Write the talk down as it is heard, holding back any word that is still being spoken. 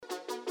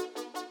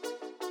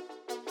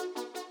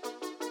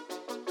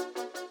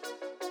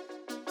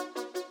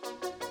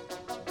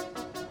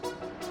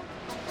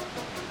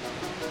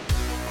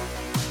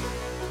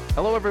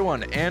Hello,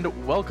 everyone,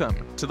 and welcome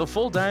to the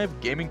Full Dive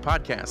Gaming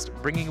Podcast,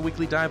 bringing a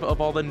weekly dive of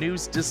all the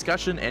news,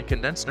 discussion, and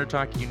condensed nerd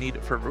talk you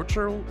need for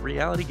virtual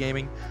reality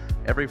gaming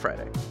every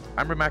Friday.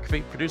 I'm Rick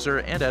McAfee, producer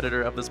and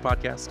editor of this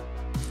podcast.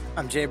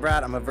 I'm Jay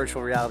Bratt. I'm a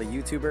virtual reality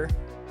YouTuber.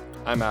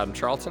 I'm Adam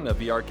Charlton, a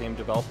VR game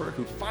developer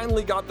who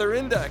finally got their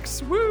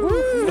index.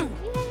 Woo!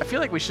 I feel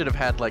like we should have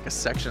had like a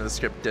section of the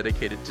script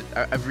dedicated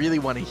to. I really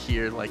want to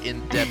hear like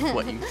in depth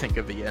what you think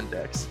of the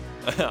index.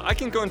 I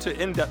can go into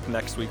in-depth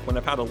next week when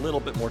I've had a little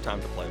bit more time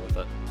to play with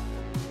it.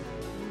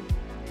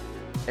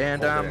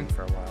 And Hold it in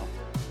for a while.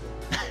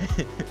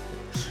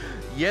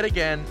 Yet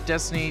again,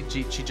 Destiny,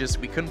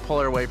 we couldn't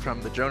pull her away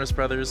from the Jonas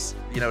Brothers.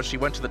 You know, she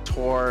went to the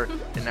tour,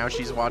 and now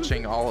she's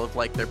watching all of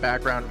like their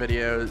background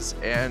videos.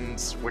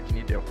 And what can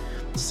you do?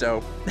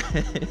 So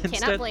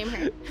cannot blame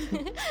her.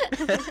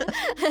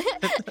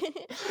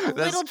 A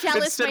little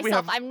jealous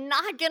myself. I'm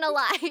not gonna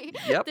lie.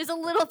 Yep. There's a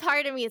little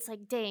part of me. It's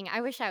like, dang, I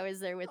wish I was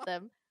there with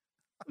them.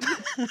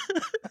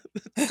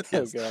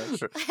 Oh,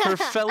 gosh. Her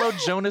fellow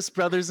Jonas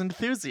Brothers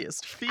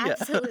enthusiast, Fia.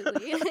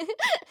 Absolutely.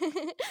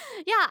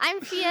 Yeah,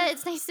 I'm Fia.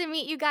 It's nice to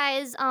meet you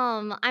guys.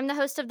 I'm the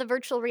host of the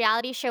virtual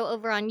reality show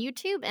over on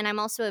YouTube, and I'm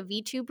also a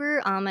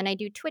VTuber, and I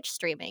do Twitch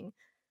streaming.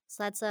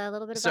 So that's a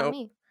little bit about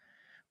me.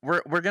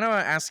 We're gonna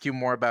ask you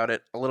more about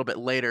it a little bit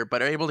later,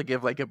 but are you able to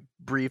give like a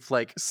brief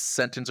like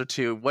sentence or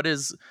two? What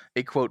is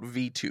a quote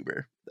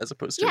VTuber as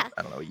opposed to I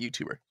don't know, a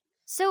YouTuber?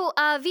 So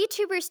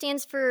VTuber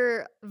stands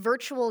for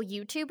virtual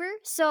YouTuber.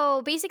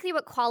 So basically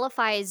what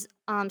qualifies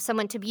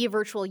someone to be a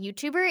virtual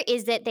YouTuber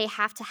is that they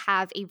have to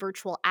have a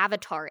virtual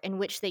avatar in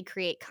which they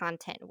create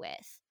content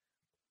with.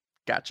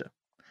 Gotcha.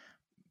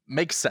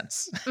 Makes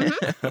sense.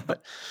 Mm-hmm.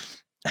 But,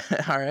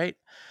 all right.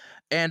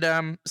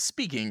 And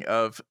speaking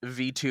of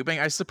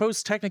VTubing, I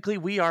suppose technically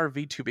we are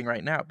VTubing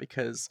right now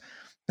because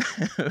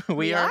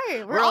we are.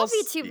 We're all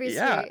VTubers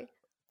here.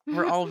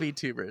 We're all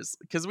VTubers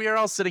because we are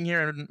all sitting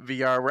here in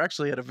VR. We're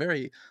actually at a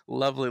very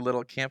lovely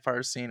little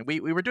campfire scene. We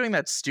were doing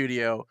that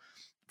studio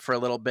for a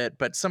little bit,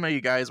 but some of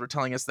you guys were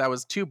telling us that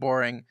was too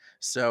boring.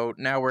 So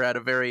now we're at a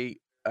very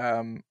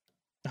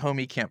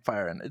homey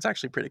campfire, and it's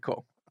actually pretty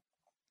cool.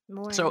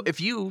 So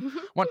if you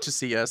want to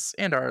see us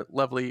and our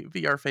lovely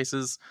VR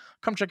faces,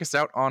 come check us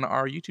out on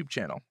our YouTube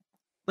channel.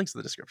 Links in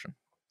the description.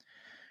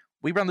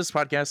 We run this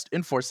podcast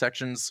in 4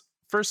 sections.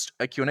 First,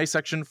 a Q&A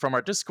section from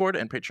our Discord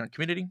and Patreon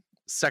community.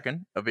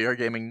 Second, a VR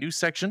gaming news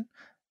section.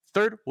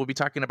 Third, we'll be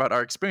talking about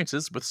our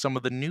experiences with some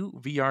of the new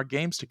VR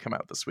games to come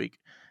out this week.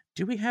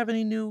 Do we have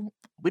any new?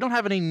 We don't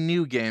have any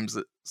new games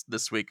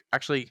this week.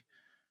 Actually,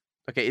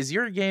 okay, is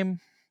your game...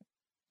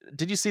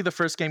 Did you see the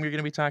first game you're going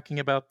to be talking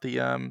about?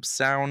 The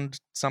Sound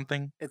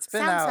something? It's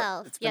been Sound out.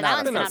 Self. It's Yeah, been that out.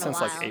 one's Been been out out a since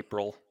while. like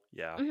April.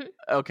 Yeah. Mm-hmm.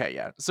 Okay,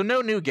 yeah. So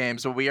no new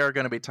games, but we are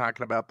going to be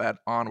talking about that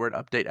Onward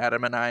update.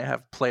 Adam and I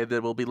have played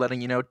that. We'll be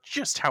letting you know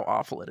just how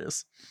awful it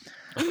is.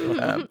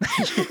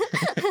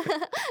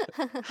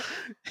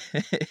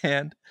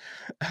 And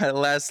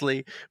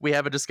lastly, we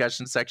have a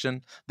discussion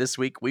section. This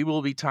week, we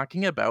will be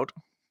talking about,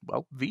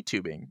 well,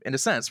 VTubing. In a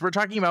sense, we're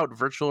talking about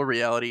virtual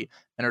reality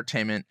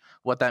entertainment,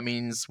 what that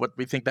means, what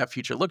we think that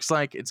future looks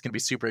like. It's going to be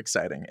super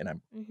exciting, and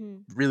I'm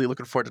really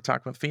looking forward to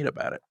talking with Fia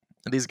about it.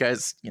 And these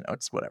guys, you know,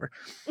 it's whatever.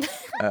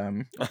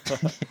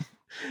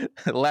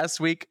 Last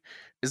week,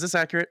 is this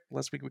accurate?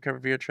 Last week we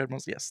covered VR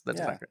treadmills? Yes,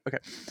 that's accurate. Okay.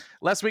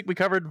 Last week we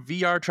covered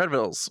VR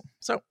treadmills.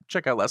 So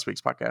check out last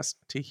week's podcast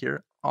to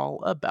hear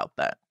all about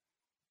that.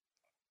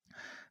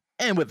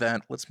 And with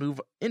that, let's move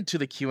into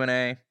the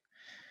Q&A.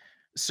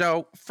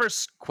 So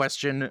first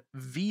question,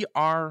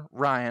 VR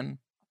Ryan,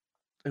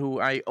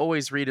 who I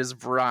always read as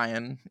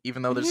Brian,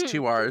 even though there's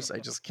 2 R's, I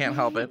just can't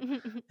help it.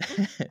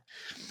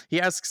 He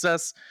asks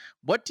us,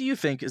 what do you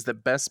think is the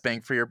best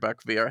bang for your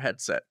buck VR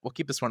headset? We'll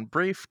keep this one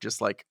brief,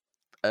 just like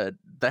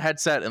the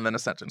headset and then a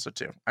sentence or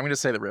 2. I'm going to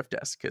say the Rift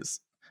S because,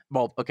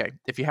 well, okay,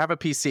 if you have a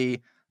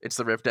PC, it's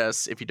the Rift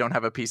S. If you don't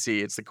have a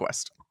PC, it's the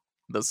Quest.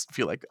 Those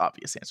feel like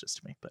obvious answers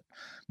to me, but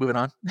moving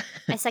on.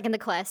 I second the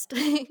Quest.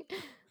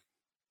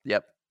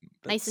 Yep.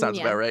 That Nice sounds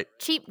and, about right.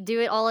 Cheap, do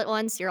it all at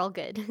once, you're all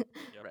good.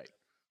 Right.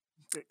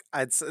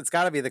 It's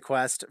got to be the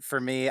Quest.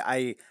 For me,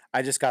 I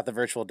just got the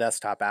virtual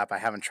desktop app. I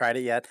haven't tried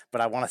it yet,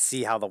 but I want to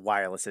see how the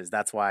wireless is.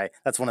 That's one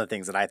of the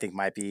things that I think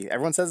might be.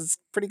 Everyone says it's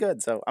pretty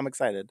good, so I'm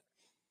excited.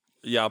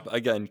 Yeah,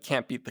 again,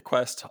 can't beat the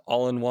Quest.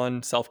 All in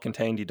one,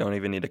 self-contained. You don't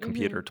even need a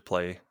computer to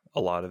play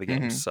a lot of the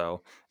games,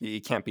 so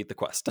you can't beat the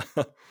Quest.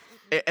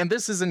 And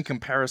this is in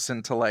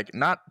comparison to like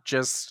not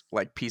just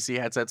like PC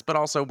headsets, but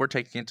also we're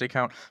taking into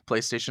account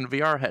PlayStation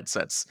VR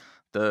headsets,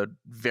 the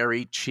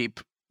very cheap,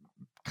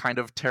 kind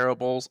of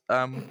terrible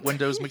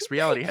Windows mixed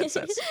reality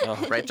headsets.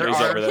 Right, He's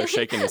over there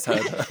shaking his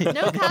head.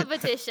 No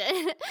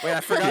competition. Wait,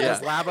 I forgot.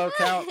 Does Labo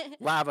count?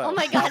 Labo. Oh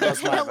my God,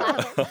 Labo's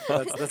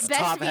Labo. That's Best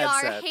top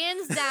VR, headset.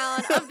 hands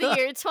down, of the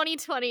year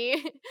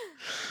 2020.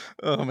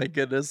 Oh my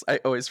goodness, I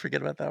always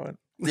forget about that one.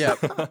 Yeah.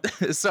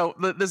 So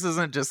this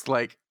isn't just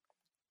like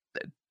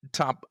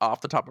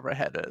off the top of our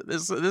head.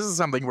 This is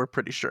something we're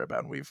pretty sure about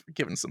and we've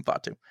given some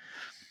thought to.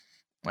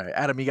 All right,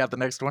 Adam, you got the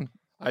next one?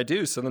 I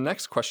do. So the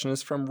next question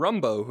is from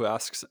Rumbo, who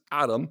asks,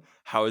 Adam,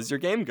 how is your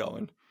game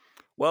going?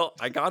 Well,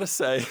 I gotta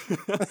say,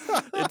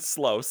 it's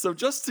slow. So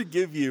just to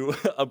give you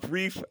a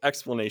brief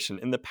explanation,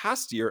 in the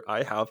past year,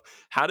 I have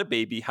had a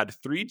baby, had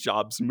 3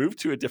 jobs, moved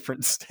to a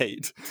different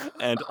state,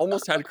 and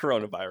almost had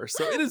coronavirus.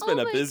 So it has been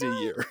a busy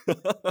year.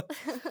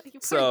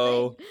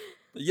 So,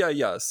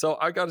 yeah. So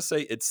I gotta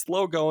say, it's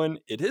slow going.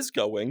 It is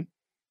going,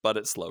 but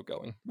it's slow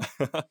going.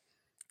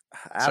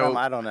 Adam, So-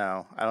 I don't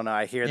know.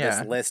 I hear Yeah.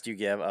 this list you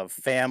give of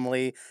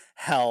family,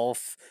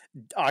 health,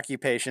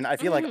 occupation. I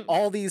feel like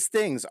all these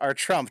things are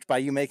trumped by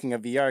you making a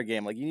VR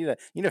game. Like you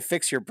need to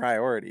fix your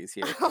priorities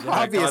here. Yeah,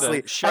 I gotta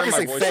obviously, share my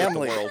obviously, voice with the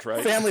family, world,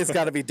 right? family's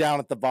got to be down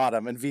at the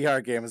bottom, and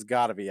VR game has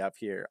got to be up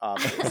here.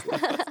 Obviously.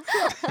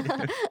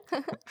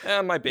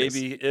 And my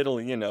baby,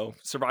 it'll,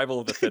 survival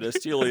of the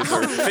fittest. He'll either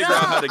figure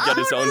out how to get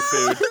his own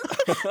food.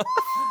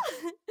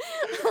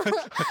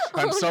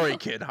 I'm sorry,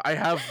 kid. I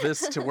have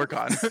this to work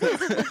on.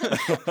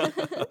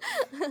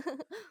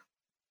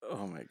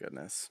 Oh my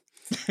goodness.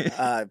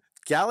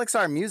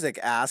 Galaxar Music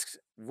asked,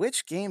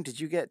 which game did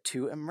you get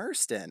too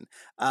immersed in?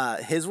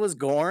 His was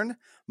Gorn.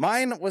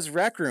 Mine was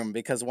Rec Room,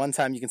 because one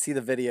time you can see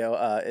the video,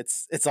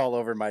 it's all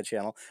over my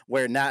channel,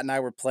 where Nat and I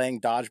were playing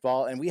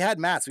dodgeball, and we had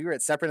mats. We were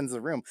at separate ends of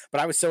the room, but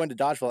I was so into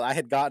dodgeball, I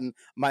had gotten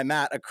my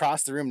mat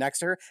across the room next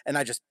to her, and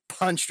I just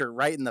punched her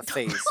right in the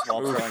face while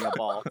throwing a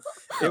ball.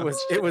 It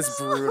was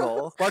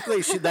brutal.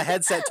 Luckily, the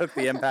headset took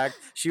the impact.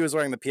 She was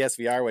wearing the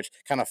PSVR, which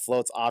kind of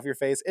floats off your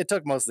face. It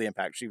took most of the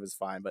impact. She was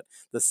fine, but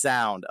the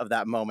sound of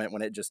that moment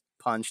when it just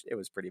punched, it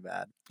was pretty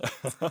bad.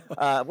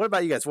 What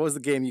about you guys? What was the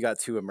game you got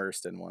too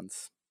immersed in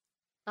once?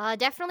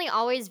 Definitely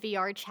always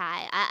VR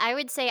chat. I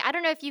would say, I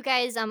don't know if you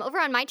guys, over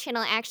on my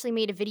channel, I actually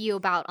made a video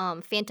about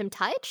Phantom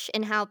Touch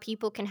and how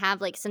people can have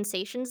like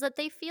sensations that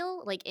they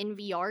feel like in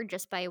VR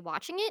just by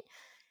watching it.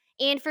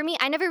 And for me,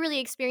 I never really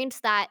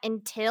experienced that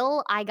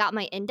until I got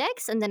my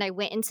index, and then I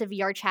went into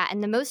VR chat.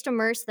 And the most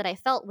immersed that I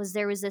felt was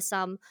there was this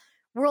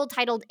world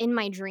titled In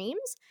My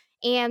Dreams.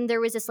 And there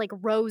was this like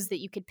rose that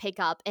you could pick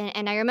up.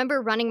 And I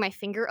remember running my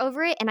finger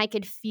over it, and I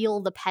could feel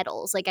the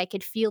petals. Like I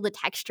could feel the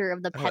texture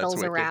of the that's petals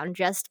wicked. around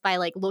just by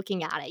like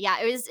looking at it.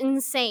 Yeah, it was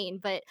insane.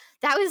 But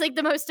that was like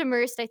the most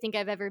immersed I think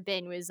I've ever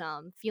been, was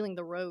feeling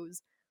the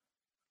rose.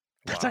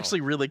 That's Wow.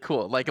 actually really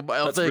cool. Like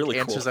all That's the really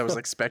answers cool. I was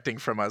expecting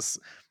from us,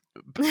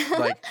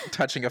 like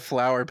touching a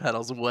flower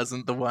petals,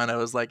 wasn't the one I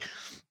was like,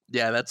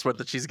 yeah, that's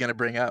what she's gonna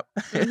bring up.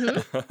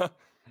 Mhm.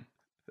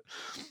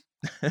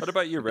 What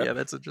about you, Rip? Yeah,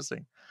 that's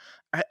interesting.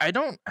 I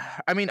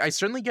mean, I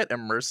certainly get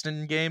immersed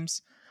in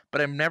games,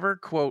 but I'm never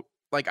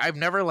I've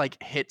never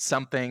like hit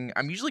something.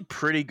 I'm usually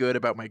pretty good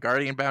about my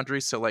guardian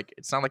boundaries, so like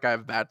it's not like I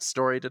have that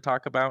story to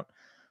talk about.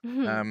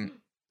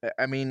 Um,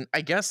 I mean,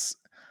 I guess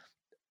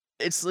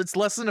it's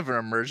less than of an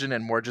immersion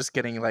and more just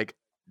getting like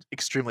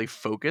extremely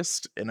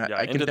focused, and Yeah,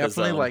 I can into the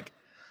definitely zone. like,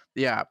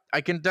 yeah, I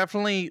can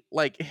definitely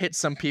like hit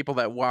some people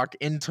that walk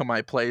into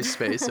my play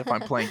space if I'm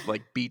playing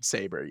like Beat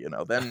Saber,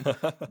 then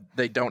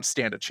they don't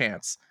stand a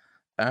chance.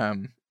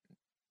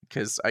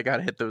 Because I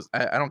gotta hit those.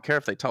 I don't care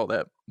if they tell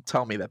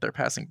me that they're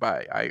passing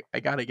by. I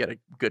gotta get a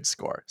good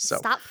score. So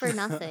Stop for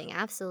nothing.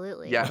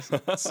 Absolutely. yeah,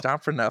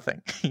 stop for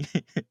nothing.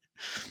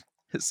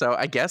 So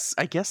I guess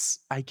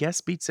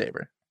Beat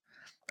Saber.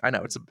 I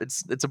know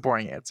it's a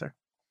boring answer.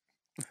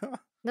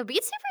 No,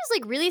 Beat Saber is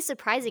like really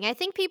surprising. I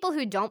think people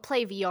who don't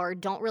play VR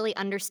don't really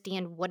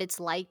understand what it's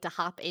like to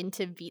hop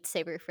into Beat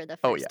Saber for the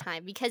Oh, first yeah.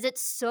 time, because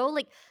it's so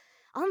like,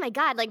 oh my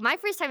god, like my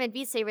first time in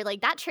Beat Saber,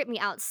 like that tripped me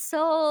out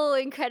so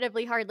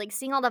incredibly hard. Like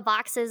seeing all the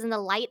boxes and the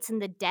lights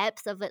and the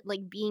depth of it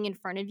like being in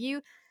front of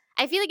you.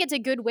 I feel like it's a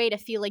good way to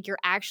feel like you're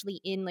actually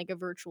in like a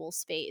virtual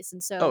space.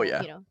 And so, Oh,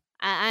 yeah.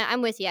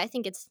 I'm with you. I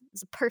think it's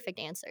a perfect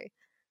answer.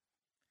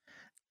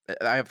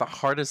 I have the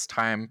hardest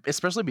time,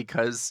 especially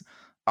because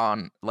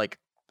on like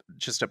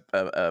just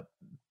a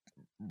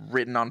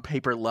written on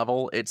paper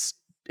level, it's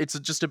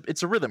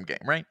a rhythm game,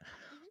 right?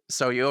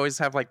 So you always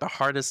have like the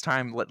hardest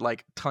time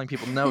like telling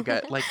people, no,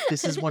 guys, like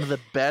this is one of the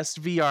best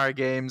VR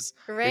games.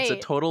 Right. It's a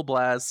total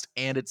blast,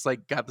 and it's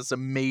like got this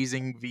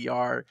amazing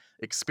VR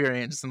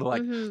experience, and they're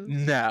like, Mhm.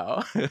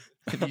 no.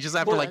 And you just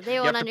have to Well, like they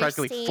you have won't to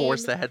practically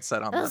force the understand.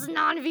 headset on Those them.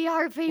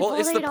 non-VR people, Well,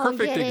 it's they the don't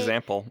perfect get it.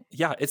 example.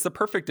 Yeah, it's the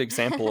perfect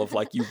example of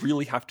like you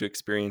really have to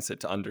experience it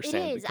to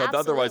understand. is, Because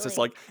otherwise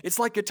absolutely. it's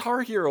like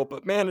Guitar Hero,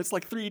 but man, it's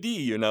like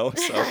 3D,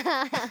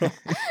 So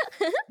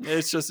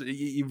it's just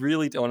you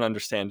really don't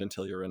understand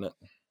until you're in it.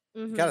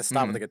 You gotta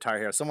stop Mhm. with the Guitar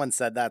Hero. Someone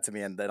said that to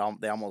me, and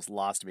they almost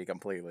lost me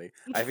completely.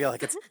 I feel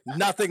like it's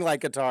nothing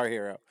like Guitar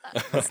Hero.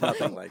 It's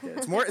nothing like it.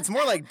 It's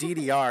more like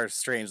DDR,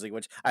 strangely,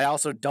 which I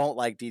also don't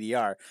like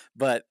DDR.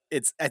 But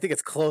I think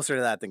it's closer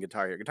to that than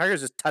Guitar Hero. Guitar Hero is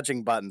just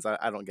touching buttons.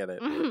 I don't get it.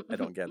 I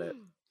don't get it.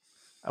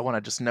 I want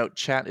to just note,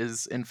 chat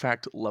is in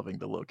fact loving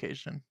the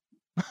location.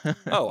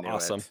 Oh, Knew it.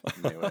 awesome.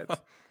 Knew it.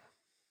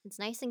 It's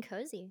nice and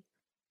cozy.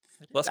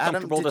 Less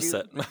Adam, comfortable to did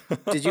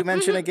sit. Did you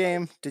mention a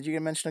game? Did you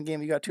mention a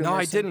game you got too? No, I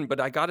immersed in? didn't, but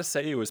I gotta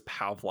say it was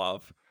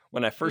Pavlov.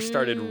 When I first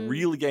started Mm.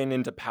 really getting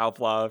into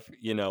Pavlov,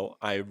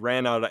 I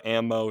ran out of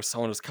ammo.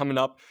 Someone was coming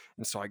up,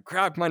 and so I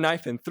grabbed my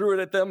knife and threw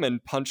it at them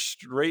and punched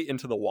straight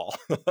into the wall.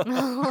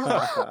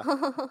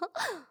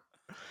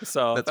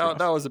 So That's that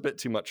rough. was a bit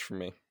too much for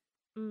me.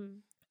 Mm.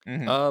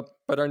 Mhm.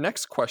 But our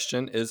next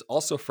question is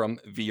also from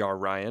VR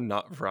Ryan,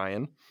 not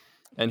Ryan,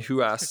 and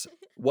who asks,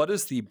 what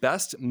is the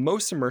best,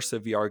 most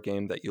immersive VR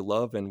game that you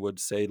love and would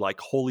say, like,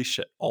 holy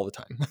shit, all the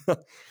time?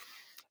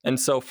 And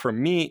so for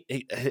me,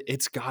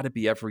 it's got to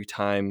be every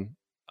time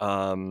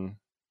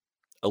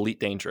Elite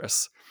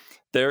Dangerous.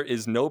 There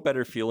is no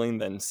better feeling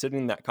than sitting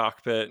in that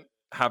cockpit,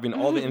 having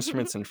all the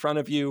instruments in front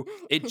of you.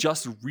 It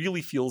just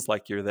really feels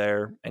like you're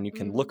there, and you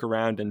can look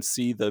around and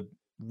see the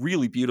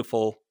really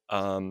beautiful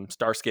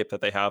starscape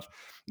that they have.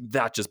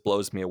 That just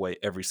blows me away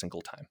every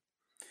single time.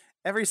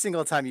 Every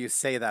single time you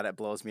say that, it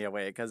blows me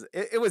away because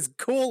it was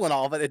cool and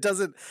all, but I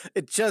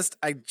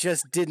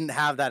just didn't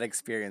have that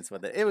experience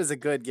with it. It was a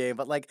good game,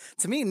 but like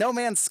to me, No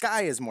Man's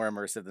Sky is more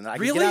immersive than that. I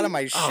can get out of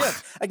my ship.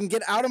 I can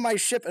get out of my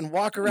ship and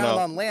walk around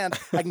on land.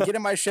 I can get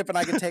in my ship and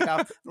I can take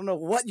off. I don't know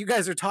what you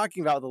guys are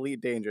talking about with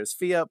Elite Dangerous.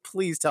 Fia,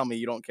 please tell me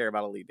you don't care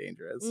about Elite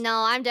Dangerous. No,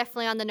 I'm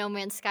definitely on the No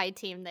Man's Sky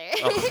team there.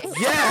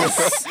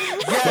 Yes!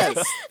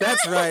 Yes!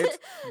 That's right.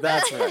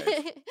 That's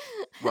right.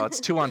 Well,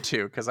 it's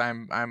 2-on-2 because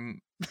I'm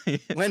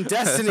When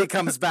Destiny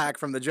comes back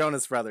from the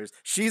Jonas Brothers,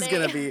 she's They-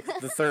 gonna be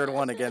the third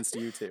one against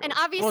you two. And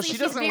obviously, she she's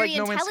doesn't very like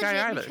No Man's Sky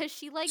intelligent either. because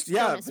she likes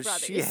Yeah, Jonas but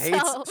Brothers. she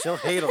hates. so- She'll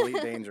hate Elite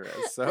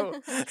Dangerous, so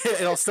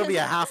it'll still be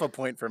a half a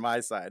point for my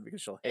side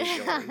because she'll hate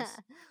yours.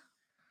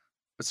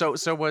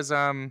 So was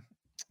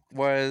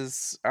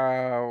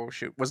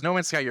No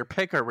Man's Sky your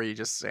pick, or were you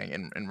just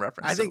saying in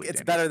reference? I to think Elite it's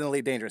Dangerous? better than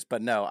Elite Dangerous,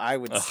 but no, I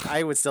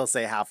would still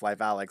say Half-Life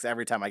Alyx.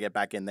 Every time I get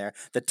back in there,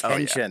 the Oh, yeah.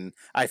 tension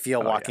I feel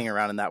Oh, yeah. walking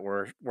around in that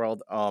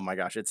world. Oh my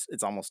gosh,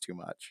 it's almost too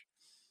much.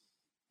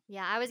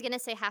 Yeah, I was gonna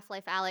say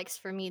Half-Life Alyx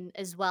for me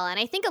as well, and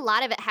I think a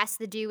lot of it has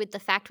to do with the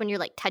fact when you're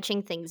like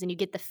touching things and you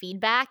get the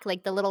feedback,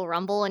 like the little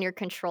rumble on your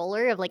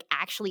controller of like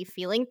actually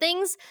feeling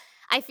things.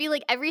 I feel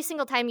like every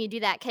single time you do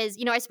that, because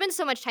I spend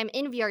so much time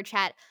in VR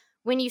chat.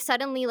 When you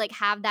suddenly like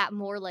have that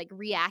more like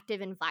reactive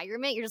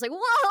environment, you're just like,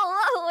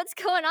 whoa, what's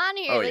going on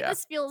here? Oh, like yeah.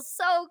 this feels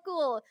so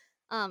cool.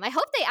 I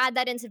hope they add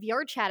that into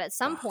VR chat at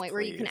some Oh, point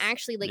where you can please.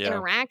 actually like Yeah.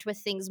 interact with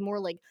things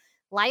more like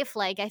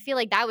lifelike. I feel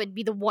like that would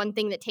be the one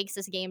thing that takes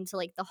this game to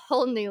like the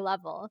whole new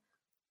level.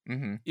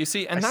 Mm-hmm. You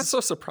see, and I that's so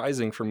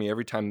surprising for me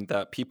every time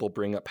that people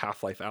bring up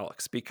Half-Life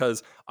Alyx,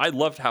 because I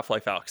loved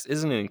Half-Life Alyx.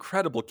 It's an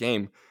incredible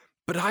game,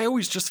 but I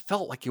always just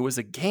felt like it was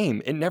a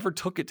game. It never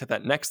took it to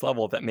that next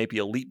level that maybe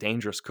Elite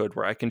Dangerous could,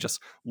 where I can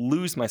just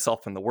lose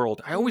myself in the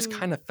world. I always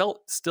kind of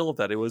felt still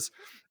that it was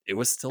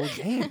still a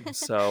game.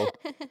 So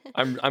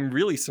I'm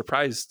really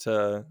surprised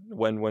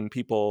when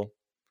people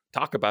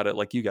talk about it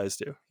like you guys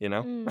do,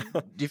 Mm.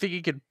 Do you think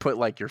you could put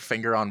like your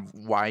finger on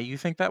why you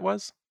think that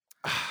was?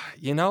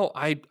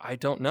 I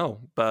don't know,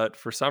 but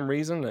for some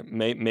reason,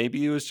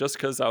 maybe it was just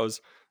because I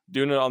was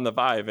doing it on the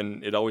Vive,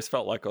 and it always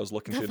felt like I was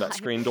looking The through that Vive.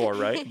 screen door,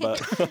 right?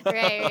 But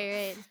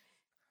right.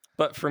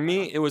 but for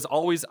me, it was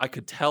always, I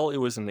could tell it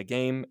was in the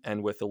game,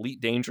 and with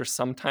Elite Dangerous,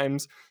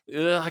 sometimes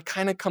I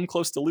kind of come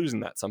close to losing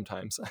that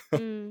sometimes.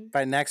 Mm.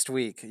 By next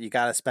week, you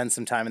got to spend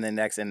some time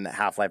in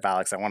Half-Life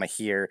Alyx. I want to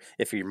hear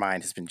if your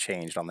mind has been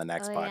changed on the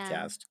next Oh, yeah.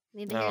 podcast.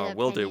 Need to hear the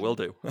Will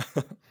do.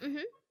 opinion.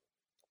 Mhm.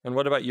 And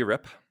what about you,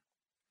 Rip?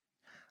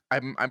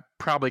 I'm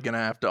probably gonna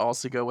have to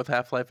also go with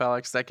Half-Life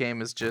Alyx. That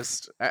game is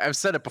just, I've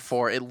said it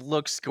before, it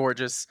looks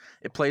gorgeous,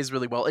 it plays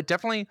really well. It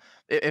definitely,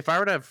 if I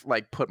were to have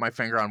like put my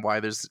finger on why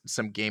there's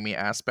some gamey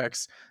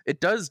aspects,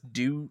 it does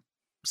do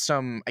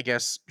some, I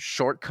guess,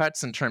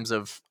 shortcuts in terms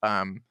of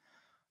UI.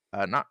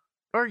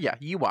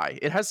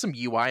 It has some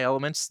UI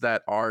elements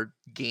that are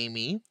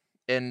gamey,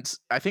 and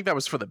I think that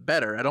was for the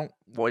better. I don't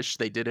wish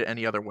they did it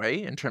any other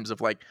way in terms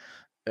of like,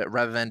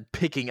 rather than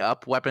picking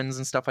up weapons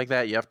and stuff like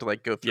that, you have to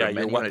like go through a Your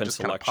menu and weapon it just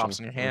kind of pops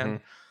in selection. your hand.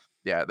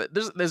 Yeah,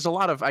 there's a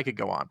lot of, I could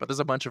go on, but there's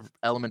a bunch of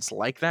elements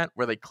like that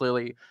where they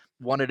clearly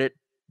wanted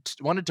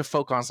to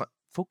focus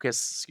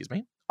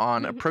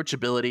on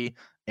approachability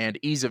and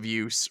ease of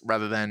use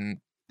rather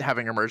than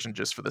having immersion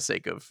just for the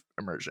sake of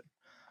immersion.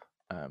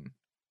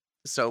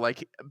 So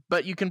like,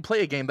 but you can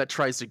play a game that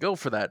tries to go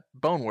for that.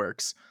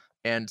 Boneworks,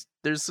 and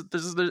there's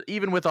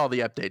even with all the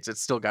updates,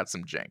 it's still got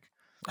some jank.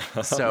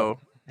 So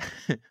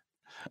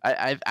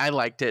I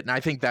liked it, and I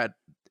think that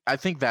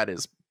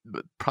is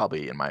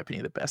probably, in my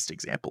opinion, the best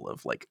example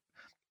of like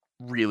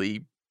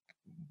really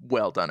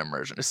well done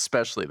immersion,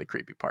 especially the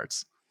creepy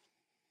parts.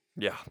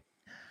 Yeah.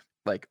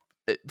 Like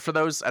for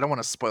those, I don't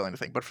want to spoil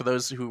anything, but for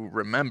those who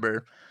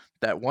remember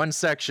that one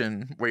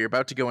section where you're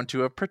about to go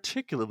into a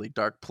particularly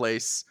dark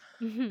place,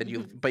 and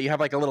you have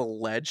like a little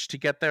ledge to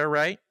get there,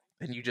 right?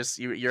 And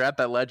you're at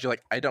that ledge, you're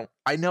like,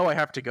 I know I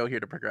have to go here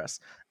to progress,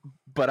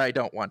 but I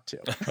don't want to.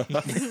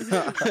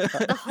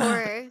 The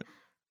horror.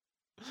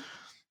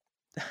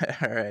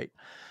 All right.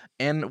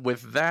 And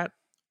with that,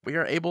 we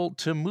are able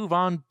to move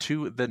on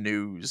to the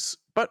news.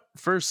 But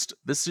first,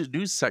 this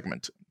news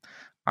segment.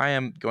 I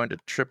am going to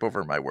trip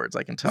over my words.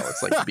 I can tell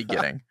it's like the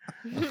beginning.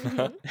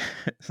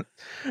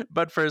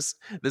 But first,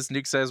 this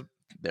nuke says,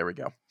 there we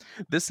go.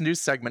 This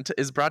news segment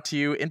is brought to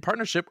you in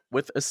partnership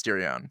with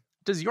Asterion.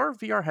 Does your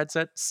VR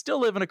headset still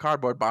live in a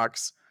cardboard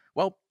box?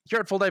 Well, here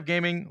at Full Dive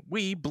Gaming,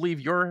 we believe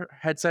your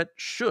headset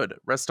should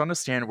rest on a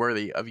stand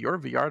worthy of your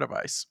VR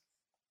device.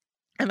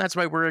 And that's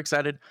why we're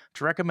excited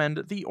to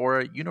recommend the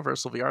Aura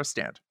Universal VR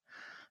Stand.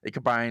 It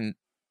combines,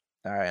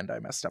 and I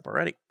messed up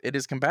already. It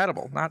is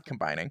compatible, not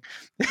combining.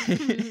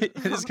 It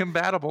is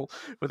compatible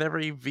with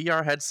every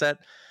VR headset,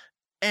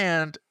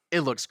 and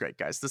it looks great,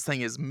 guys. This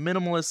thing is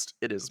minimalist,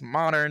 it is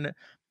modern,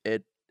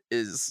 it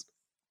is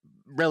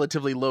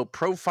relatively low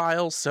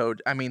profile. So,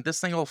 I mean, this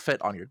thing will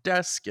fit on your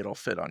desk, it'll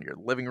fit on your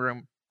living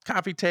room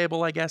coffee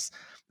table, I guess.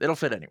 It'll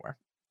fit anywhere.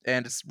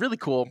 And it's really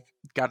cool.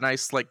 Got a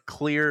nice, like,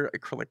 clear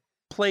acrylic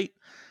plate.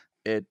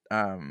 It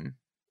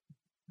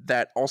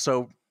that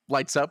also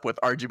lights up with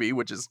RGB,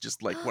 which is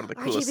just like one of the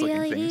coolest RGB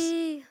looking things.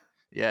 LED.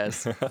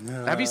 Yes.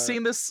 Have you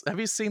seen this? Have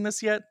you seen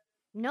this yet?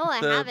 No,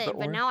 I The haven't, but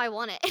Aura? now I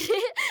want it.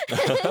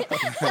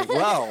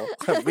 Well,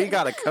 we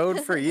got a code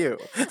for you.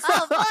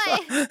 Oh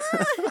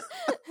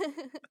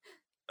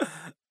boy.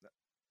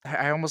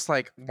 I almost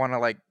like want to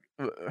like.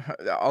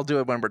 I'll do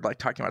it when we're like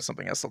talking about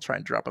something else. I'll try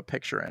and drop a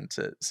picture in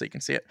so you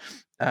can see it.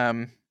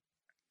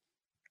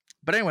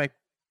 But anyway,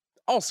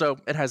 also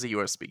it has a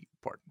USB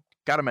port.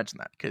 Got to mention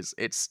that because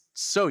it's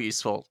so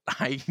useful.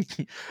 I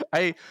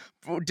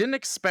didn't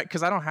expect,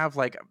 because I don't have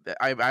like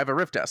I have a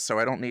Rift S, so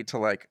I don't need to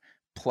like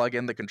plug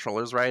in the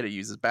controllers right. It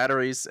uses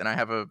batteries, and I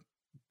have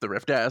the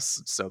Rift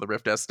S, so the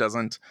Rift S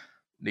doesn't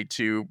need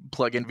to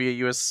plug in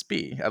via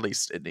USB. At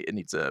least it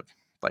needs a,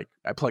 like,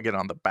 I plug it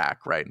on the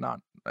back, right, not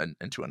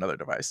into another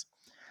device.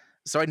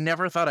 So I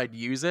never thought I'd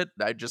use it.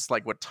 I just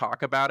like would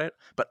talk about it.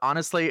 But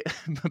honestly,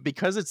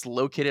 because it's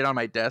located on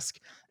my desk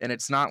and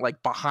it's not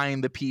like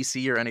behind the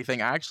PC or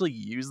anything, I actually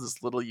use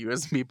this little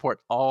USB port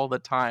all the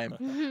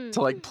time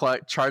to like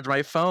charge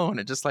my phone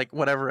and just like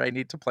whatever I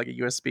need to plug a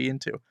USB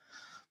into.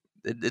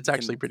 It's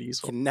actually pretty You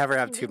useful. can never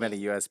have You too many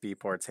really- USB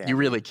ports handy. You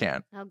really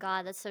can't. Oh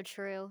god, that's so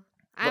true.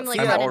 I'm Well, like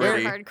Thea, running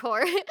already- out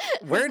hardcore.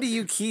 Where do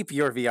you keep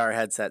your VR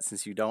headset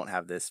since you don't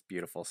have this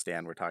beautiful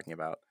stand we're talking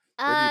about?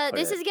 Where do you put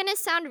This it? is gonna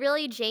sound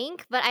really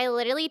jank, but I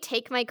literally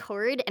take my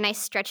cord and I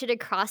stretch it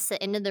across the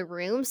end of the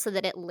room so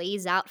that it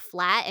lays out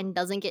flat and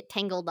doesn't get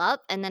tangled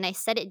up, and then I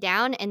set it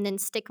down and then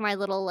stick my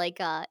little like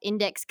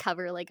index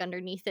cover like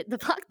underneath it to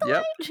block the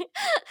Yep. light.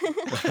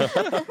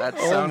 That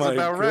sounds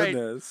about right.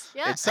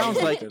 Yeah. It sounds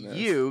Oh my like goodness.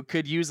 you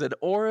could use an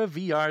Aura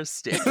VR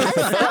stick. It does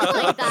sound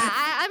like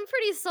that. I'm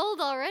pretty sold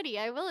already,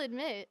 I will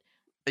admit.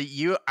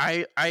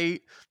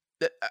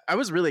 I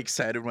was really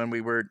excited when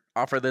we were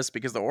offered this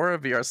because the Aura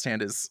VR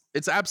stand it's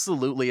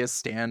absolutely a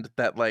stand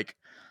that, like,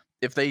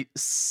 if they,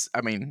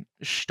 I mean,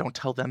 don't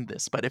tell them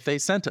this, but if they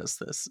sent us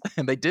this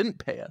and they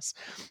didn't pay us,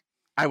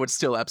 I would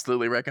still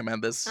absolutely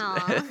recommend this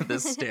Aw.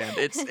 this stand.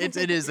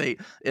 It is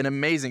an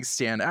amazing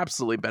stand,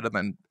 absolutely better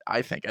than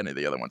I think any of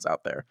the other ones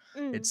out there.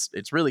 Mm.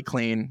 It's really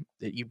clean.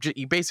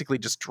 You basically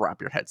just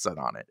drop your headset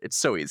on it. It's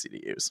so easy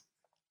to use.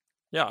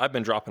 Yeah, I've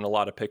been dropping a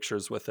lot of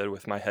pictures with it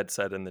with my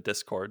headset in the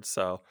Discord.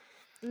 So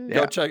Mm.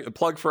 go check,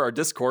 plug for our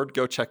Discord.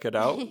 Go check it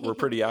out. We're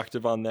pretty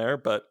active on there,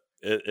 but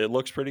it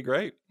looks pretty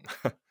great.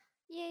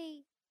 Yay.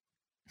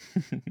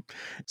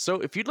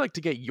 So if you'd like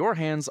to get your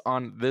hands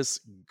on this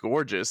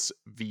gorgeous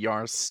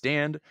VR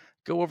stand,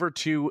 go over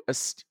to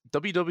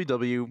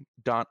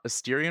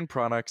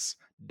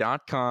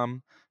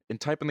www.asterianproducts.com and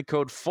type in the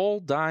code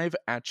FULLDIVE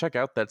at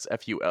checkout. That's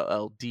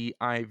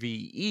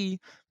FULLDIVE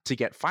to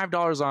get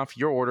 $5 off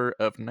your order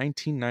of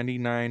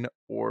 $19.99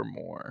 or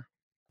more.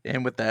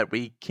 And with that,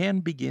 we can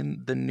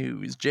begin the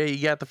news. Jay,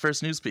 you got the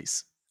first news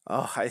piece.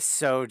 Oh, I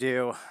so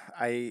do.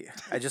 I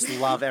just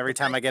love every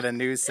time I get a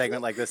news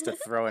segment like this to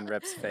throw in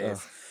Rip's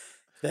face.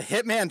 The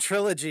Hitman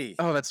trilogy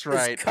Oh, that's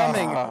right. is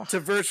coming Oh. to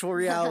virtual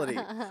reality,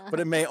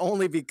 but it may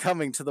only be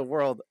coming to the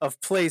world of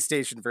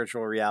PlayStation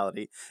virtual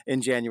reality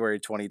in January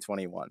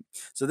 2021.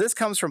 So this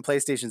comes from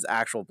PlayStation's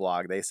actual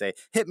blog. They say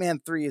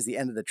Hitman 3 is the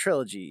end of the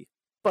trilogy,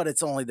 but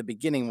it's only the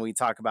beginning when we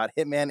talk about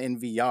Hitman in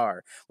VR.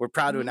 We're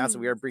proud to announce that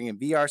we are bringing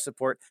VR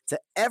support to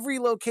every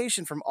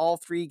location from all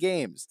three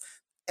games.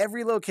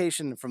 Every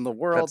location from the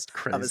world That's of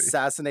crazy.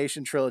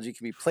 Assassination Trilogy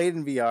can be played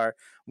in VR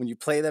when you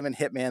play them in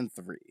Hitman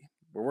 3.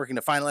 We're working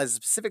to finalize the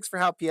specifics for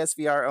how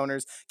PSVR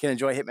owners can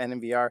enjoy Hitman in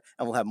VR,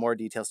 and we'll have more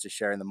details to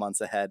share in the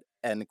months ahead,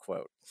 end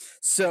quote.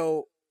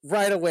 So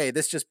right away,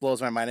 this just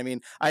blows my mind. I mean,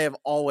 I have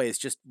always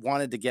just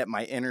wanted to get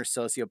my inner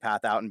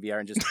sociopath out in VR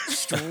and just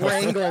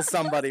strangle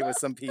somebody with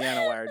some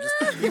piano wire. Just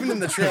even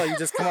in the trail, you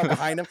just come up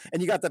behind them and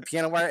you got the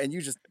piano wire and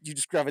you just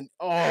grab it.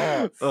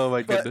 Oh, Oh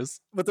my But- goodness.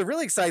 but the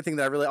really exciting thing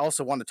that I really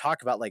also want to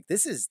talk about, like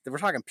we're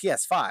talking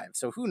PS5,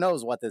 so who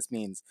knows what this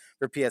means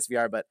for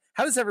PSVR, but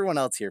how does everyone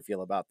else here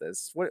feel about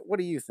this? What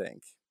do you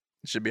think?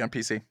 It should be on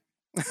PC.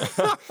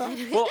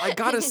 Well, I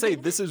gotta say,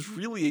 this is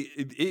really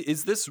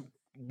is this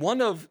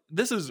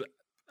is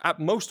at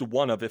most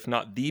one of, if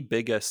not the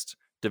biggest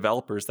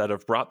developers that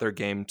have brought their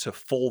game to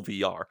full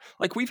VR.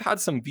 Like, we've had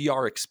some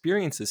VR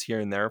experiences here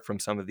and there from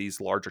some of these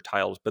larger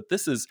titles, but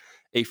this is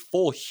a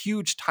full,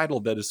 huge title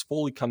that is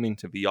fully coming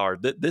to VR.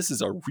 This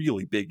is a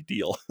really big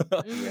deal.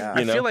 Yeah.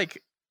 You I know? feel like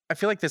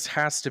this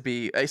has to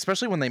be,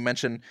 especially when they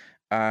mention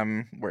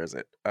where is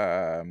it?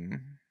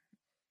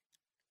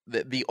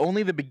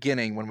 only the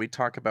beginning when we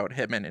talk about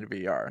Hitman in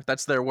VR.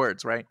 That's their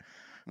words, right?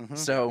 Mhm.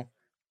 So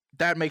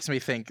that makes me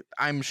think,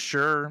 I'm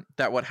sure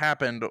that what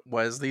happened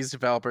was these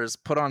developers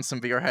put on some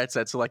VR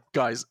headsets, like,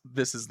 guys,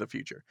 this is the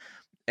future,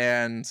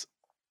 and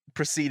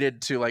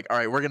proceeded to like, all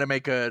right, we're gonna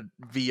make a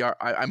VR.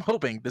 I'm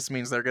hoping this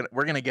means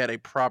we're gonna get a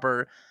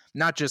proper,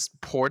 not just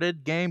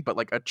ported game, but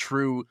like a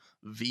true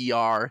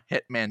VR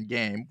Hitman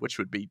game, which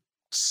would be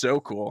so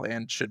cool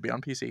and should be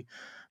on PC.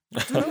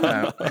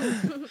 But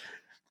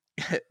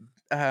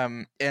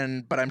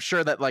I'm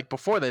sure that like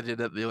before they did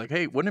it, they're like,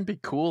 hey, wouldn't it be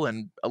cool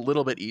and a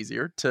little bit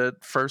easier to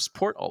first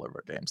port all of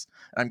our games?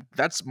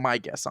 That's my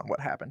guess on what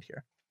happened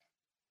here.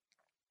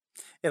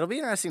 It'll be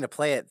interesting to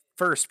play it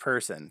first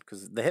person,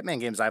 because the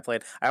Hitman games I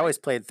played, I always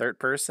played third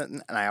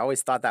person, and I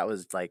always thought that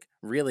was like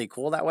really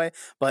cool that way.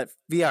 But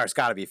VR's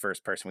got to be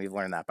first person. We've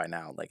learned that by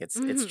now. Like it's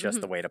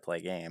just the way to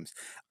play games.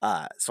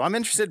 So I'm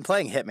interested in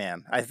playing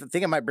Hitman. I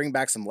think it might bring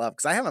back some love,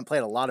 because I haven't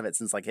played a lot of it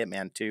since like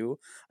Hitman 2.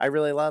 I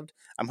really loved.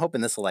 I'm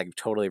hoping this will like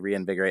totally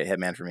reinvigorate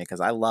Hitman for me,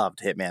 because I loved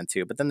Hitman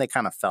 2, but then they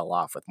kind of fell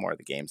off with more of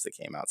the games that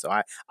came out. So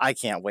I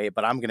can't wait.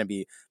 But I'm gonna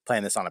be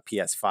playing this on a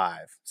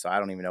PS5, so I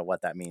don't even know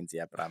what that means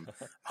yet. But I'm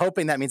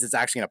hoping that means it's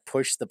actually gonna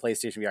push the PlayStation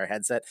VR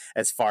headset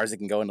as far as it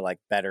can go into like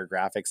better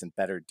graphics and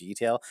better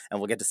detail, and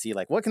we'll get to see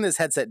like what can this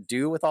headset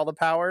do with all the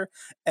power,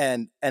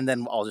 and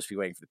then I'll just be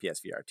waiting for the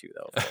PSVR 2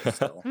 though, of course,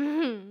 so.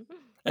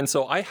 And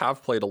so I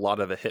have played a lot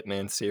of the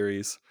Hitman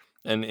series,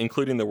 and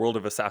including the World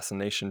of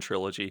Assassination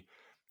trilogy.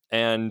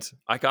 And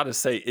I gotta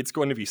say, it's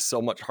going to be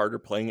so much harder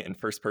playing it in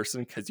first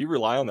person, because you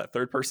rely on that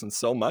third person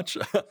so much.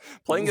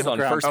 Playing it on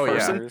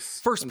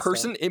first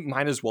person, it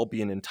might as well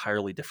be an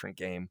entirely different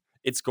game.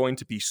 It's going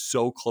to be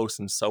so close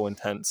and so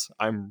intense.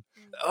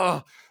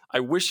 I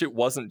wish it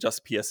wasn't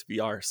just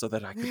PSVR so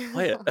that I could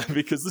play it,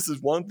 because this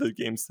is one of the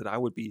games that I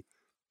would be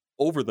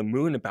over the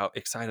moon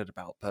excited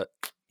about. But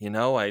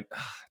I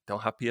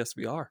don't have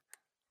PSVR.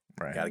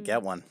 Right. Gotta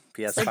get one.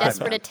 PS5. It's a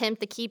desperate attempt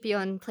to keep you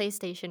on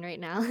PlayStation right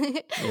now.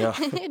 Yeah.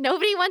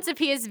 Nobody wants a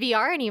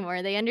PSVR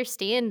anymore. They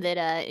understand that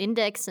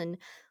Index and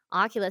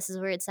Oculus is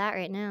where it's at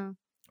right now.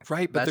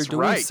 Right, but they're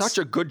doing such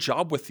a good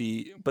job with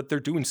the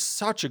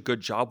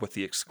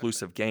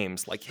exclusive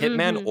games. Like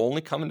Hitman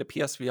only coming to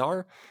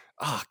PSVR.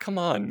 Come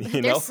on,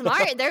 They're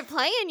smart. They're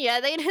playing you.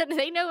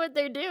 They know what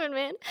they're doing,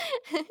 man.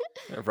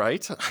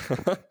 Right?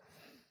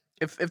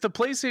 If the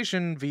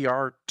PlayStation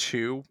VR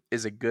 2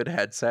 is a good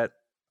headset,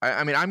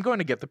 I mean, I'm going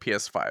to get the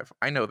PS5.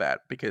 I know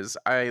that, because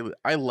I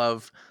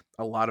love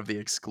a lot of the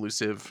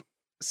exclusive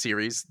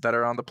series that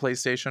are on the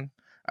PlayStation.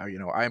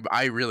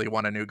 I really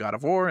want a new God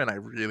of War, and I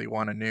really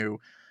want a new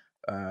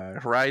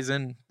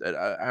Horizon.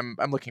 I'm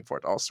looking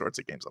forward to all sorts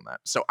of games on that.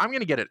 So I'm going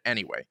to get it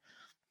anyway.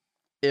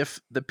 If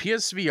the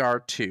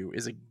PSVR 2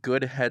 is a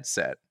good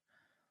headset,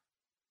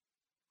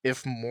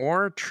 if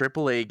more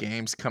AAA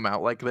games come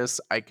out like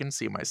this, I can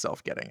see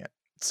myself getting it.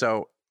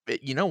 So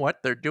you know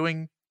what? They're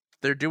doing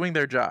their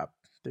job.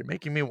 They're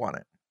making me want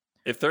it.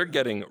 If they're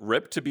getting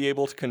ripped to be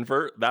able to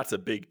convert, that's a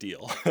big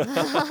deal.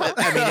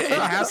 I mean, it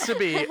has to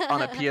be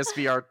on a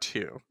PSVR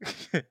 2.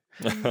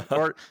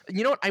 Or,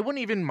 you know what? I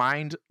wouldn't even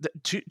mind,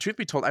 truth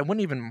be told, I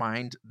wouldn't even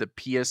mind the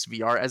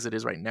PSVR as it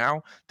is right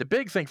now. The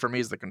big thing for me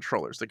is the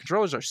controllers. The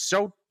controllers are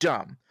so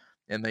dumb,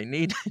 and they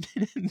need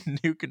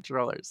new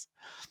controllers.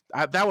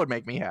 That would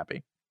make me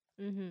happy.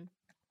 Mm-hmm.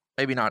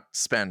 Maybe not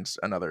spend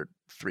another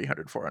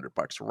 $300,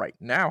 $400 right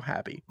now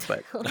happy,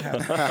 but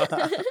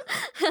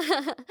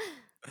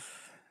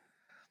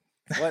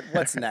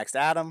What's next,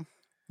 Adam?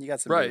 You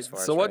got some news for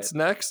us, so what's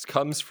next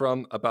comes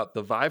from about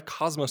the Vive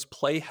Cosmos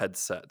Play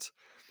headset.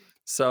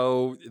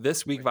 So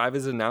this week, Vive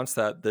has announced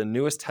that the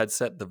newest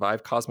headset, the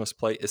Vive Cosmos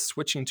Play, is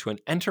switching to an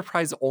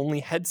enterprise-only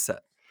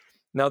headset.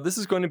 Now, this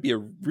is going to be a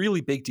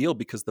really big deal,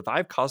 because the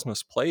Vive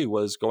Cosmos Play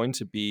was going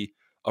to be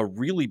a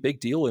really big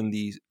deal in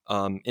the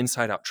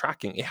inside-out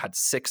tracking. It had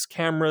 6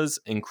 cameras,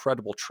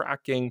 incredible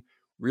tracking,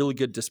 really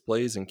good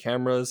displays and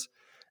cameras.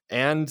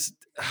 And,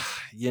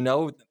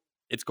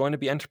 it's going to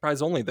be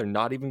enterprise only. They're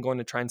not even going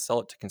to try and sell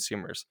it to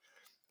consumers.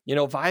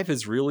 Vive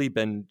has really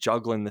been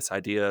juggling this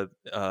idea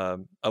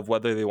of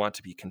whether they want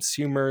to be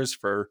consumers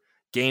for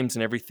games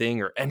and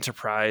everything, or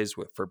enterprise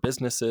for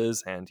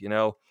businesses. And,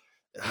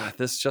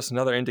 this is just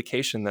another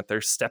indication that they're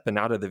stepping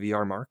out of the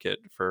VR market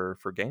for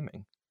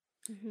gaming.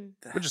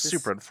 Mm-hmm. Which is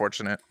super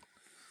unfortunate.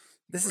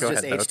 This is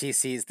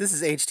HTC's. This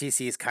is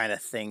HTC's kind of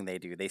thing they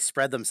do. They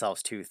spread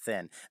themselves too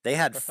thin. They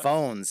had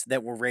phones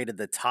that were rated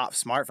the top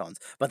smartphones,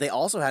 but they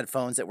also had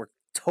phones that were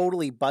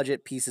totally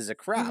budget pieces of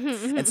crap.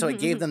 And so it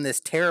gave them this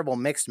terrible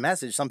mixed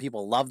message. Some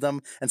people loved them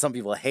and some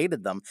people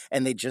hated them,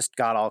 and they just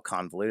got all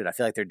convoluted. I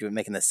feel like they're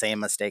making the same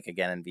mistake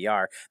again in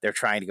VR. They're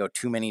trying to go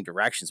too many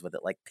directions with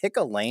it. Like, pick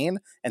a lane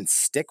and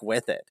stick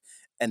with it.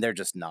 And they're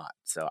just not.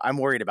 So I'm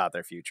worried about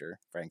their future,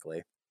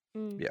 frankly.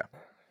 Yeah.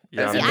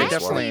 Yeah, See, I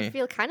definitely actually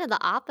feel kind of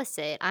the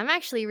opposite. I'm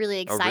actually really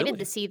excited really?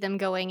 to see them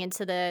going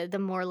into the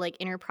more like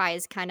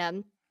enterprise kind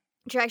of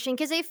direction,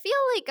 because I feel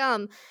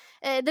like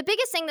the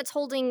biggest thing that's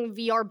holding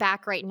VR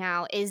back right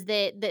now is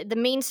that the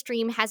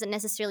mainstream hasn't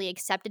necessarily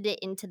accepted it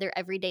into their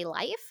everyday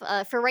life.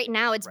 For right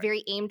now, it's Right.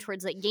 very aimed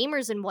towards like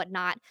gamers and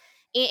whatnot.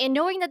 And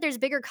knowing that there's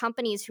bigger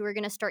companies who are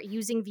going to start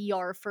using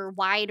VR for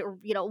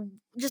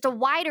just a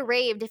wide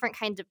array of different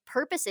kinds of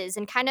purposes,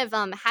 and kind of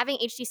having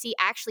HTC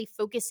actually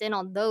focus in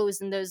on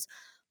those and those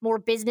more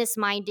business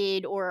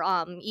minded, or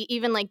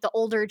even like the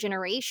older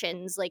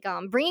generations, like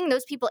bringing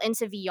those people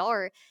into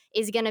VR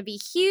is going to be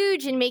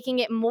huge, and making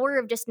it more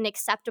of just an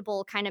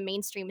acceptable kind of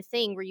mainstream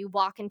thing where you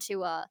walk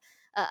into a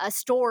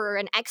store or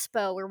an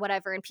expo or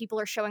whatever, and people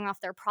are showing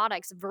off their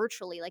products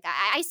virtually. Like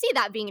I see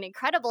that being an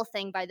incredible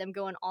thing by them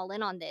going all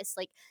in on this.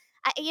 Like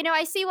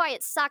I see why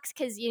it sucks,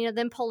 because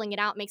them pulling it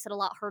out makes it a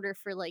lot harder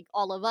for like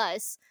all of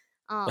us.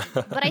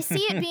 But I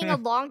see it being a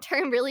long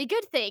term really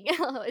good thing.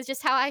 It's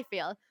just how I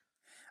feel.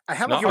 I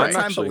have No, a hard I'm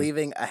time actually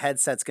believing a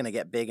headset's going to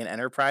get big in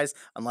enterprise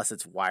unless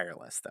it's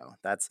wireless, though.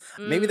 That's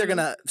maybe they're going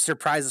Mm. to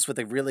surprise us with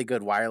a really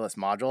good wireless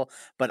module,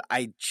 but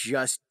I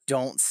just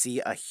don't see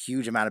a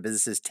huge amount of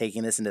businesses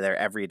taking this into their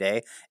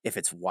everyday if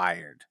it's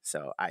wired.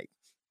 So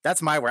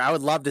that's my word. I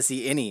would love to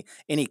see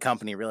any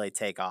company really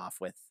take off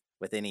with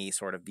any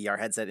sort of VR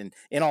headset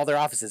in all their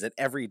offices at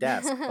every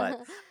desk,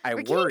 but I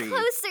We're getting worry.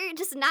 closer,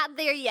 just not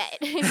there yet.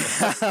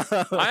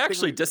 I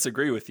actually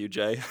disagree with you,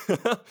 Jay.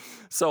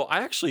 So I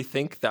actually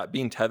think that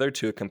being tethered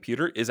to a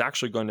computer is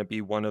actually going to be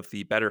one of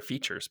the better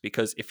features,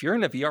 because if you're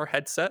in a VR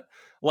headset,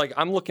 like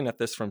I'm looking at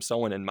this from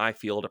someone in my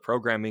field, a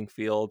programming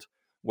field,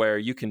 where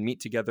you can meet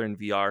together in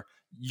VR,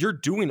 you're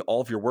doing all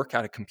of your work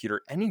at a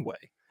computer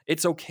anyway.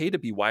 It's okay to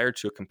be wired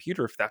to a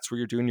computer if that's where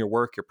you're doing your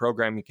work, your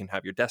programming. You can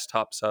have your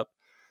desktops up,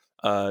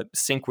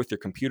 sync with your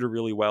computer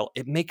really well.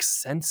 It makes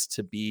sense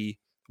to be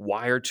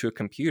wired to a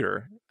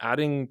computer.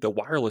 Adding the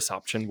wireless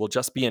option will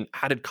just be an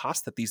added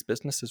cost that these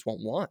businesses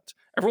won't want.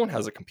 Everyone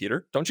has a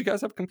computer. Don't you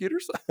guys have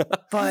computers?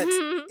 But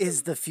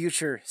is the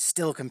future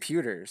still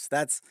computers?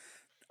 That's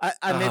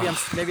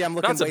maybe I'm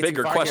looking That's a way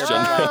bigger too far here,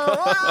 question. but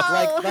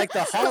Whoa. like the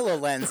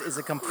HoloLens is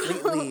a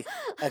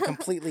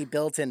completely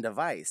built-in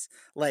device.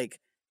 Like,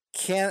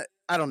 can't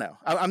I don't know.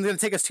 I'm going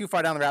to take us too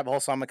far down the rabbit hole,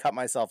 so I'm going to cut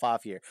myself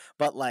off here.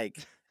 But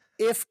like,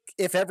 if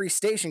every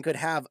station could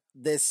have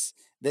this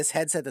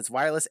headset that's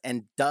wireless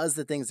and does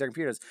the things their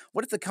computers,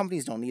 what if the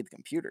companies don't need the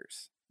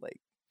computers? Like,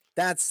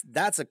 that's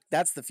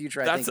the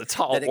future. I That's think a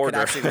tall that it could order.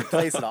 actually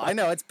replace it all. I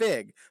know it's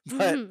big,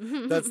 but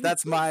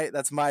that's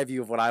my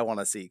view of what I want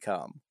to see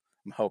come.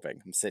 I'm hoping.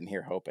 I'm sitting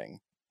here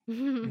hoping.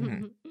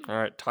 All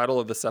right, title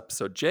of this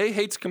episode: Jay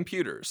hates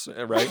computers.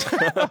 Right?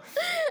 I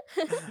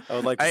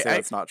would like to say I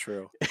that's not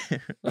true.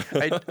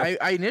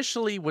 I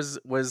initially was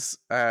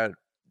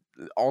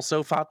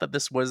also thought that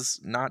this was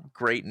not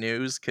great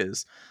news,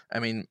 because I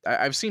mean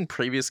I've seen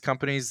previous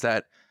companies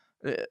that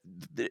uh,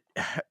 th-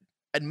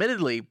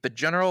 admittedly the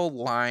general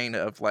line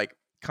of like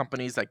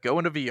companies that go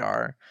into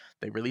VR,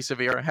 they release a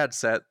VR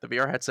headset, the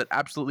VR headset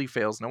absolutely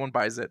fails, no one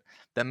buys it,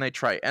 then they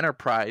try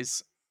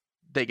enterprise,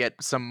 they get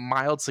some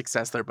mild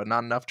success there but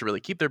not enough to really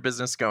keep their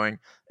business going,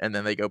 and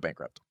then they go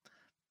bankrupt.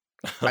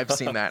 I've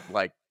seen that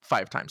like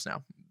 5 times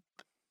now.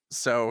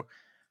 So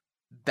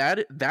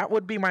that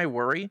would be my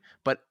worry.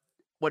 But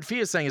what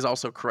Fia is saying is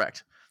also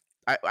correct.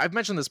 I've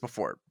mentioned this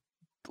before.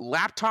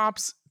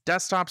 Laptops,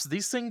 desktops,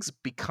 these things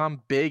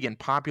become big and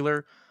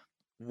popular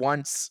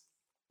once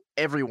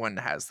everyone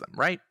has them,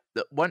 right?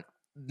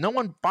 No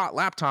one bought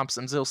laptops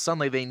until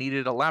suddenly they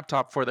needed a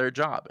laptop for their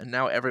job, and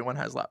now everyone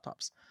has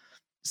laptops.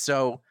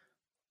 So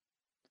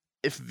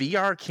if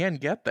VR can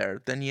get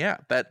there, then yeah,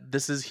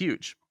 this is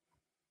huge.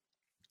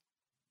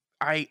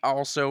 I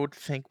also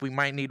think we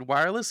might need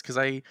wireless, because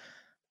I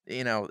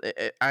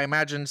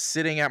imagine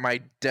sitting at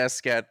my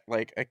desk at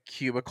like a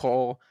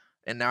cubicle,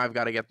 and now I've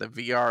got to get the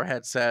VR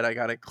headset. I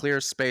got to clear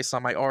space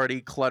on my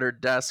already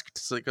cluttered desk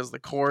because the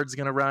cord's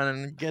gonna run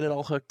and get it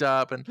all hooked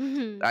up.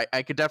 And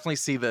I could definitely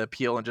see the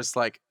appeal, and just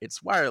like,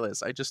 it's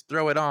wireless. I just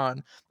throw it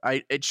on.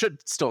 It should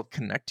still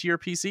connect to your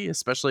PC,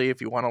 especially if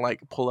you want to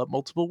like pull up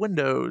multiple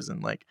windows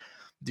and like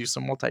do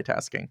some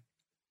multitasking.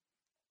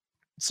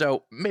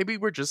 So maybe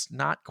we're just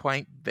not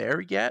quite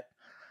there yet.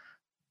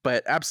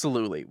 But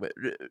absolutely,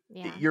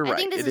 Yeah. you're I right.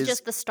 think this It is is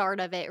just the start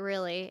of it,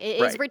 really.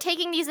 right. We're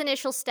taking these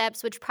initial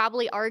steps, which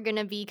probably are going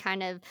to be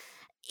kind of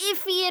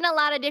iffy in a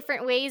lot of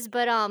different ways,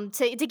 but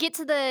to get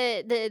to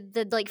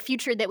the like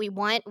future that we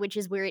want, which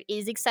is where it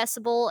is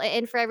accessible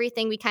and for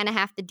everything, we kind of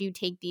have to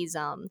take these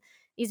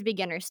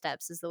beginner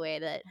steps, is the way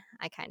that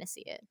I kind of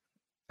see it.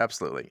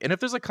 Absolutely. And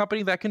if there's a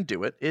company that can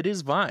do it, it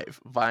is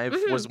Vive. Vive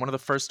was one of the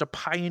first to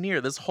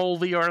pioneer this whole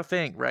VR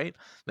thing, right?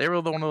 They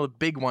were one of the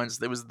big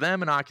ones. It was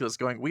them and Oculus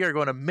going, we are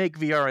going to make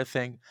VR a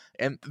thing.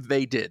 And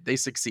they did. They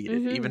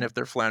succeeded, even if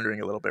they're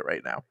floundering a little bit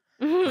right now.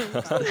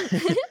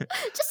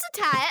 Just a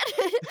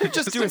tad.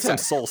 Just doing some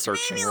soul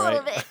searching, Maybe a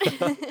right?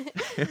 little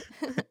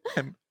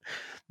bit.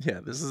 Yeah,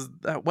 this is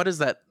what is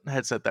that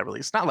headset that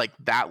released? Not like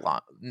that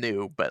long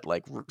new, but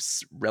like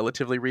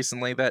relatively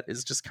recently, that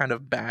is just kind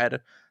of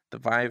bad. The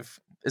Vive,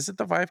 is it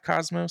the Vive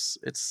Cosmos?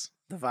 It's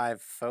The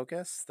Vive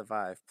Focus, the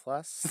Vive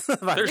Plus, the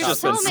Vive There's There's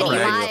just so been many so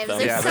many of Vives. them.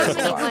 There's Yeah, so there's a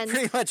many lot. ones.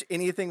 Pretty much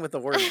anything with the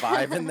word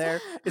Vive in there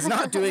is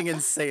not doing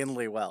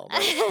insanely well.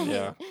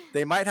 Yeah.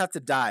 They might have to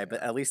die,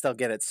 but at least they'll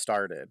get it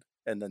started,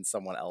 and then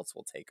someone else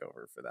will take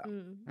over for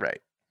them. Mm.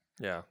 Right.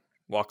 Yeah.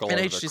 Walk all And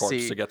over the corpse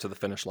HTC to get to the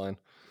finish line.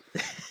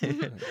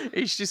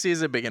 HTC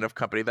is a big enough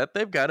company that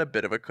they've got a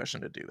bit of a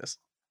cushion to do this.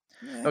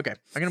 Yeah. Okay,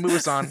 I'm gonna move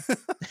us on.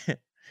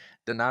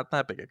 They're not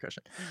that big a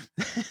cushion.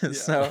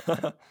 So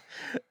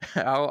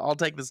I'll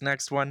take this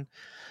next one.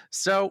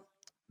 So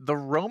the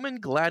Roman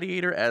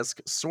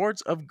gladiator-esque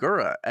Swords of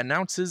Gura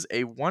announces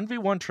a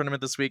 1v1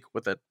 tournament this week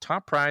with a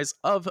top prize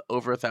of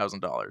over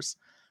 $1,000,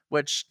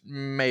 which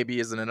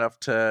maybe isn't enough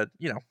to,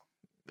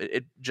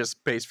 it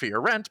just pays for your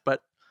rent,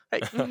 but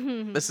hey,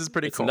 this is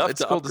pretty It's cool. enough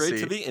It's to cool upgrade to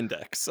see. to the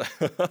index.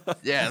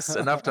 Yes,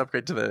 enough to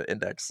upgrade to the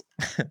index.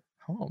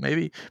 Oh,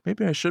 maybe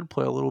I should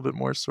play a little bit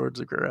more Swords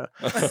of Gura.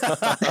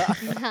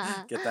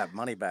 Get that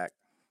money back.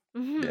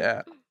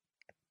 Yeah.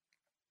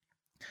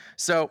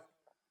 So,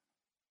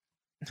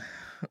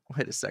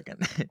 wait a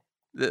second.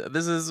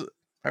 This is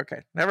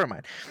okay. Never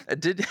mind.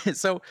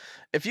 So,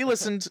 if you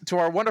listened to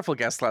our wonderful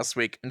guest last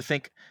week and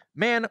think,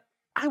 man,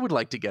 I would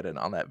like to get in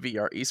on that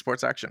VR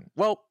esports action.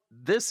 Well,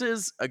 this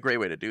is a great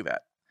way to do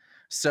that.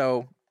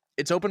 So,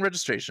 it's open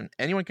registration.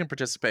 Anyone can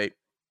participate,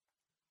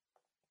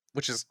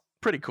 which is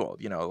pretty cool.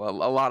 A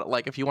lot,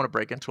 like if you want to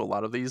break into a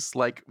lot of these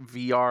like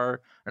VR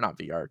or not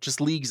VR, just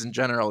leagues in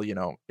general,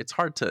 it's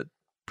hard to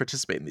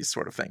participate in these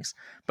sort of things.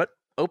 But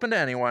open to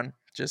anyone.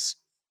 Just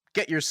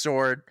get your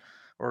sword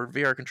or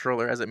VR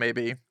controller, as it may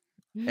be,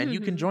 and you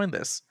can join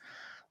this.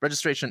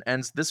 Registration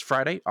ends this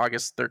Friday,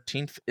 August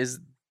 13th. Is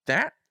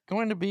that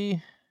going to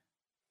be?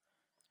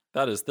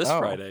 That is this Oh.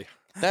 Friday.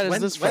 That is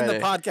When this Friday.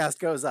 the podcast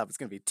goes up, it's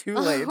going to be too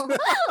late.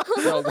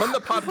 Well, when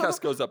the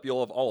podcast goes up, you'll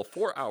have all of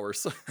 4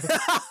 hours.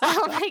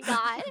 Oh my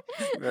god.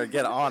 Better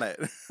get on it.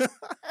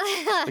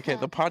 Okay,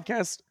 the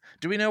podcast.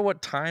 Do we know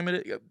what time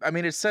it is? I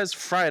mean, it says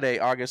Friday,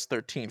 August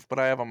 13th, but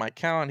I have on my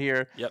calendar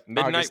here Yep,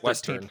 midnight August 13th.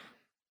 Western.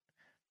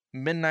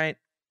 midnight.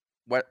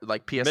 What,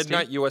 like PST?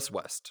 Midnight US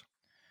West.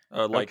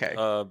 Okay.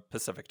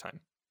 Pacific time.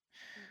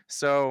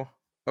 So,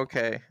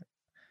 okay.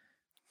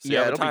 So you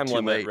have a it'll be time too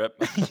limit, late.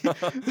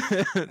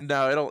 Rip.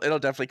 No, it'll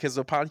definitely, because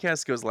the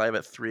podcast goes live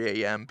at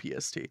 3 a.m.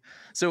 PST.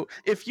 So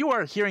if you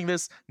are hearing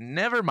this,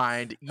 never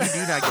mind. You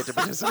do not get to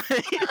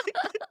participate.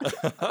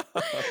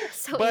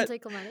 So But-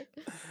 anticlimactic.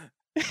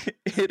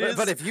 It is.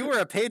 But if you were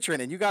a patron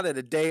and you got it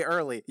a day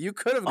early, you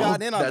could have Oh,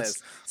 gotten in on that's-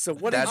 this. So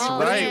what did that's you, Oh,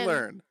 what did you man.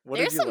 learn? What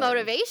There's did you some learn?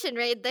 motivation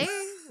right there.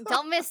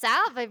 Don't miss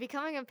out by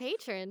becoming a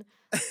patron.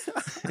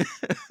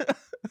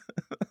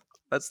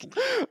 That's.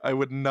 I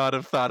would not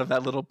have thought of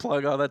that little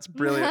plug. Oh, that's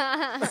brilliant.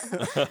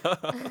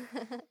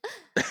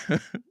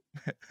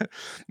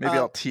 Maybe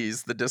I'll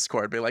tease the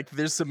Discord. Be like,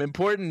 there's some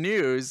important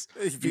news.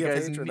 Be You a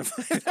guys patron.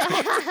 So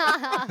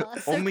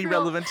Only cruel.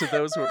 relevant to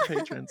those who are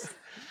patrons.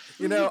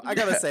 I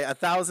gotta say,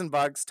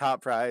 $1,000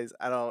 top prize.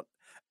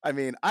 I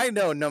mean, I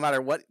know no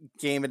matter what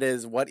game it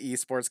is, what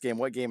esports game,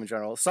 what game in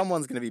general,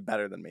 someone's gonna be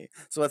better than me.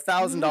 So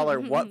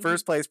 $1,000 what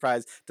first place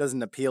prize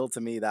doesn't appeal to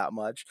me that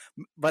much.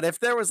 But if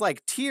there was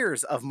like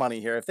tiers of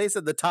money here, if they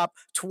said the top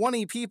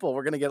 20 people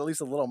were gonna get at least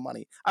a little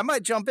money, I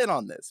might jump in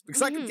on this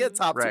because I could get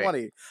top Right.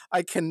 20.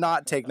 I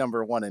cannot take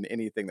number one in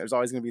anything. There's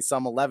always gonna be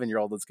some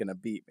 11-year-old that's gonna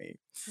beat me.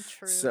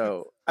 True.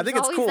 So I think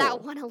There's it's always cool.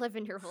 that one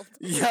 11-year-old.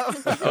 Yeah.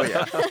 Oh,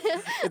 yeah.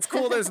 It's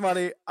cool there's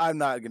money. I'm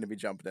not gonna be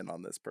jumping in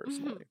on this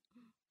personally.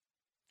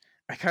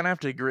 I kind of have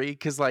to agree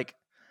because, like,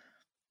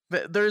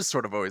 there is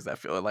sort of always that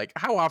feeling. Like,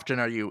 how often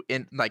are you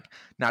in? Like,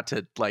 not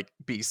to like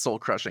be soul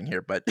crushing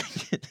here, but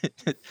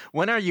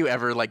when are you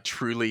ever like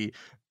truly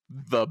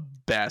the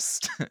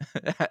best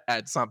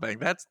at something?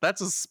 That's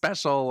a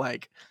special.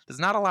 Like, there's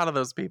not a lot of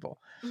those people.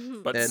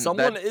 But And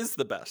someone that- is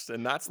the best,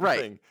 and that's the Right.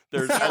 thing.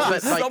 There's But,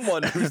 always like-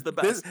 someone who's the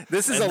best.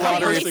 This is And a that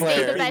lottery person stay player.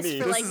 the could be best me.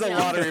 for, This like, is a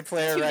lottery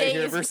player 2 right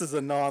here days. versus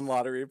a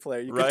non-lottery player.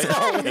 You Right? can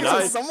tell. And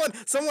I-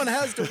 someone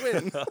has to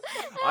win.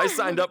 I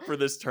signed up for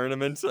this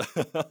tournament.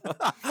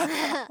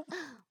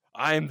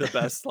 I'm the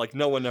best, like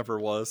no one ever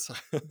was.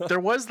 There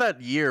was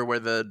that year where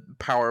the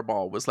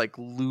Powerball was like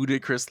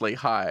ludicrously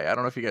high. I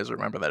don't know if you guys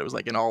remember that. It was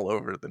like all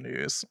over the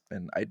news,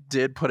 and I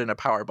did put in a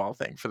Powerball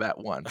thing for that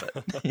one, but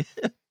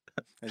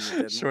And you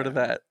didn't short of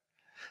win. that,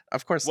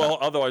 of course. Well,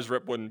 otherwise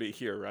Rip wouldn't be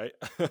here, right?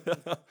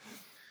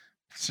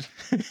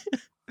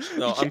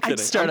 No, I'm kidding. I'd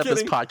start I'm up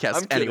this kidding. podcast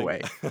I'm kidding.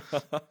 anyway.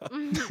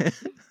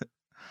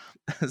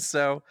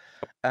 So,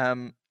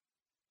 so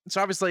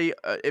obviously,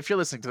 if you're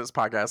listening to this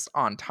podcast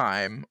on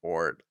time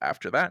or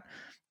after that,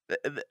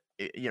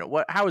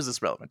 how is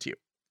this relevant to you?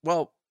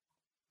 Well,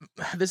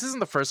 this isn't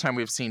the first time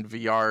we've seen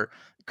VR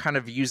kind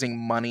of using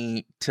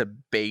money to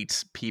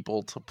bait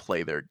people to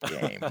play their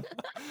game.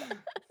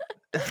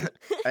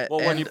 Well,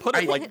 when you And put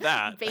it like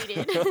that.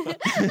 Baited.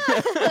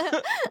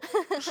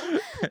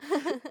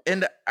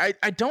 And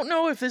I don't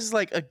know if this is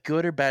like a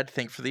good or bad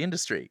thing for the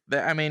industry.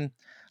 I mean,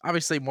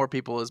 obviously more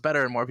people is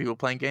better and more people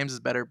playing games is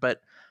better,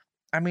 but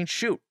I mean,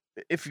 shoot,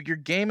 if your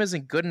game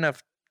isn't good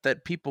enough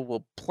that people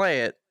will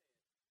play it,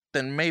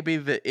 then maybe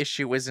the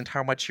issue isn't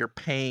how much you're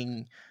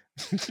paying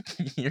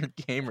your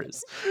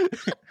gamers,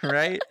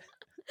 right?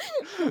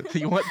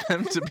 You want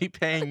them to be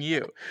paying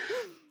you.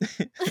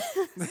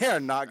 They are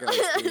not going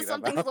to tweet Something's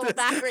about a little this.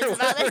 backwards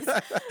about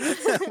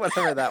this.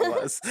 Whatever that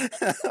was.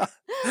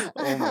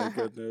 Oh my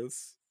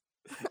goodness.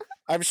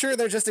 I'm sure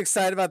they're just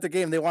excited about the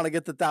game. They want to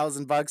get the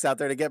 $1,000 out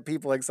there to get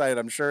people excited.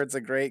 I'm sure it's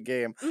a great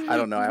game. I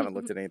don't know. I haven't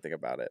looked at anything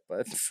about it,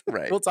 but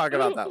Right. we'll talk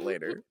about that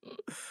later.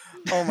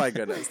 Oh my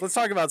goodness. Let's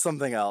talk about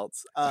something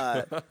else.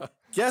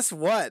 Guess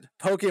what,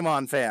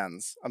 Pokemon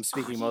fans? I'm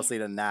speaking mostly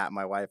to Nat,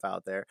 my wife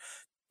out there.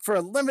 For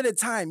a limited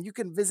time, you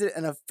can visit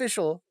an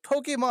official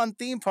Pokemon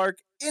theme park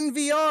in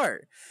VR.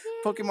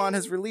 Pokemon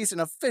has released an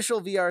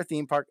official VR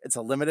theme park. It's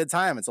a limited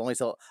time. It's only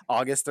till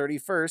August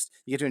 31st.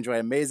 You get to enjoy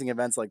amazing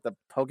events like the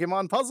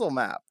Pokemon Puzzle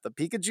Map, the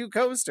Pikachu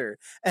Coaster,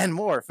 and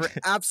more for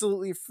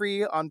absolutely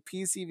free on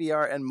PC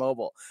VR and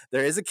mobile.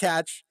 There is a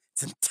catch.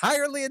 It's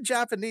entirely in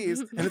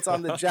Japanese, and it's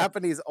on the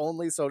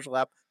Japanese-only social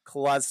app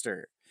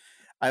Cluster.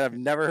 I have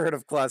never heard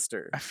of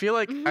Cluster. I feel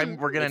like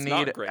we're gonna It's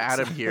not need great.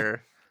 Adam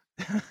here.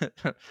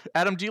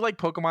 Adam, do you like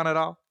Pokemon at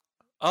all?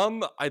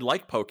 I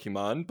like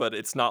Pokemon, but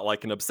it's not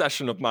like an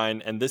obsession of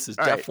mine, and this is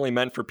All right. definitely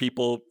meant for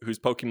people whose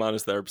Pokemon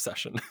is their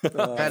obsession.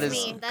 That is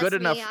me. That's good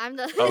enough. Me. I'm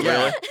the. Oh,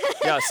 Yeah. really?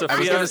 Yeah,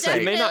 Sophia, gonna say.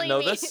 you may not Definitely know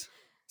me. this.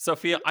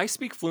 Sophia, I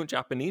speak fluent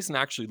Japanese and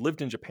actually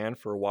lived in Japan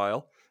for a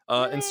while.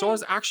 And so I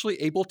was actually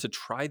able to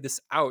try this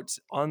out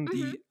on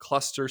the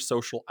Cluster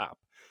social app.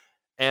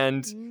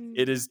 And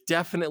it is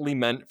definitely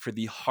meant for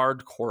the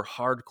hardcore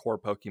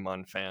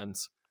Pokemon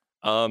fans.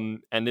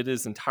 And it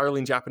is entirely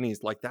in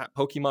Japanese. Like that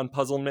Pokemon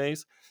puzzle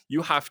maze,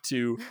 you have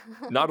to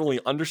not only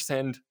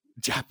understand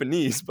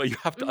Japanese, but you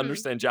have to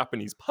understand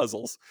Japanese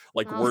puzzles,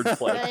 like Oh,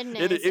 wordplay.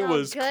 goodness. It Oh,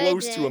 was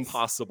close to goodness.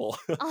 impossible.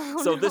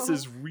 Oh, So this no.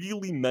 is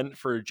really meant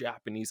for a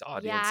Japanese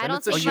audience. Yeah, I and don't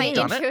it's a think my you've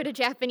done shame. it? intro to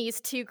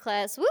Japanese 2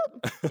 class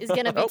is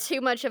gonna be Oh.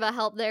 too much of a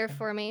help there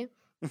for me.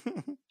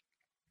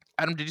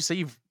 Adam, did you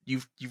say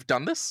you've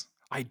done this?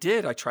 I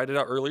did. I tried it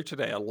out earlier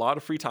today. A lot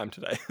of free time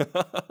today.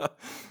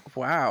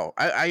 Wow.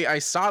 I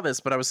saw this,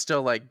 but I was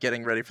still like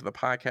getting ready for the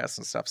podcast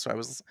and stuff. So I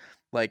was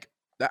like,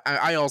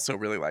 I also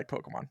really like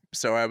Pokemon.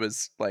 So I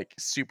was like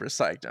super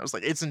psyched. I was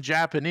like, it's in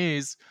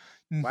Japanese.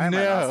 Why am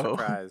I not No.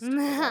 surprised?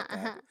 about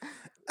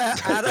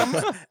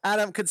that?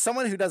 Adam, could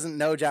someone who doesn't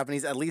know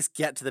Japanese at least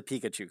get to the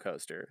Pikachu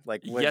coaster?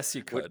 Like, Yes,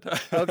 you could.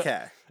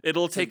 Okay.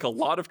 It'll take a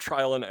lot of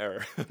trial and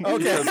error. Okay.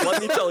 Because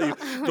let me tell you,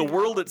 Oh, the no.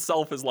 world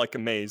itself is like a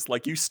maze.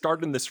 Like you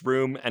start in this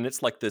room and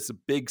it's like this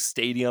big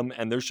stadium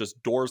and there's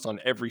just doors on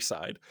every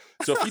side.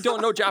 So if you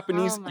don't know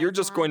Japanese, Oh my you're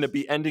just going to gosh.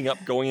 be ending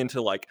up going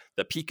into like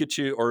the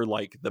Pikachu or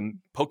like the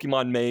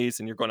Pokemon maze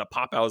and you're going to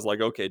pop out. I was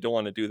like, okay, don't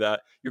want to do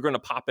that. You're going to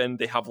pop in.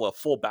 They have a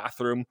full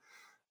bathroom.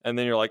 And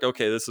then you're like,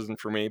 okay, this isn't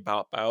for me.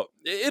 Bow.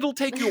 It'll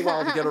take you a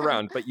while to get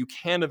around, but you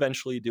can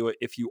eventually do it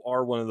if you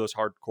are one of those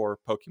hardcore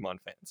Pokemon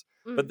fans.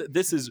 But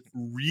this is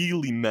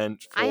really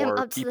meant I am for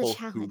up to the people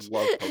who challenge.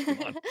 love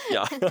Pokemon.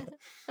 Yeah.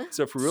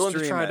 So if you're willing to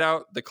Stream try it it.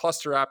 out, the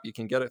Cluster app, you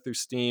can get it through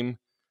Steam,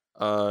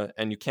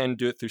 and you can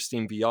do it through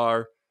Steam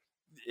VR.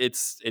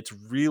 It's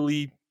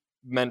really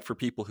meant for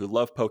people who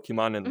love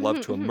Pokemon and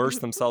love to immerse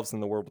themselves in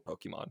the world of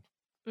Pokemon.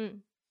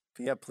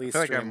 Yeah, please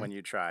feel like stream I'm- when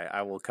you try.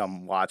 I will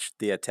come watch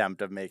the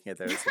attempt of making it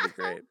there. This would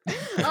be great.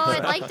 Oh,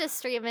 I'd like to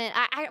stream it.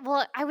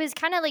 I was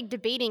kind of like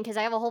debating because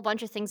I have a whole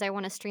bunch of things I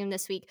want to stream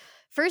this week.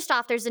 First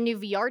off, there's a new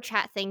VR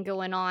chat thing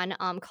going on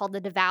called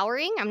The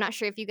Devouring. I'm not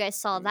sure if you guys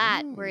saw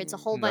that, where it's a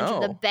whole bunch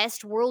of the No.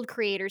 best world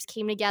creators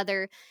came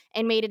together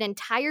and made an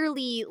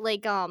entirely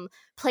like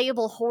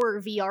playable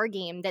horror VR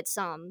game that's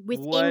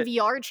within What?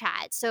 VR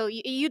chat. So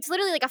it's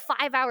literally like a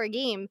 5-hour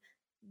game.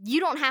 You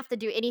don't have to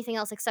do anything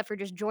else except for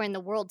just join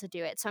the world to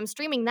do it. So I'm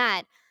streaming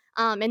that.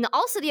 And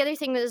also the other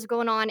thing that is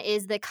going on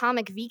is the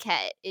comic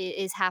VCAT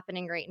is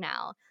happening right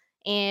now.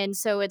 And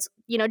so it's,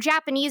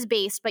 Japanese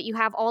based, but you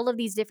have all of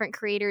these different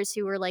creators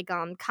who are like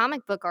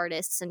comic book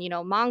artists and,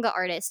 manga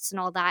artists and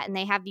all that. And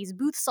they have these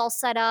booths all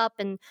set up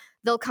and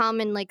they'll come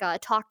and like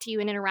talk to you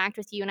and interact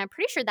with you. And I'm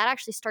pretty sure that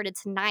actually started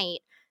tonight.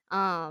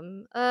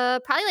 Probably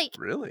like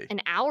Really? an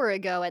hour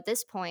ago at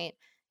this point.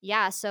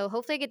 Yeah, so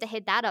hopefully I get to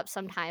hit that up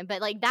sometime.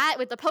 But like that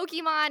with the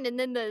Pokemon and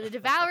then the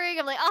Devouring,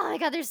 I'm like, oh my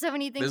god, there's so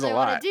many things There's a I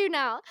want lot. to do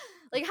now.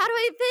 Like, how do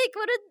I pick?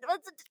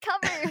 What's it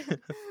cover?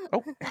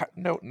 Oh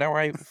no! Now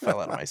I fell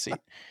out of my seat.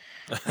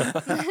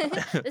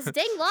 This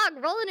dang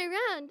log rolling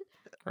around.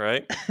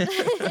 Right?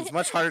 It's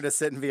much harder to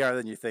sit in VR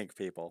than you think,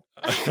 people.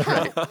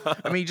 I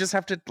mean, you just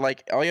have to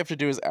all you have to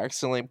do is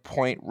accidentally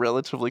point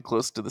relatively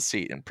close to the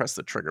seat and press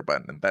the trigger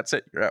button, and that's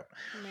it. You're out.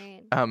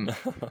 Man.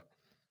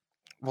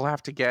 We'll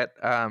have to get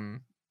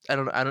I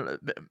don't know,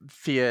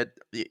 Fiat.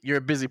 You're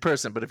a busy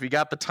person, but if you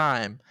got the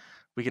time,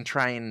 we can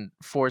try and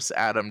force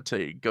Adam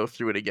to go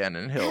through it again,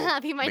 and he'll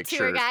Be my make tour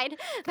sure. guide.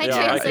 My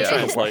Yeah, I can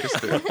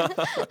translator.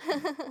 translate.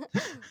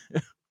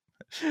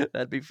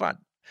 That'd be fun.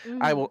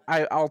 Mhm.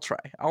 I'll try.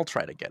 I'll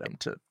try to get him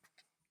to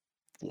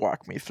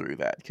walk me through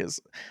that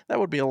because that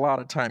would be a lot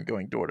of time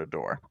going door to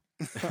door.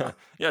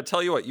 Yeah,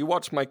 tell you what, you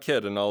watch my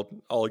kid and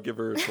I'll give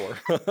her a tour.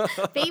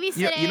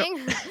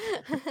 Babysitting.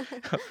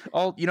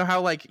 You know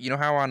how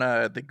on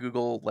the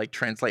Google like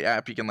Translate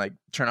app you can like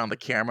turn on the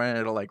camera and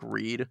it'll like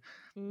read,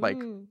 like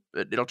Mm.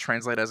 it'll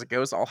translate as it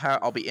goes.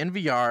 I'll be in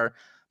VR,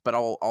 but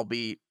I'll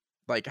be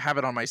like have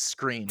it on my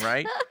screen,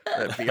 right?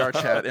 VR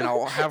chat, and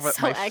I'll have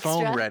So my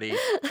phone extra. ready.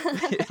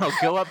 And I'll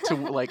go up to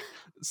like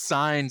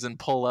signs and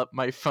pull up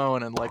my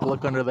phone and like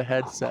look under the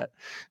headset,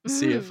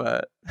 see if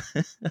I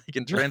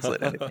can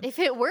translate anything. If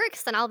it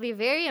works, then I'll be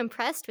very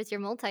impressed with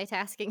your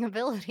multitasking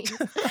abilities.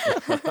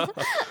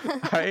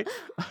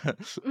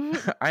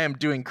 I am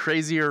doing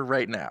crazier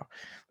right now.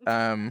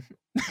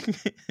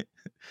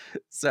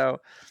 So,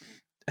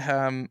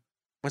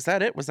 was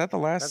that it? Was that the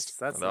last?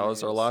 That's That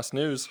was our last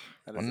news.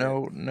 That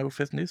Well, is it. no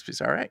fifth news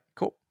piece. All right,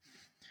 cool.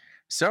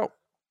 So,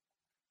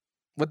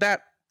 with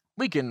that,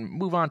 we can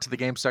move on to the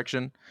game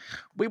section.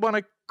 We want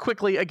to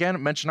quickly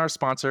again mention our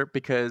sponsor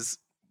because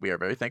we are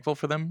very thankful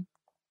for them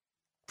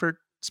for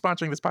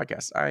sponsoring this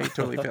podcast. I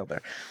totally failed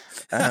there.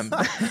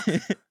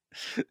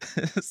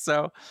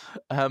 So,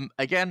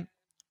 again,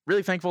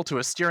 really thankful to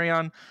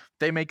Asterion.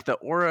 They make the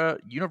Aura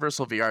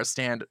Universal VR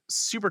Stand.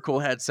 Super cool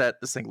headset.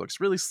 This thing looks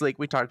really sleek.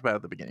 We talked about it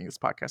at the beginning of this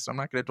podcast, so I'm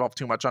not going to dwell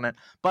too much on it.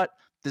 But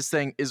this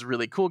thing is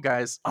really cool,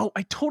 guys. Oh,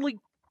 I totally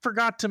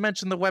forgot to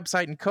mention the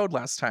website and code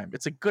last time.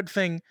 It's a good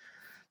thing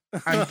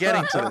I'm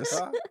getting to this.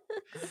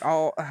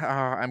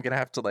 I'm going to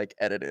have to like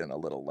edit in a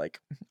little like,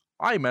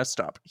 I messed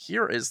up.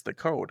 Here is the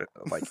code.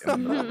 Like in the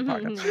middle of the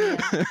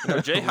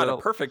podcast. Jay had a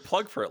perfect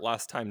plug for it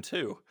last time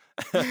too.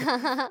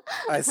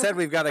 I said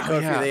we've got a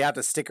code for yeah. you. They have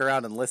to stick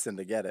around and listen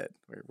to get it.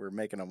 We're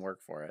making them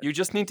work for it. You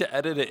just need to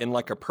edit it in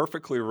like a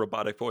perfectly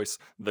robotic voice.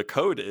 The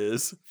code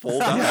is full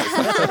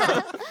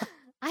dive.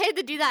 I had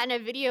to do that in a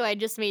video I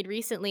just made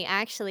recently,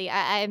 actually.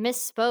 I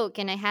misspoke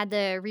and I had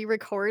to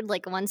re-record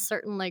like one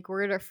certain like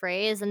word or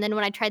phrase, and then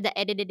when I tried to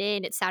edit it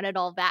in, it sounded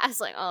all bad. I was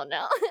like, oh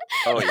no.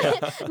 Oh, yeah.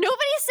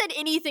 Nobody said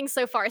anything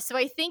so far, so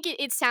I think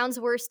it sounds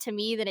worse to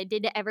me than it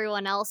did to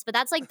everyone else, but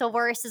that's like the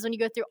worst is when you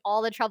go through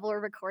all the trouble of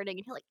recording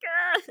and you're like,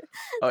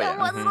 Oh, that yeah.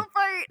 one little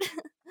part.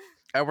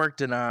 I worked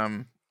in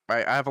I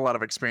have a lot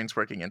of experience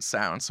working in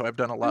sound, so I've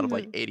done a lot of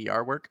like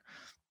ADR work.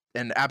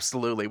 And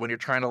absolutely, when you're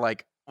trying to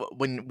like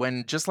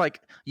when just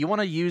like you want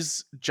to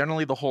use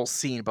generally the whole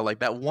scene, but like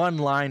that one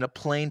line, a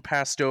plane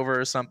passed over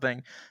or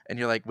something, and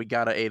you're like, we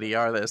gotta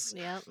ADR this.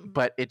 Yep.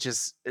 But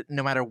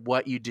no matter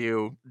what you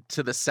do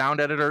to the sound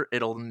editor,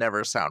 it'll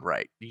never sound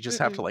right. You just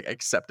have to like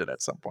accept it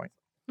at some point.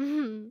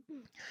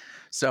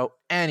 So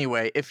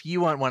anyway, if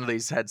you want one of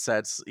these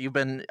headsets,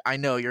 I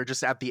know you're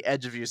just at the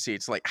edge of your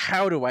seats. Like,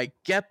 how do I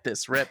get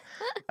this, Rip?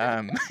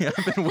 I've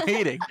been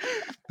waiting.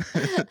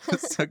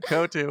 So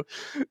go to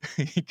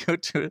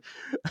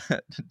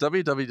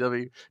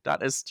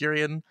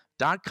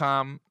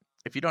www.asterion.com.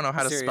 If you don't know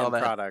how to spell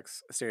that.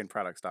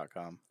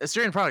 AsterianProducts.com.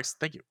 Asterion Products,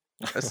 thank you.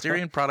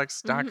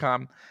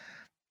 AsterianProducts.com.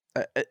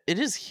 It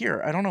is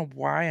here. I don't know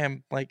why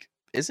I'm like,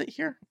 is it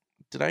here?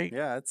 Did I?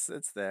 Yeah, it's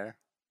there.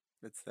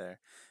 It's there.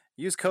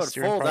 Use code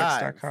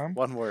AsterianProducts.com. FULLDIVE.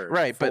 One word.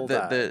 Right, but the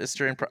FULLDIVE.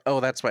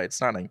 Asterion that's why it's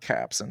not in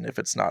caps, and if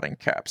it's not in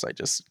caps, I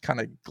just kind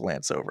of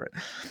glance over it.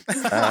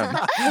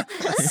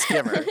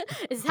 Skimmer.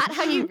 Is that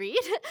how you read?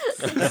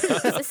 Is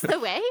this the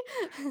way?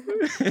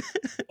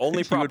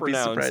 Only You would proper be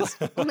nouns.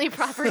 surprised. Only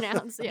proper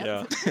nouns,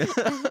 yeah.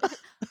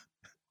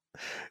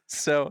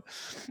 So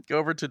go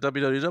over to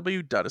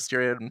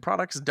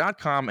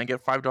www.asterionproducts.com and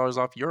get $5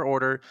 off your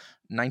order,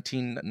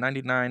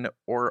 $19.99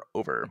 or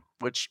over,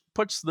 which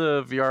puts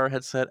the VR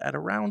headset at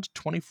around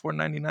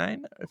 $24.99,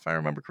 if I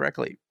remember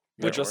correctly.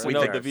 Which just we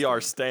know think- the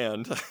VR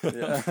stand.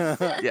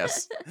 Yeah.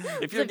 Yes.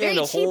 If you're a very getting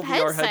a whole cheap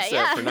VR headset,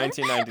 headset for yeah.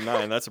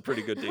 $19.99, that's a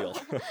pretty good deal.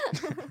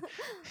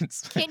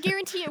 It's- Can't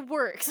guarantee it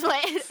works,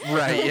 but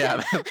right,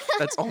 yeah.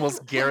 That's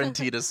almost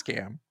guaranteed a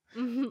scam.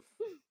 Mhm.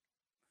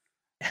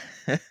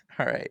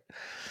 All right.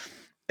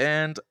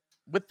 And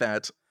with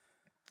that,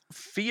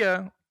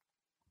 Fia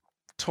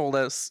told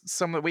us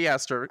we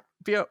asked her,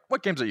 Fia,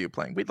 what games are you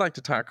playing? We'd like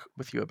to talk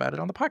with you about it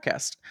on the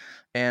podcast.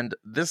 And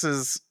this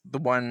is the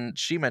one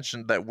she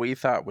mentioned that we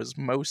thought was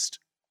most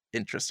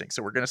interesting.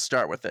 So we're going to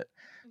start with it.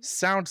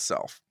 Sound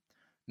Self.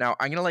 Now,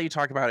 I'm going to let you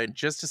talk about it in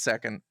just a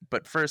second.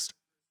 But first,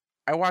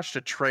 I watched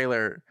a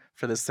trailer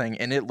for this thing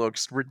and it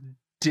looks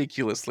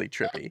ridiculously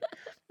trippy.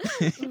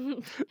 It's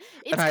And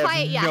I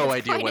quite, have no it's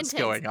idea quite what's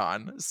intense. going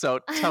on. So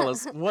tell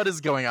us, what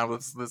is going on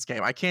with this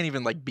game? I can't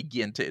even like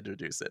begin to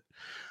introduce it.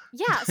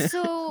 Yeah,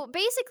 so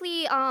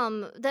basically,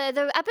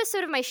 the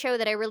episode of my show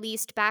that I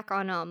released back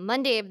on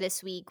Monday of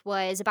this week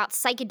was about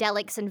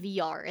psychedelics and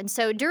VR. And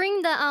so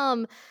during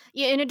the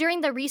during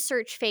the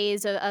research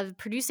phase of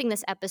producing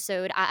this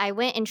episode, I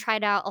went and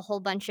tried out a whole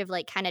bunch of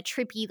like kind of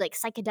trippy like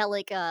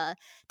psychedelic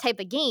type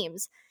of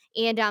games.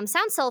 And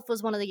Sound Self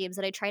was one of the games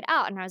that I tried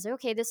out, and I was like,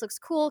 okay, this looks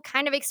cool,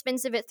 kind of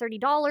expensive at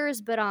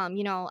 $30, but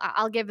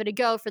I'll give it a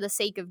go for the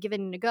sake of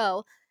giving it a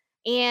go.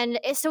 And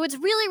so it's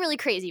really, really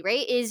crazy,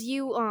 right? Is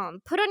you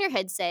put on your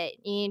headset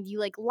and you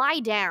like lie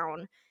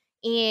down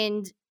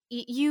and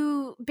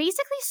you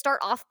basically start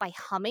off by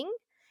humming.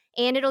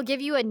 and it'll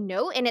give you a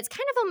note, and it's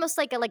kind of almost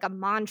like a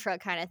mantra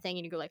kind of thing,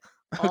 and you go like,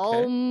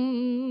 Okay.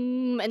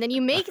 and then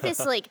you make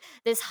this like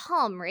this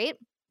hum, right?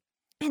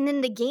 And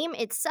then the game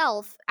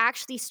itself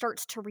actually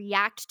starts to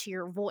react to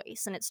your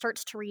voice, and it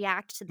starts to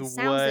react to the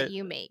sounds that What?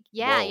 you make.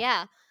 Yeah, Whoa.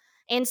 yeah.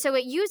 And so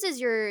it uses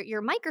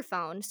your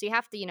microphone, so you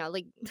have to,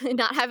 like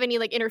not have any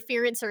like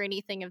interference or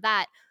anything of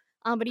that.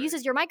 But it Right.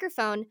 uses your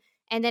microphone,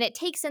 and then it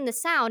takes in the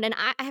sound. And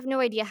I have no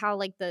idea how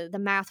like the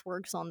math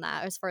works on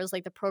that as far as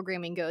like the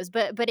programming goes.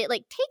 But it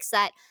like takes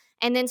that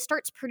and then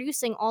starts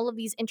producing all of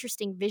these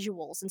interesting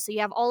visuals. And so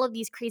you have all of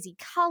these crazy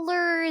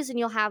colors, and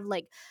you'll have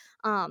like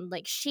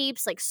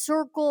shapes like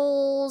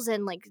circles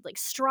and like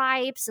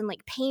stripes and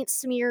like paint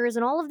smears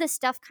and all of this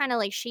stuff kind of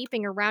like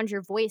shaping around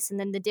your voice, and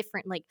then the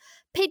different like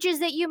pitches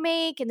that you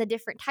make and the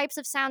different types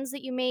of sounds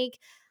that you make.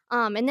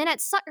 And then at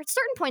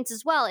certain points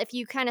as well, if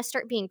you kind of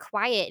start being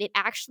quiet, it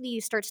actually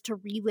starts to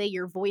relay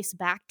your voice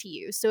back to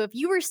you. So if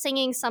you were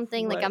singing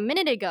something like a What?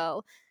 minute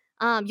ago,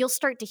 you'll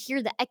start to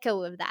hear the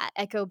echo of that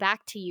echo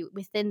back to you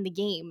within the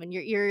game, and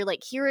you're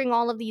like hearing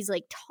all of these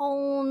like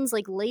tones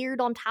like layered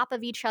on top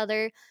of each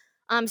other.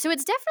 So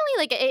it's definitely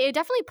like it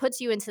definitely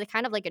puts you into the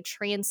kind of like a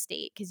trance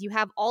state, because you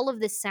have all of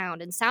this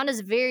sound, and sound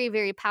is very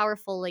very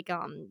powerful. Like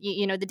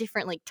the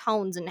different like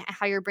tones and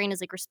how your brain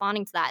is like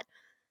responding to that.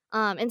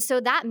 And so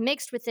that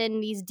mixed within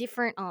these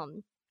different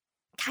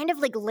kind of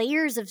like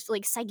layers of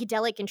like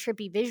psychedelic and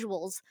trippy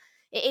visuals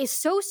is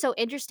so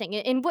interesting.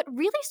 And what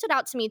really stood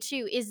out to me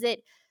too is that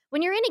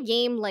when you're in a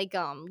game like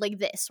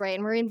this, right,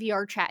 and we're in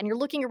VR chat and you're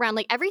looking around,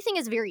 like everything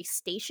is very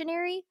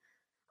stationary.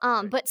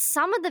 Right. But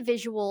some of the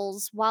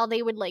visuals, while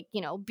they would like,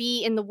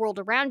 be in the world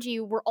around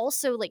you, were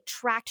also like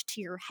tracked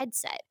to your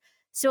headset.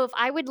 So if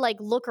I would like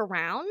look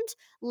around,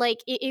 like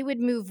it would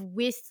move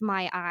with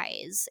my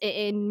eyes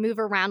and move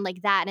around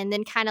like that, and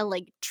then kind of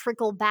like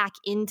trickle back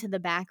into the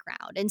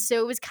background. And so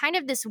it was kind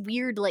of this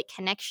weird like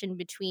connection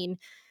between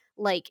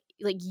like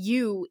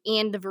you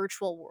and the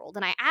virtual world.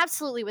 And I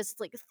absolutely was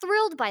like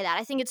thrilled by that.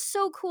 I think it's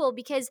so cool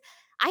because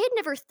I had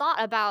never thought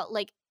about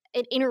like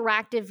an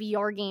interactive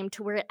VR game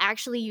to where it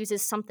actually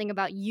uses something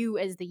about you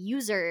as the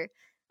user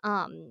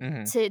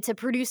Mhm. to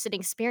produce an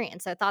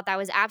experience. I thought that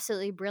was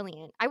absolutely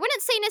brilliant. I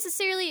wouldn't say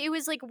necessarily it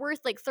was like worth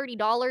like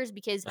 $30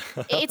 because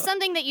it's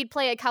something that you'd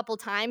play a couple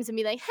times and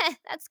be like, "Heh,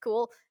 that's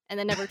cool," and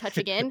then never touch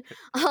again.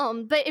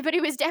 But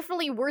it was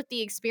definitely worth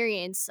the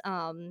experience.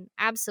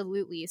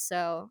 Absolutely.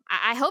 So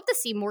I hope to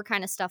see more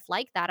kind of stuff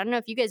like that. I don't know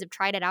if you guys have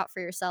tried it out for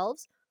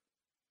yourselves.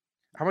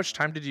 How much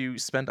time did you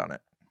spend on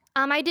it?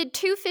 I did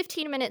two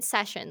 15-minute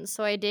sessions,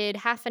 so I did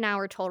half an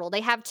hour total.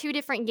 They have two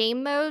different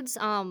game modes.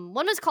 One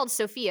was called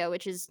Sophia,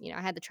 which is,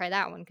 I had to try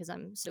that one because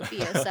I'm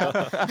Sophia. So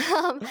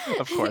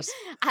Of course.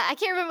 I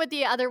can't remember what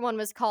the other one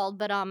was called,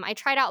 but I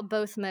tried out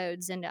both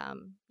modes, and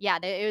yeah,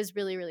 it was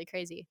really, really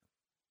crazy.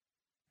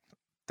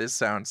 This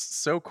sounds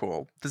so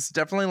cool. This is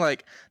definitely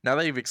like, now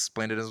that you've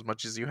explained it as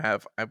much as you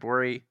have, I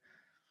worry,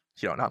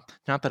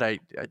 not that I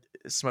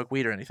smoke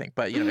weed or anything,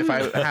 but if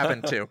I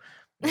happen to,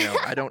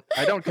 I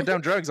don't condone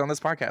drugs on this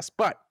podcast,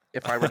 but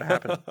if I were to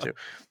happen to,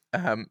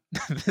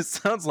 this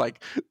sounds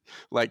like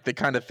the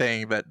kind of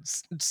thing that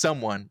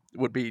someone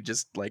would be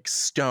just like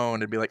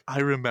stoned and be like, I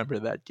remember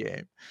that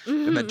game,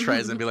 and then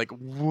tries and be like,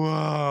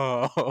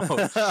 whoa.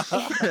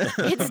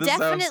 It's This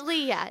sounds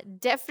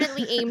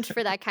definitely aimed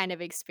for that kind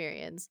of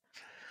experience.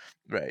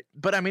 right.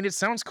 But I mean, it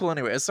sounds cool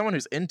anyway. As someone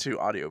who's into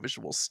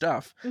audiovisual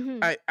stuff,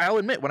 Mhm. I'll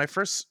admit, when I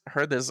first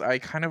heard this, I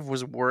kind of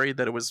was worried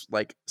that it was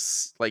like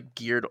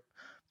geared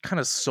kind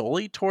of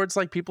solely towards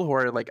like people who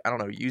are like, I don't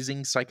know,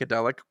 using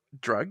psychedelic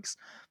drugs.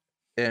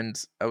 And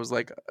I was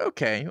like,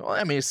 okay, well,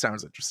 I mean, it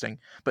sounds interesting.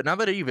 But now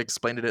that you've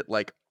explained it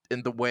like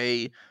in the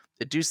way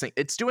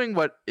it's doing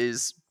what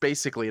is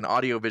basically an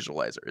audio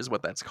visualizer, is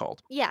what that's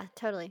called. Yeah,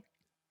 totally.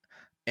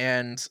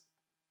 And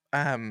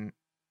um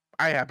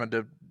I happen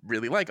to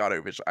really like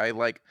audiovisual.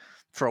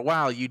 For a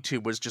while,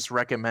 YouTube was just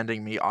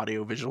recommending me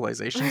audio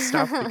visualization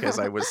stuff because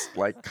I was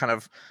like kind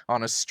of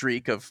on a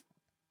streak of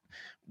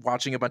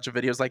watching a bunch of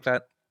videos like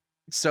that.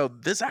 So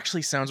this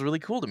actually sounds really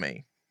cool to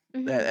me.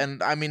 Mhm.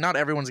 And I mean, not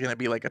everyone's going to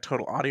be like a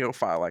total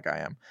audiophile like I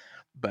am,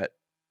 but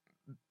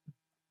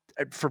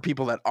for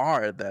people that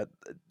are, that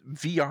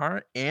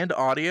VR and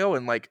audio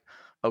and like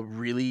a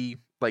really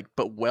like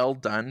but well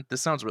done,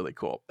 this sounds really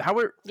cool.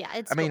 Yeah,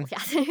 it's I cool. mean,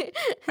 Yeah.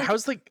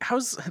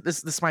 how's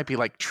this might be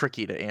like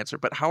tricky to answer,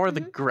 but how are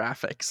the Mhm.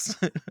 graphics?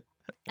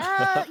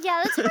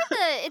 Yeah,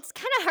 it's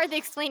kind of hard to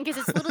explain because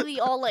it's literally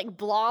all like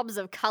blobs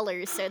of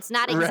colors, so it's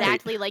not Right.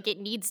 exactly like it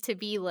needs to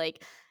be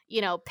like,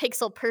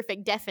 pixel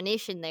perfect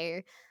definition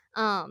there.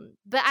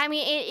 But I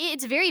mean,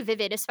 it's very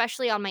vivid,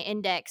 especially on my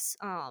index.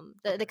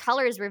 The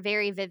colors were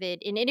very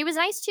vivid, and it was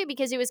nice too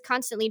because it was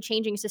constantly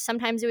changing. So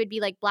sometimes it would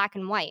be like black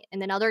and white,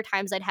 and then other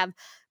times I'd have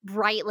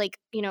bright, like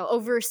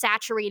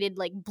oversaturated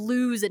like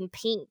blues and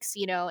pinks,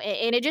 and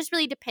it just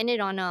really depended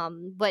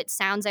on what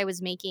sounds I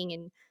was making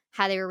and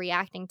how they were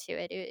reacting to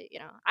it.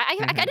 I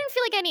Mhm. didn't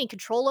feel like I had any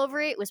control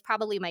over it. Was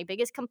probably my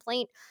biggest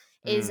complaint.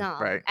 Is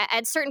Right.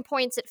 at certain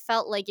points it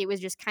felt like it was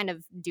just kind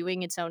of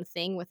doing its own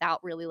thing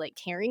without really like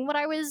caring what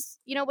I was,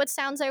 what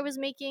sounds I was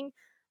making.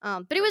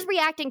 But it was Right.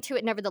 reacting to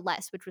it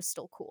nevertheless, which was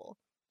still cool.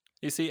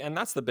 You see, and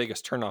that's the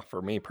biggest turnoff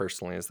for me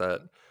personally is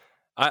that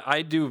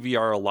I do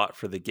VR a lot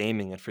for the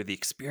gaming and for the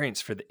experience,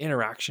 for the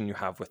interaction you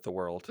have with the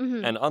world.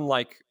 Mhm. And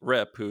unlike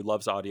Rip, who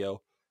loves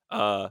audio,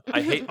 I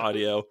hate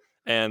audio.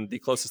 And the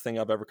closest thing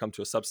I've ever come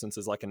to a substance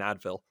is like an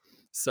Advil.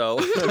 So,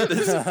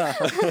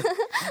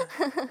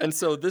 and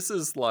so this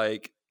is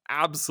like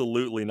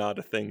absolutely not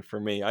a thing for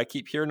me. I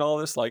keep hearing all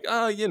this like,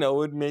 it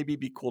would maybe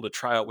be cool to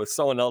try out with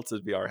someone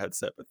else's VR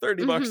headset, but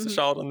 $30 to Mhm.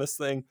 shot on this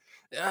thing,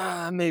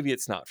 maybe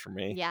it's not for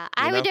me. Yeah, you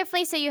I would know?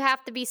 definitely say you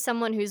have to be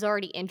someone who's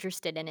already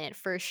interested in it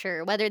for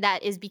sure. Whether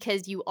that is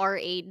because you are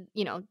a,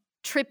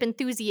 trip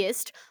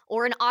enthusiast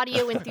or an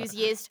audio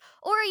enthusiast,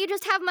 or you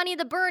just have money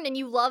to burn and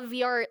you love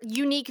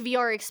unique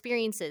VR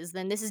experiences,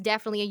 then this is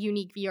definitely a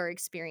unique VR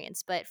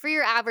experience. But for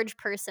your average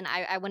person,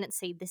 I wouldn't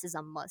say this is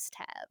a must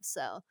have.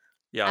 So I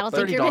Yeah, don't but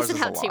think you're $30 missing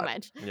is a out too lot.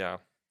 much. yeah.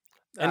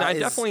 And I Is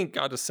definitely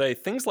got to say,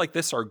 things like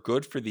this are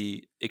good for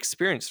the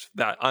experience.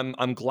 That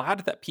I'm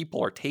glad that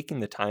people are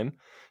taking the time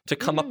to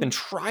come up and Mhm.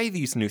 try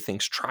these new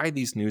things, try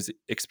these new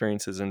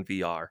experiences in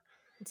VR.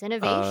 It's Uh,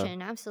 innovation,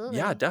 yeah, absolutely.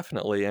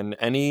 definitely. And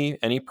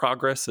any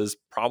progress is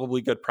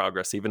probably good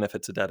progress, even if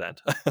it's a dead end.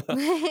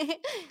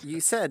 you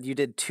said you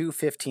did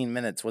 15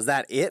 minutes. Was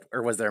that it,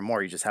 or was there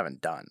more you just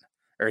haven't done?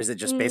 Or is it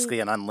just Mm, basically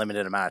an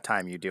unlimited amount of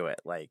time you do it?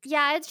 Like,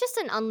 Yeah, it's just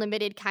an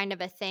unlimited kind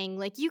of a thing.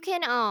 Like you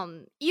can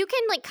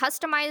like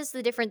customize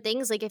the different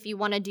things. Like if you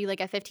want to do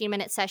like a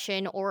 15-minute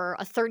session or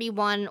a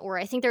 31, or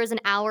I think there was an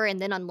hour and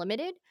then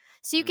unlimited.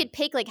 So you Mm. could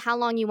pick like how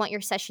long you want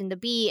your session to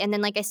be. And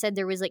then like I said,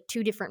 there was like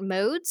two different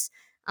modes.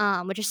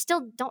 Which I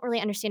still don't really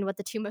understand what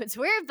the two modes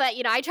were, but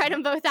I tried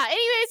them both out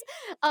anyways.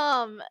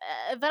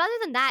 But other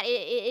than that,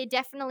 it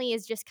definitely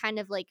is just kind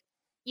of like,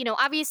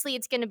 obviously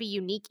it's going to be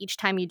unique each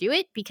time you do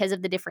it because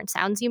of the different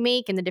sounds you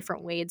make and the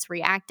different way it's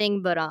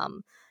reacting. But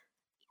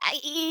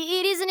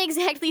it isn't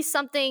exactly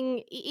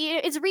something.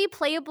 It's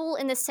replayable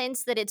in the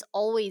sense that it's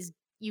always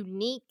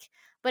unique,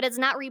 but it's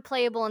not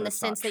replayable in but the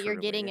it's not sense that you're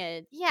getting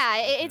truly.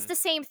 it's the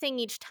same thing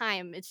each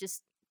time. It's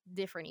just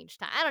different each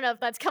time. I don't know if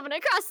that's coming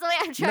across the way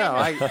I'm trying No,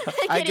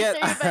 I to get get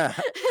it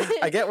through, I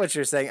but get what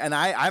you're saying, and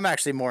I'm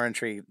actually more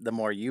intrigued the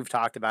more you've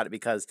talked about it,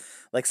 because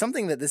like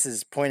something that this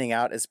is pointing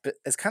out is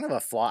kind of a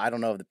flaw. I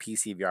don't know of the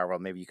PC VR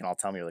world. Maybe you can all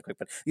tell me really quick,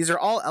 but these are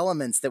all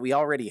elements that we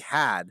already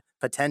had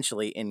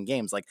potentially in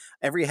games. Like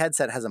every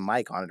headset has a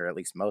mic on it, or at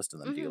least most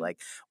of them do. Mhm.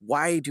 Like,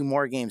 why do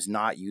more games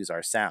not use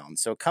our sound?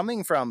 So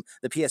coming from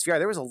the PSVR,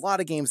 there was a lot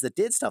of games that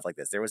did stuff like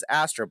this. There was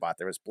Astrobot,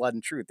 there was Blood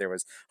and Truth, there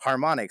was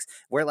Harmonix,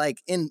 where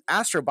like in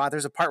Astrobot,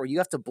 there's a part where you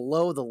have to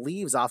blow the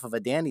leaves off of a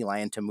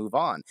dandelion to move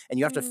on, and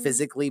you have to Mm.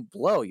 physically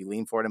blow. You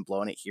lean forward and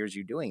blow, and it hears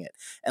you doing it.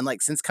 And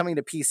like since coming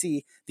to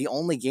PC, the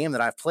only game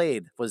that I've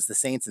played was the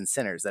Saints and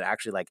Sinners, that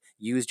actually like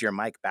used your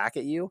mic back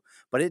at you,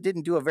 but it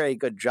didn't do a very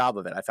good job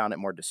of it. I found it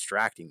more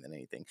distracting than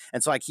anything.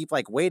 And so I keep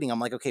like waiting. I'm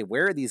like, okay,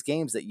 where are these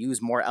games that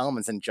use more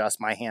elements than just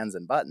my hands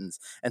and buttons?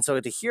 And so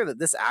to hear that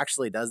this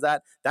actually does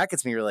that, that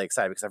gets me really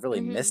excited, because I've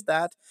really Mhm. missed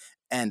that.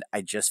 And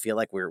I just feel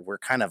like we're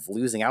kind of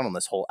losing out on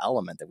this whole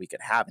element that we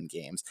could have in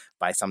games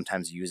by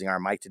sometimes using our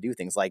mic to do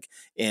things, like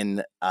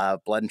in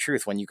Blood and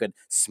Truth, when you could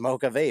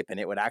smoke a vape and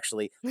it would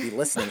actually be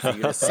listening for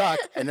you to suck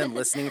and then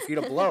listening for you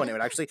to blow, and it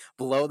would actually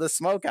blow the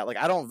smoke out. Like,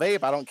 I don't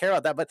vape, I don't care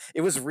about that, but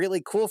it was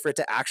really cool for it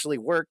to actually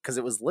work because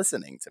it was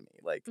listening to me.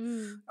 Like,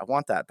 Mm. I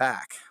want that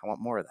back. I want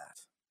more of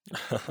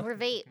that. More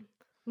vape.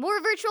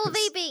 More virtual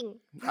It's- vaping.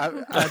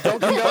 I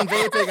don't condone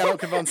vaping. I don't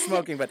condone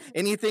smoking, but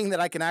anything that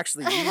I can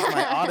actually use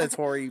my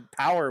auditory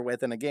power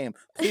with in a game,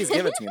 please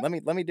give it to me.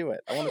 Let me do it.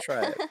 I want to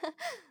try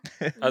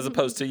it. As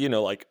opposed to,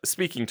 like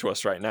speaking to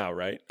us right now,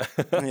 right?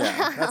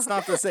 Yeah, that's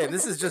not the same.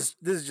 This is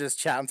just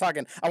chat. I'm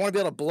talking. I want to be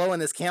able to blow in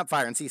this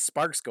campfire and see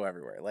sparks go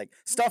everywhere, like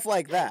stuff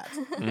like that.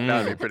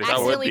 That would be pretty cool.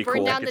 That would Accidentally be burned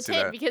cool. down I the could see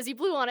tent that. because you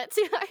blew on it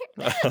too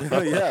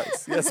hard.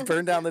 Yes,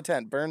 burn down the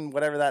tent, burn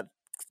whatever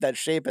that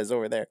shape is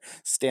over there,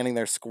 standing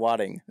there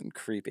squatting and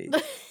creepy.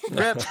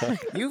 Rip,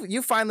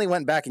 you finally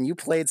went back and you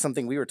played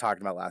something we were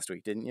talking about last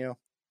week, didn't you?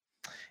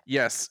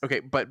 Yes. Okay,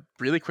 but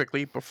really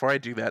quickly before I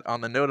do that,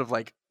 on the note of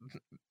like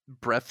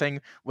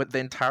breathing, what the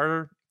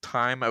entire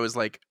time I was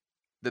like,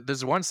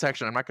 there's one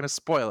section, I'm not going to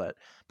spoil it,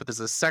 but there's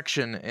a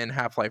section in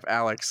Half-Life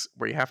Alyx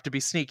where you have to be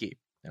sneaky,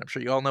 and I'm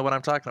sure you all know what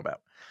I'm talking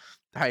about.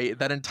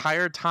 That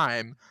entire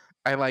time,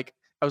 I was like,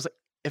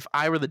 if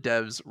I were the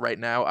devs right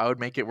now, I would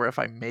make it where if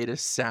I made a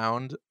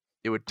sound,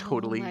 it would Oh my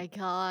totally get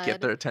god.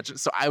 their attention.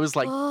 So I was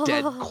like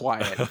dead Oh.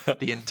 quiet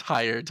the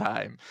entire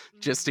time,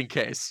 just in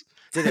case,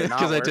 Did it not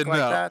because I work didn't like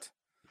know. that?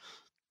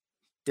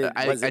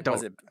 I Was it?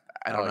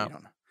 I don't Oh, know. you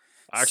don't know.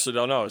 I actually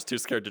don't know. I was too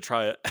scared to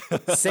try it.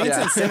 Saints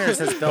Yeah. and Sinners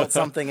has built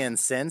something in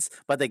since,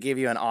 but they give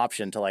you an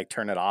option to like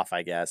turn it off,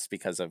 I guess,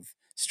 because of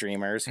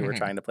streamers who were Mhm.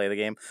 trying to play the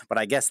game. But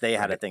I guess they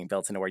had a Right. thing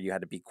built into where you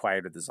had to be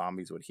quiet or the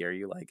zombies would hear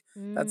you. Like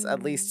that's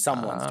at least Mm.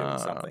 someone's doing Oh.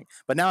 something.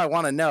 But now I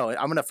want to know.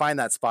 I'm gonna find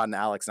that spot in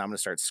Alex and I'm gonna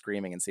start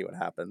screaming and see what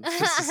happens.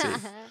 Just to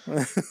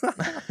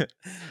see.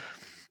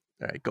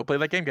 All right, go play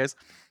that game, guys.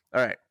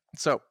 All right.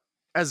 So,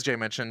 as Jay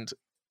mentioned,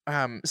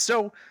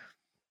 so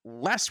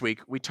last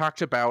week we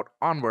talked about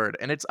Onward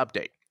and its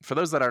update. For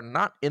those that are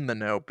not in the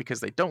know because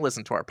they don't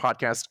listen to our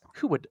podcast,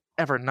 who would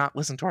ever not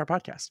listen to our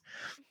podcast?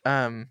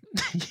 Um,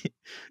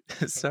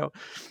 so,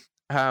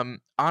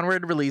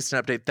 Onward released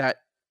an update that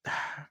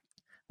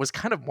was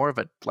kind of more of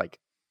a like,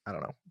 I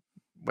don't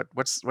know,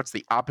 what's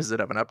the opposite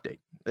of an update?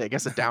 I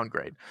guess a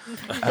downgrade.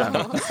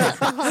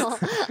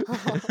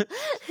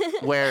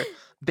 Where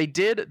they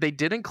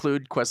did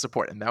include quest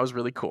support, and that was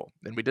really cool,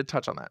 and we did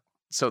touch on that.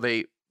 So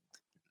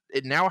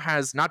it now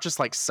has not just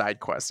like side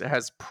quests, it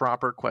has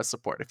proper quest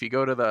support. If you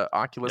go to the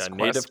Oculus Quest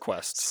native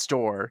quests.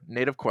 store,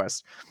 native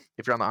quest,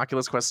 if you're on the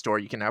Oculus Quest store,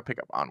 you can now pick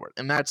up Onward,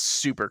 and that's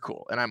super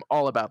cool, and I'm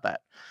all about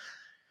that.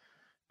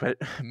 But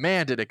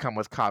man, did it come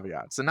with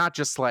caveats, and not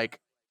just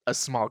like a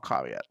small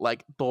caveat,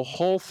 like the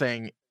whole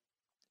thing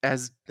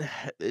as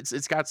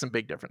it's got some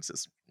big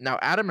differences. Now,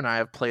 Adam and I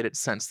have played it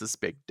since this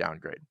big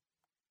downgrade.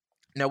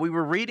 Now, we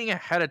were reading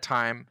ahead of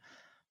time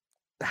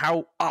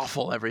how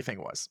awful everything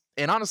was,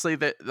 and honestly,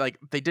 that like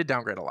they did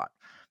downgrade a lot.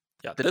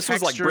 Yeah, The this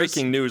was like textures-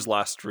 breaking news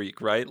last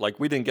week, right? Like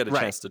we didn't get a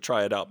Right. chance to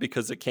try it out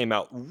because it came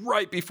out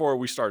right before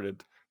we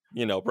started,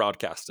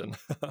 broadcasting.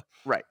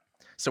 Right.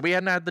 So we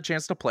hadn't had the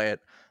chance to play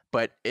it,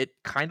 but it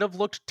kind of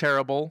looked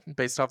terrible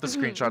based off the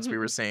screenshots we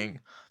were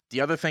seeing.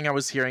 The other thing I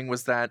was hearing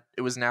was that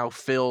it was now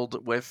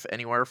filled with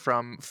anywhere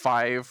from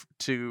 5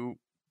 to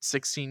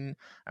 16.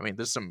 I mean,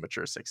 there's some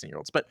mature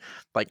 16-year-olds, but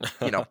like,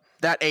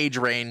 that age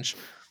range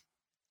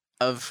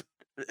of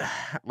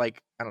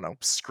like, I don't know,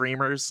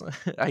 screamers,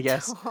 I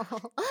guess.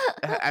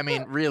 I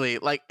mean, really,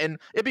 like, and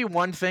it'd be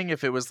one thing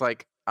if it was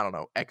like, I don't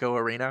know, Echo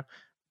Arena,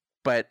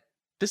 but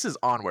this is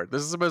Onward.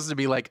 This is supposed to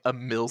be like a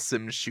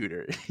milsim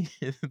shooter.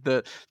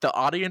 the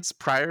audience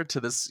prior to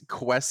this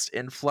quest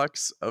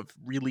influx of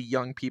really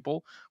young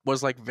people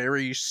was like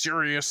very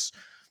serious,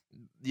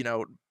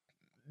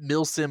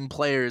 milsim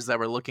players that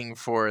were looking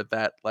for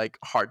that like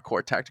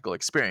hardcore tactical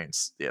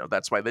experience.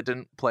 That's why they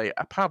didn't play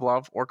a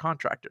Pavlov or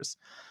Contractors.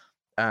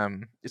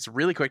 It's a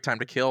really quick time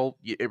to kill.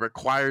 It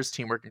requires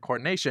teamwork and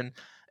coordination.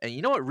 And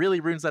you know what really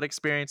ruins that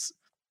experience?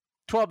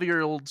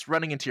 12-year-olds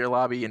running into your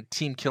lobby and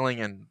team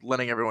killing and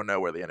letting everyone know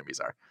where the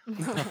enemies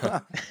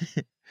are.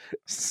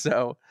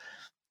 So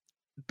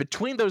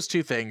between those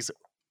two things,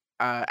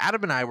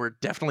 Adam and I were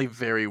definitely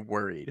very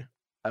worried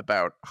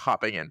about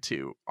hopping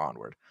into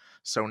Onward.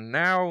 So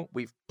now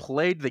we've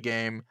played the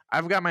game.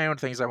 I've got my own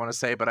things I want to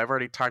say, but I've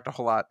already talked a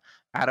whole lot.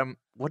 Adam,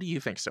 what do you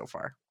think so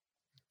far?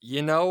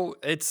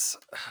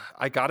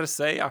 I gotta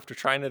say, after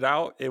trying it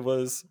out, it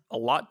was a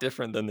lot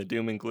different than the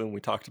doom and gloom we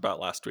talked about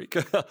last week.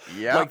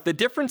 Yeah. Like the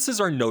differences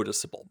are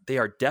noticeable. They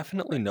are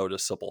definitely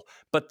noticeable,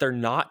 but they're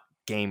not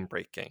game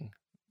breaking.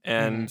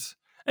 And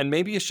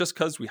maybe it's just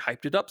because we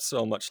hyped it up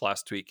so much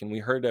last week and we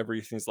heard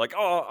everything's like,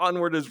 oh,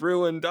 Onward is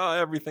ruined,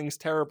 everything's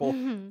terrible.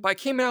 But I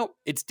came out,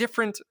 it's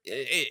different.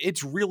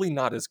 It's really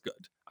not as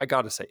good. I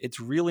gotta say,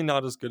 it's really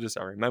not as good as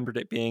I remembered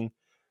it being,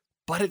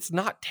 but it's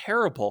not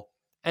terrible.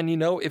 And,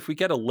 if we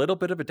get a little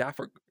bit of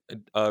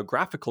a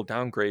graphical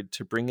downgrade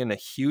to bring in a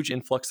huge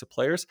influx of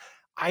players,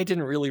 I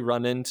didn't really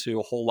run into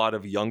a whole lot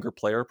of younger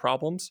player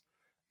problems.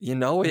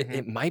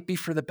 It might be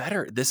for the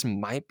better. This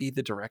might be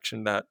the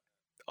direction that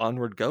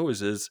Onward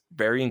goes, is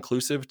very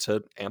inclusive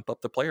to amp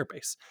up the player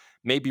base.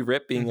 Maybe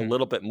Rip being a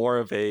little bit more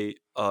of a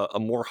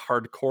more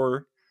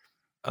hardcore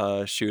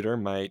shooter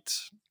might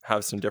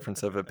have some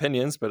difference of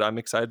opinions, but I'm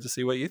excited to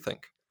see what you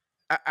think.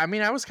 I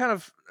mean, I'm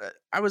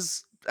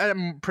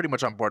pretty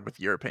much on board with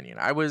your opinion.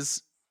 I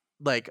was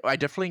like, I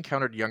definitely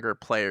encountered younger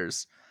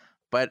players,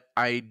 but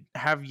I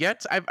have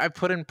yet. I've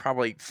put in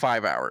probably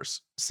 5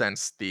 hours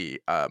since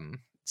that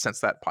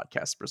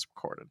podcast was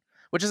recorded,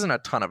 which isn't a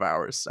ton of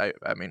hours. I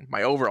mean,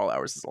 my overall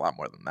hours is a lot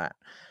more than that.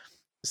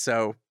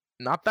 So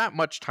not that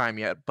much time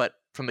yet, but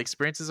from the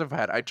experiences I've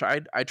had, I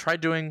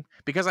tried doing,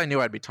 because I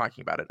knew I'd be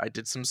talking about it. I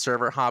did some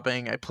server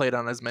hopping. I played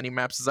on as many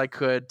maps as I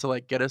could to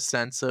like get a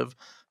sense of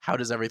how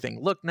does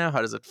everything look now?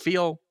 How does it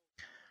feel?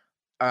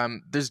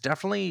 There's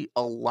definitely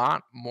a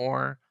lot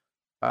more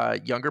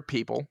younger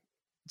people.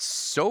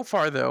 So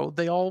far, though,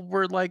 they all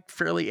were like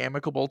fairly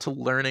amicable to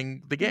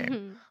learning the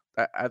game.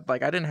 I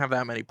didn't have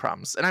that many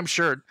problems, and I'm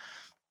sure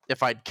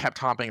if I'd kept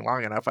hopping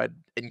long enough, I'd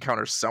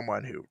encounter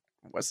someone who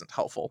wasn't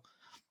helpful.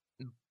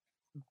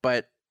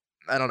 But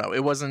I don't know.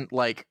 It wasn't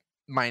like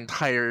my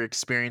entire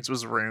experience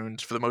was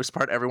ruined. For the most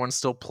part, everyone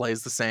still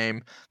plays the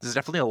same. There's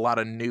definitely a lot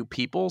of new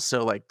people.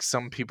 So like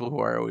some people who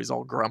are always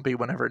all grumpy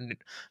whenever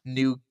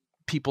new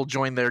people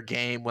join their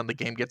game when the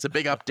game gets a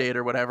big update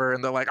or whatever,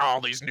 and they're like, "Oh,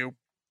 these new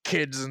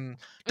kids and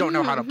don't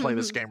know how to play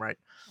this game right."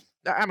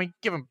 I mean,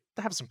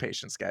 have some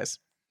patience, guys.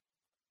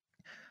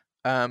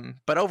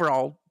 But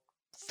overall,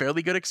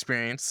 fairly good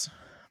experience.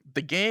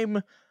 The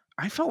game,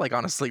 I felt like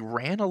honestly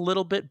ran a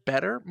little bit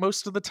better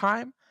most of the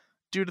time.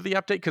 due to the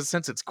update? Because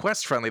since it's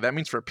quest friendly, that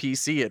means for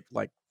PC it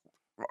like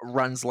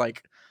runs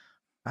like,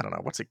 I don't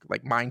know, what's it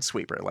like,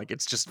 Minesweeper, like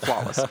it's just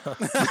flawless.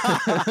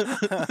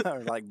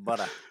 Like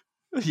butter.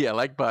 Yeah,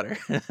 like butter.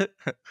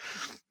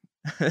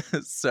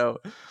 So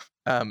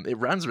it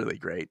runs really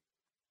great,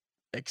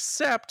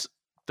 except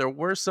there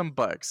were some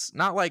bugs.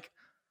 Not like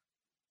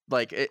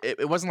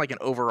it wasn't like an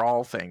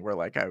overall thing where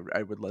like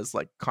I was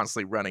like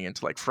constantly running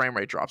into like frame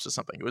rate drops or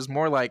something. It was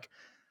more like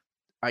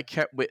I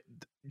kept with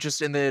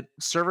just in the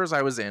servers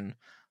I was in,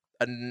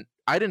 and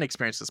I didn't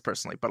experience this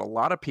personally, but a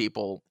lot of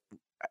people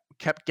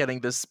kept getting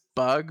this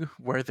bug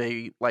where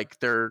they like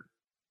their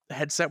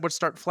headset would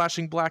start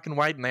flashing black and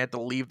white and they had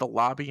to leave the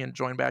lobby and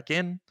join back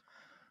in.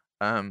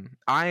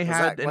 I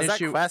had an Was that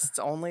issue. quests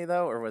only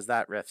though, or was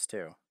that rifts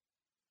too?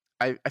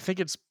 I think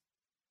it's,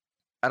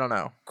 I don't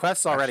know.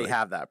 Quests already Actually.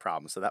 have that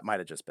problem, so that might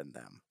have just been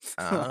them.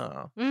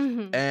 Oh.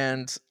 Mhm.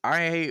 And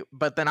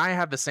but then I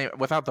had the same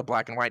without the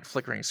black and white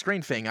flickering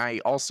screen thing. I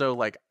also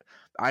like,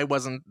 there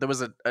was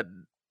a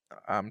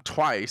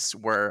twice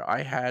where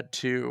I had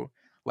to,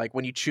 like,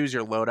 when you choose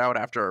your loadout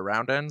after a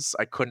round ends,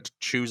 I couldn't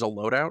choose a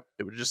loadout.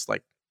 It was just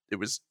like, it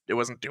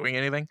wasn't doing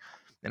anything.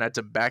 And I had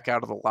to back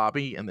out of the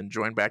lobby and then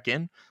join back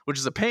in, which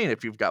is a pain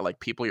if you've got like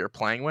people you're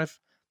playing with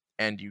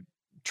and you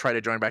try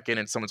to join back in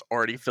and someone's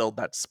already filled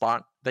that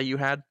spot that you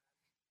had.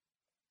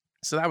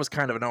 So that was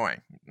kind of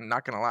annoying,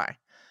 not gonna lie.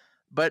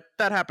 But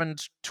that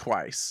happened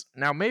twice.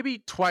 Now, maybe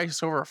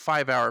twice over a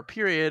 5-hour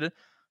period,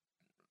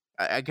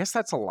 I guess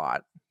that's a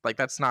lot. Like,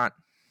 that's not,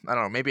 I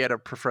don't know, maybe I'd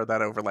have preferred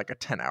that over like a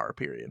 10-hour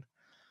period.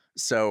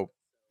 So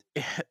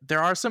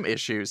there are some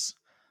issues,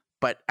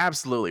 but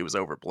absolutely it was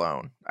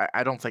overblown.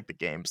 I don't think the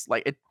game's,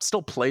 like, it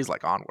still plays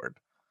like Onward.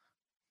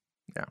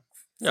 Yeah,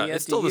 Thea,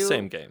 it's still the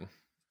same game.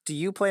 Do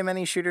you play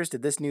many shooters?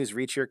 Did this news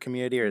reach your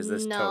community, or is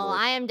this No, totally?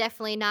 I am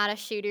definitely not a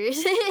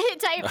shooters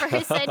type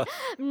person.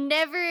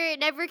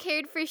 Never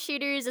cared for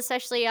shooters,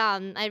 especially I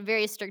had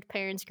very strict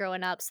parents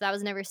growing up, so that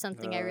was never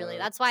something I really.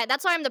 That's why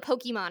I'm the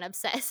Pokemon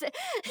obsessed.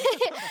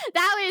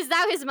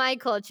 that was my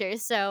culture.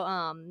 So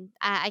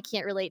I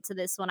can't relate to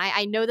this one.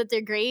 I know that they're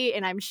great,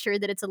 and I'm sure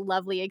that it's a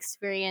lovely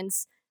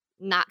experience.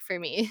 Not for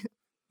me.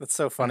 It's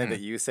so funny Mhm.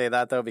 that you say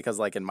that though, because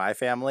like in my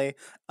family,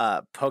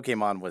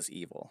 Pokemon was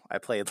evil. I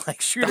played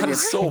like shooting That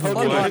against is so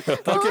Pokemon.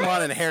 funny.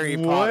 Pokemon and Harry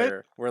What?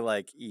 Potter were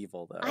like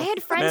evil though. I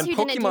had friends Man,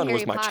 who didn't do Pokemon Harry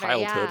was my Potter.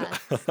 childhood.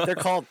 Yeah. They're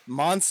called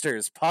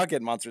monsters,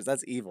 pocket monsters.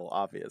 That's evil,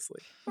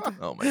 obviously.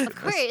 Oh my Of goodness.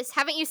 course.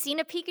 Haven't you seen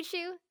a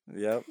Pikachu?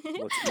 Yep,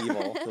 looks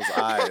evil. Those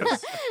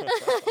eyes.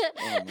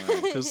 Oh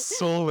my. His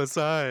soulless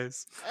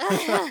eyes.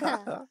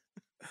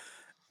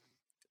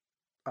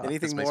 This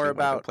Anything makes more me wanna go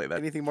about play that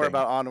anything more thing.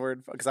 about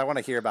Onward? Because I want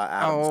to hear about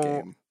Adam's Oh,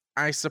 game.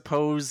 I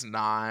suppose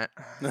not.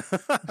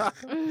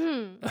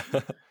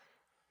 Mhm.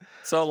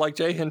 So, like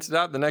Jay hinted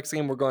at, the next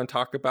game we're going to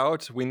talk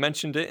about, we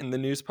mentioned it in the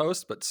news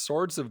post, but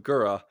Swords of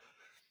Gura.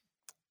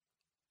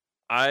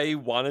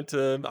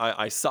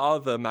 I saw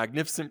the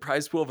magnificent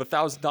prize pool of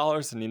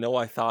 $1,000, and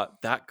I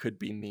thought that could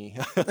be me.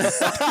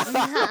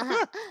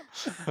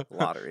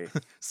 Lottery.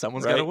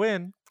 Someone's Right. got to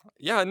win.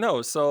 Yeah,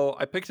 no. So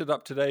I picked it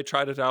up today,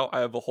 tried it out. I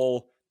have a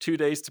whole 2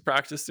 days to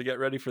practice to get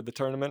ready for the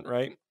tournament,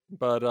 right?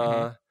 But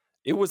Mhm.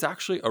 it was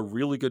actually a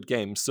really good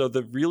game. So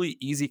the really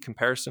easy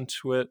comparison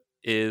to it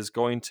is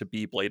going to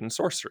be Blade and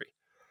Sorcery.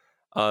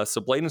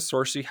 So Blade and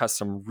Sorcery has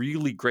some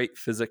really great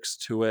physics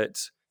to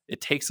it. It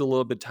takes a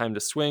little bit of time to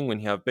swing when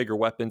you have bigger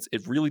weapons.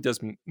 It really does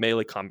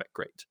melee combat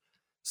great.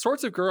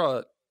 Swords of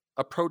Gura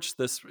approach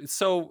this.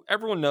 So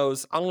everyone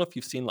knows, I don't know if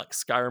you've seen like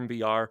Skyrim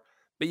VR,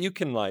 but you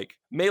can like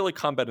melee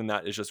combat in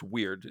that is just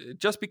weird.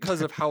 Just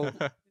because of how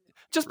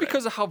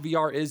because of how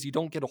VR is, you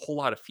don't get a whole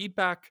lot of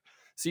feedback.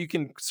 So you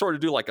can sort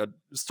of do like a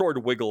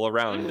sword wiggle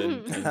around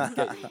and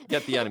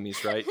get the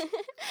enemies, right?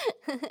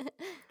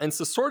 And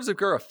so Swords of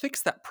Gura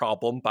fix that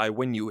problem by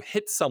when you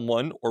hit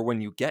someone or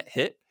when you get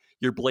hit,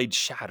 your blade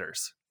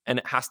shatters. And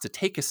it has to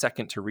take a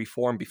second to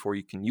reform before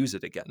you can use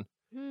it again.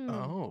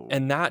 Oh.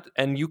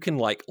 And you can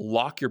like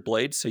lock your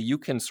blade so you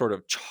can sort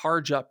of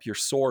charge up your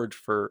sword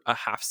for a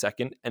half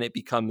second and it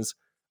becomes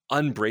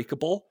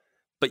unbreakable,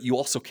 but you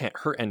also can't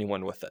hurt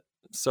anyone with it.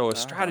 So a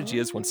strategy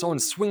is when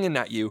someone's swinging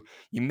at you,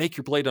 you make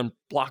your blade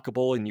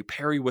unblockable and you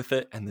parry with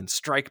it and then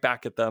strike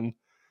back at them.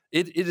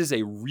 It is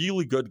a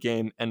really good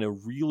game and a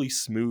really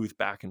smooth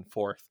back and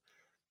forth.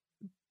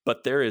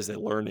 But there is a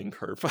learning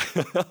curve.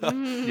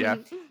 Yeah.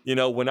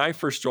 When I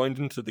first joined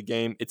into the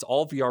game, it's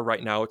all VR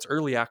right now. It's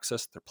early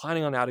access. They're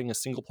planning on adding a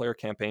single player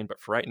campaign, but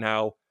for right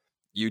now,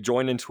 you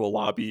join into a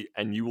lobby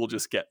and you will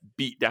just get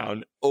beat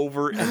down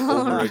over and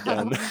over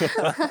again.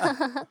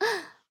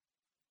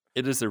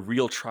 It is a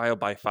real trial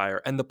by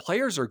fire. And the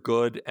players are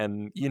good.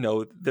 And,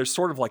 there's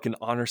sort of like an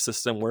honor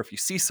system where if you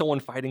see someone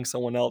fighting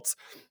someone else,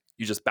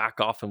 you just back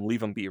off and leave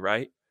them be,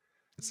 right?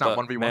 It's not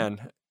But 1v1.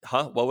 Man,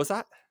 what was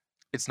that?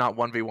 It's not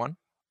 1v1.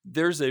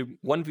 There's a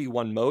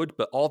 1v1 mode,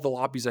 but all the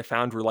lobbies I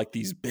found were like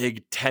these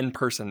big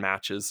 10-person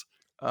matches.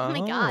 Oh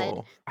my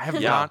God. I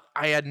have Yeah. not.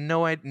 I had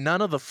no idea.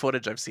 None of the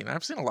footage I've seen.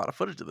 I've seen a lot of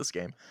footage of this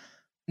game.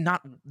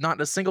 Not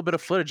a single bit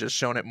of footage has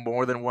shown it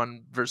more than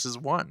 1 versus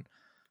 1.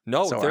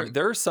 No, So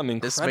there are some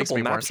this makes incredible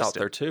me more maps out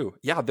there interested. too.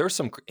 Yeah, there's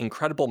some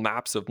incredible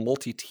maps of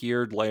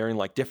multi-tiered layering,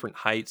 like different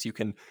heights. You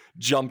can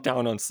jump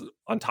down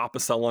on top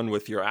of someone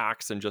with your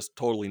axe and just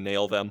totally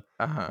nail them.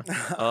 Uh-huh.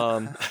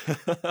 Um,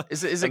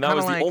 Is it and that kind of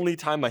was the like, only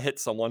time I hit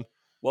someone.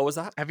 What was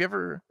that? have you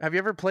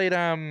ever played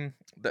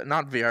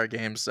not VR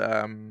games,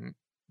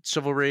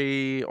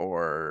 Chivalry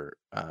or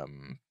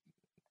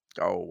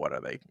oh, what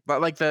are they?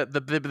 But like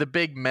the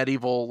big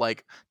medieval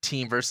like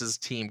team versus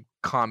team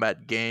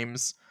combat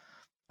games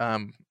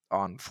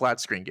on flat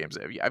screen games.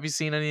 Have you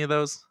seen any of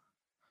those?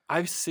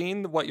 I've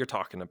seen what you're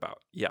talking about.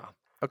 Yeah.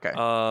 Okay.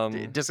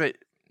 Um, Does it,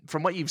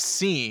 from what you've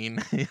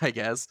seen, I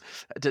guess,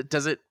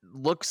 does it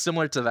look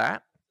similar to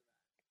that?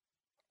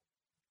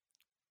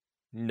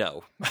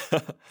 no.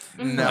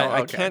 No.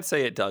 I Okay. can't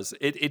say it does.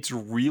 It's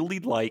really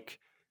like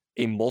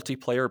a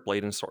multiplayer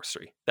Blade and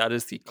Sorcery. That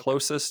is the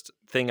closest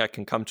thing I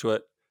can come to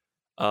it.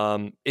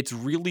 It's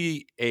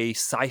really a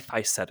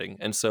sci-fi setting,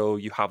 and so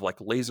you have like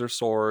laser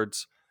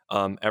swords.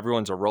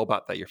 Everyone's a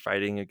robot that you're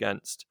fighting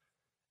against.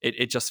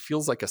 It just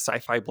feels like a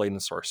sci-fi Blade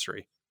and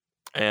Sorcery,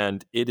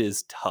 and it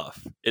is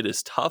tough. It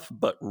is tough,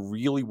 but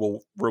really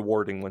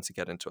rewarding once you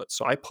get into it.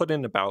 So I put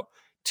in about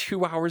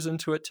 2 hours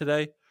into it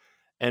today.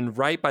 And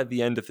right by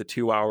the end of the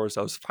 2 hours,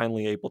 I was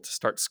finally able to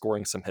start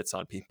scoring some hits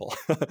on people.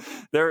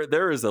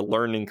 There is a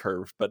learning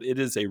curve, but it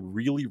is a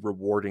really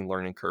rewarding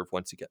learning curve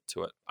once you get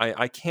to it.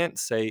 I can't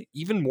say,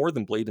 even more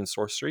than Blade and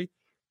Sorcery,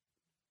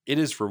 it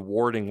is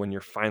rewarding when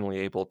you're finally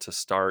able to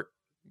start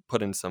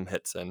putting some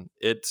hits in.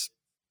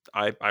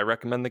 I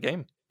recommend the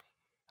game.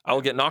 I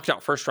will get knocked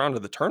out first round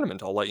of the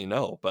tournament, I'll let you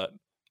know, but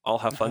I'll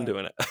have fun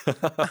doing it.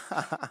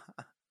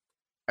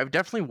 I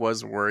definitely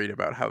was worried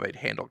about how they'd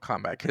handle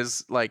combat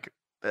because,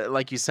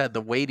 like you said,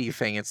 the weighty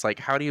thing. It's like,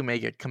 how do you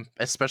make it,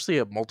 especially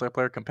a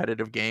multiplayer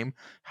competitive game?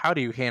 How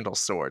do you handle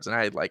swords? And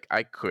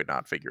I could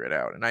not figure it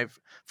out. And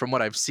from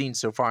what I've seen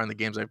so far in the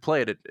games I've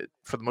played,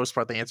 for the most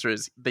part, the answer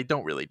is they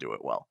don't really do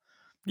it well.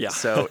 Yeah.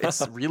 So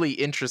it's really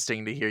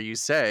interesting to hear you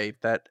say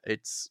that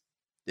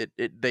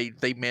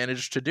they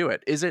managed to do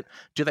it.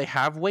 Do they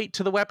have weight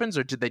to the weapons,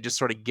 or did they just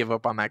sort of give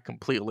up on that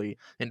completely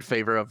in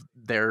favor of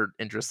their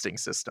interesting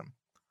system?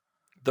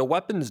 The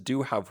weapons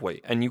do have weight,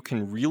 and you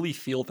can really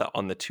feel that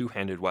on the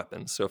two-handed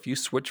weapons. So if you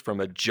switch from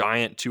a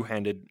giant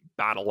two-handed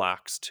battle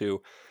axe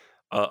to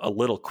a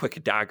little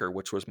quick dagger,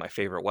 which was my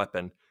favorite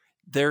weapon,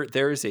 there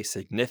is a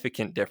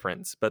significant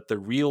difference. But the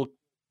real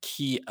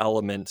key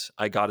element,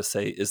 I gotta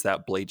say, is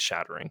that blade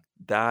shattering.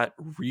 That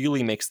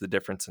really makes the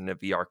difference in a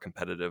VR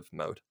competitive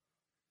mode.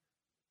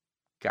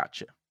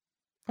 Gotcha.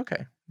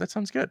 Okay, that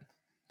sounds good.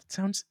 That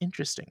sounds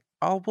interesting.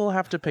 We'll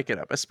have to pick it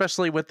up,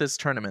 especially with this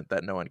tournament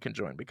that no one can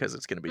join because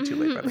it's going to be too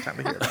late by the time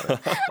they hear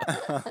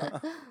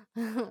about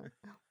it.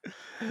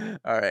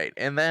 All right,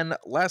 and then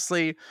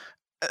lastly,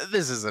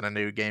 this isn't a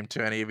new game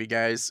to any of you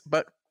guys,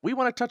 but we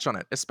want to touch on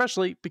it,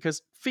 especially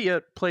because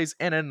Fia plays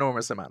an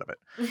enormous amount of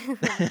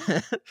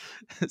it.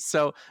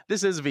 So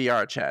this is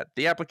VR Chat,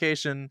 the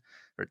application,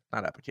 or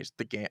not application,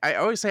 the game. I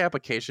always say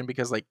application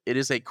because like it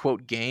is a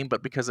quote game,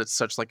 but because it's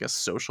such like a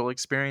social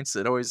experience,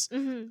 it always,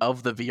 Mhm.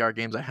 of the VR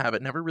games I have,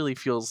 it never really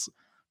feels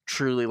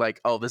truly like,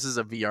 oh, this is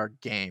a VR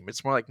game.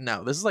 It's more like,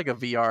 no, this is like a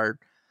VR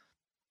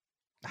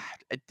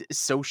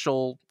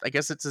social. I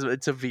guess it's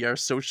a VR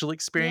social Yeah.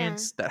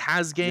 experience that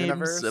has games. It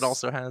Universe.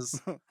 also has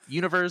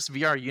universe,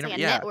 VR It's like universe. a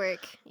Yeah,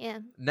 network. Yeah.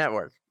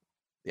 network.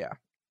 Yeah.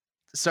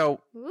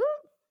 So Woo.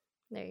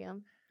 There you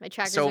go. My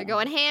trackers So- are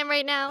going ham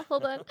right now.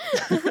 Hold on.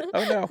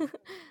 Oh, no.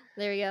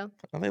 There we go.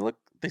 well,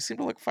 they seem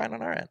to look fine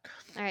on our end.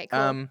 All right,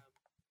 cool.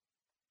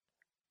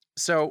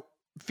 So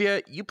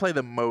Fia, you play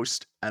the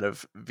most out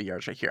of VR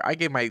Chat here. I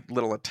gave my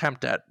little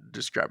attempt at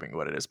describing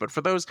what it is, but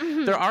for those,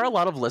 there are a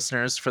lot of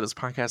listeners for this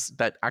podcast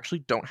that actually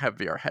don't have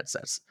VR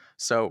headsets.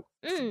 So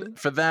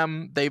for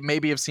them, they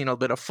maybe have seen a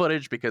bit of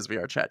footage because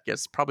VR Chat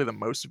gets probably the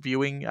most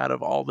viewing out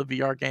of all the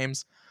VR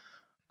games.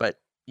 But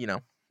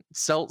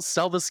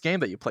sell this game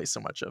that you play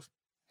so much of.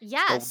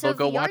 Yeah, so They'll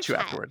go VR watch you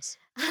Chat. afterwards.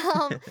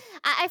 I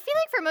feel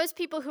like for most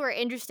people who are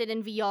interested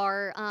in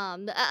VR,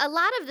 a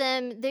lot of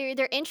them,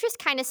 their interest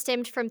kind of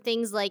stemmed from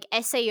things like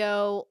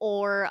SAO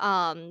or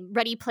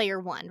Ready Player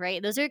One,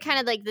 right? Those are kind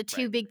of like the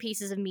two big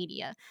pieces of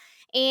media.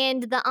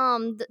 And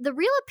the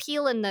real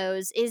appeal in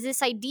those is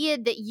this idea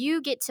that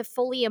you get to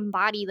fully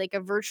embody like a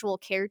virtual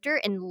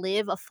character and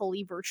live a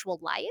fully virtual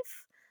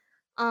life.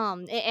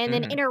 And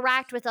then Mhm.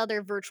 interact with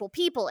other virtual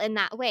people in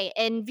that way.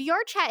 And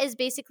VR Chat is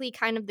basically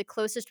kind of the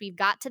closest we've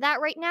got to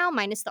that right now,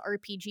 minus the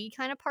RPG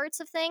kind of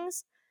parts of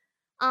things.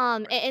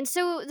 And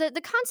so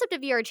the concept of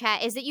VR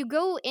Chat is that you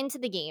go into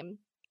the game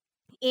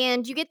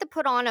and you get to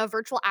put on a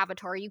virtual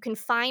avatar. You can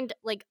find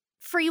like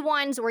free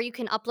ones or you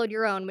can upload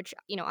your own, which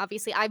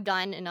obviously I've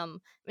done, and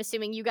I'm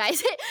assuming you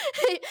guys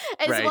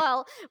as Right.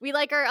 well. We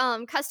like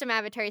our custom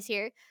avatars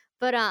here.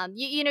 But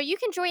you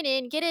can join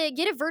in, get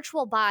a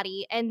virtual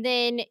body, and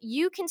then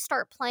you can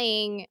start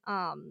playing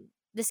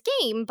this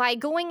game by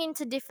going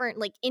into different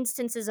like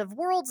instances of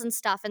worlds and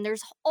stuff. And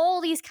there's all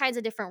these kinds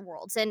of different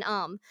worlds, and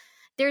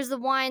there's the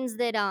ones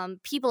that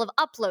people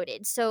have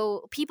uploaded.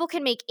 So people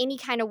can make any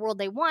kind of world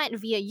they want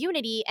via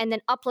Unity and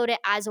then upload it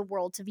as a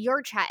world to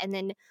VRChat, and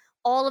then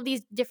all of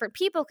these different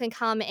people can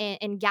come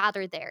and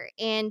gather there.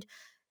 And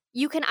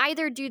you can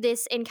either do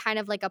this in kind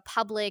of like a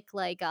public,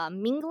 like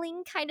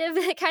mingling kind of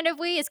kind of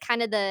way. Is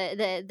kind of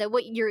the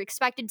what you're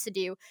expected to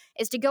do,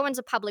 is to go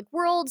into public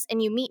worlds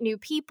and you meet new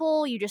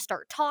people. You just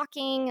start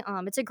talking.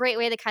 It's a great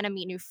way to kind of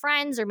meet new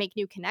friends or make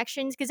new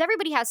connections, because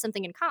everybody has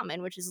something in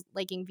common, which is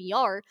liking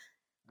VR.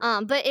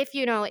 But if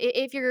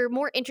if you're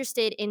more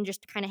interested in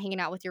just kind of hanging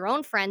out with your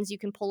own friends, you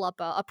can pull up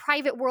a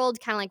private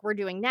world, kind of like we're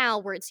doing now,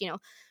 where it's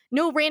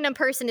no random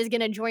person is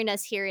going to join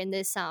us here in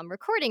this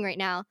recording right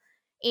now.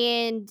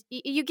 And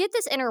you get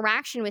this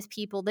interaction with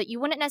people that you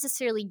wouldn't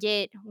necessarily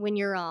get when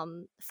you're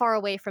far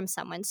away from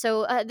someone.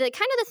 So the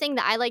thing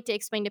that I like to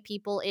explain to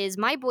people is,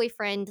 my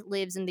boyfriend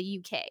lives in the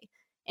UK,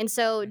 and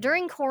so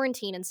during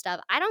quarantine and stuff,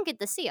 I don't get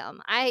to see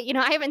him. I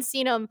haven't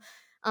seen him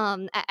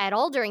at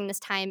all during this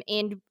time.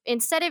 And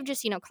instead of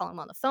just calling him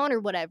on the phone or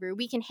whatever,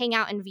 we can hang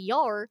out in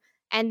VR.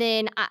 And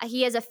then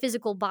he has a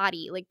physical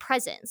body, like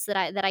presence,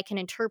 that I can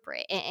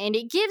interpret, and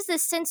it gives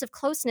this sense of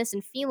closeness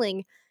and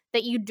feeling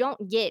that you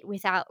don't get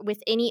with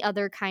any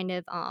other kind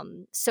of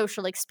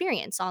social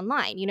experience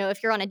online.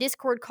 If you're on a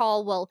Discord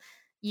call, well,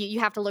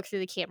 you have to look through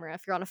the camera.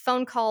 If you're on a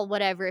phone call,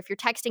 whatever. If you're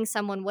texting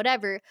someone,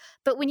 whatever.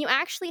 But when you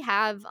actually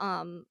have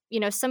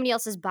somebody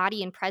else's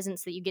body and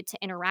presence that you get to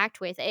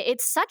interact with,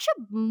 it's such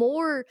a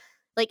more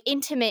like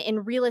intimate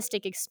and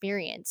realistic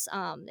experience.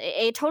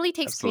 It totally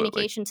takes Absolutely.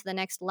 communication to the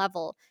next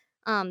level.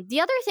 The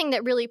other thing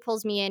that really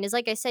pulls me in is,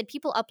 like I said,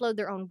 people upload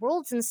their own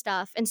worlds and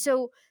stuff, and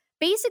so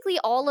basically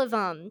all of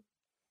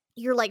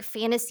your like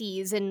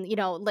fantasies and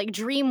like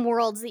dream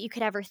worlds that you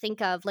could ever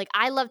think of. Like,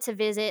 I love to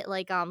visit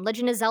like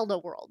Legend of Zelda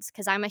worlds,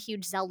 because I'm a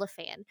huge Zelda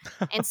fan.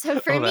 And so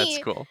for Oh, me,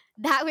 that's cool.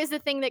 that was the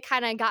thing that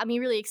kind of got me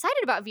really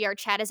excited about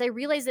VRChat, is I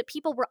realized that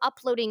people were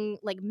uploading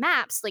like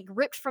maps like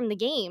ripped from the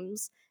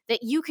games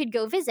that you could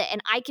go visit,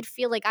 and I could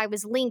feel like I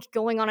was Link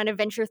going on an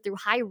adventure through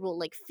Hyrule,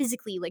 like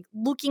physically, like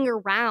looking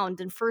around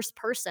in first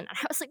person. And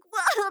I was like,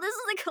 whoa, this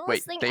is the coolest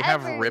Wait, thing they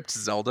ever. have ripped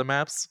Zelda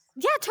maps?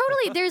 Yeah,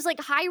 totally. There's like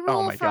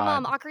Hyrule my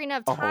from God. Ocarina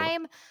of Oh,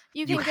 Time.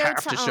 You can You go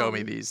have to to show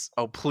me these.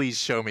 Oh, please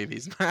show me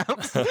these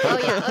maps. Oh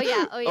yeah, oh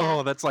yeah, oh yeah.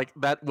 Oh, that's like,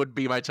 that would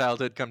be my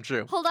childhood come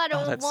true. Hold on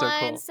Oh, that's so one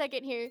cool.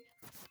 second here.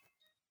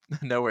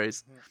 No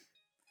worries.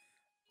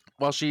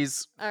 While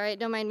she's All right,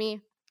 don't mind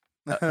me.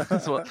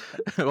 so,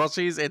 while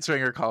she's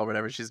answering her call,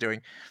 whatever she's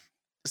doing.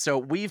 So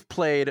we've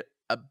played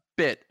a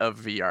bit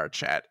of VR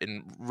chat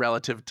in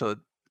relative to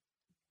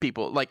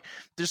people. Like,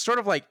 there's sort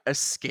of like a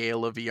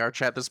scale of VR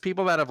chat. There's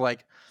people that have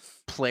like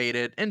played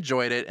it,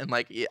 enjoyed it, and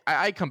like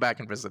I come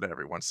back and visit it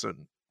every once in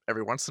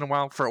a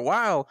while. For a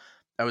while,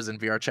 I was in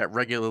VR chat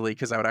regularly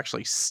because I would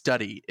actually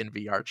study in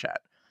VR chat,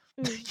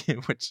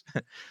 which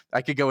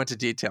I could go into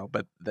detail,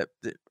 but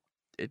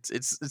it's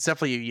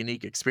definitely a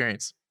unique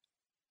experience.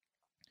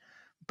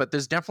 But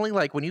there's definitely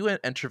like, when you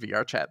enter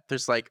VR chat,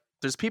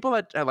 there's people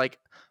that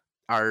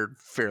are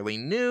fairly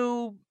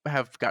new,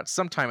 have got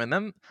some time in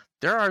them.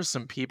 There are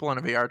some people in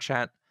a VR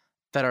chat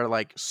that are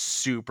like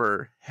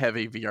super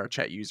heavy VR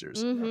chat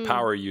users, Mhm.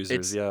 Power users,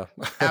 It's yeah.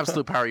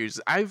 absolute power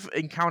users. I've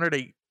encountered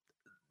a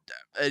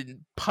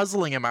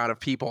puzzling amount of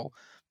people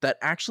that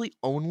actually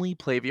only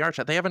play VR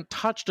chat. They haven't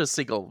touched a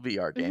single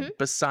VR game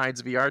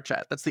besides VR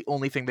chat. That's the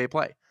only thing they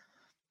play,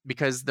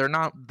 because they're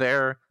not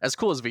there. As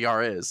cool as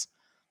VR is,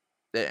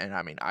 and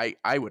I mean,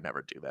 I would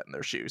never do that in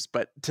their shoes,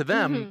 but to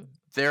them,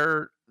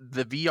 the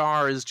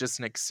VR is just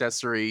an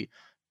accessory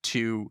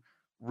to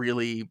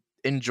really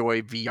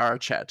enjoy VR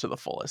chat to the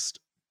fullest.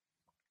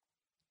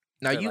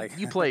 Now, They're like-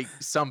 you play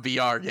some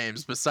VR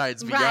games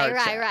besides VR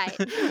Right.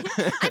 chat.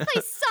 I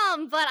play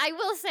some, but I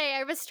will say I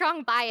have a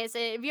strong bias.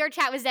 VR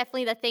chat was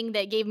definitely the thing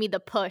that gave me the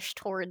push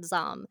towards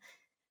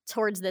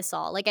this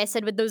all. Like I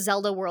said, with those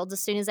Zelda worlds, as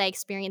soon as I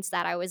experienced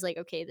that, I was like,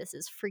 okay, this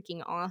is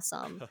freaking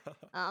awesome.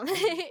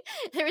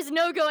 There was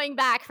no going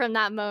back from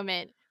that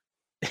moment.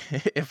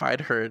 If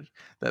I'd heard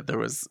that there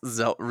was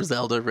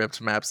Zelda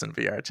ripped maps in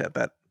VR chat,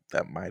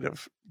 that might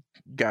have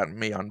gotten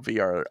me on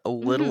VR a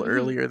little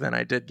earlier than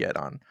I did get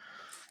on.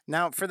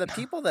 Now, for the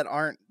people that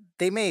aren't,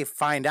 they may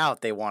find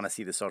out they want to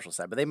see the social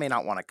side, but they may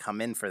not want to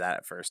come in for that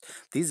at first.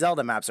 These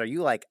Zelda maps, are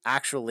you like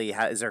actually,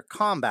 is there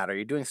combat? Are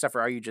you doing stuff,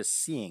 or are you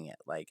just seeing it?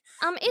 Like,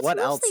 It's what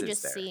else mostly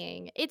is just there?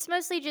 seeing. It's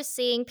mostly just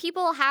seeing.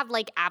 People have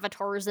like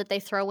avatars that they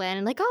throw in,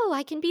 and like, oh,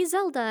 I can be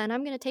Zelda, and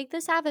I'm gonna take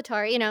this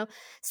avatar,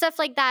 stuff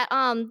like that.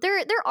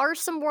 There are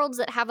some worlds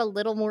that have a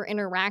little more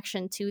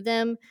interaction to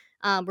them,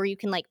 where you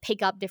can like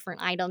pick up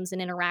different items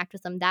and interact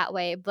with them that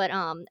way. But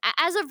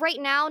as of right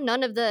now,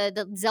 none of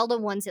the Zelda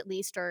ones, at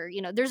least, are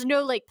there's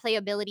no like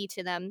playability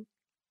to them.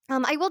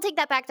 I will take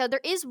that back though. There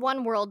is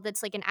one world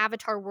that's like an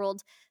avatar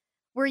world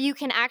where you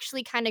can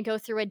actually kind of go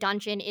through a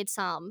dungeon. It's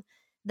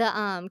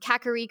the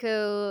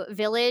Kakariko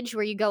village,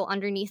 where you go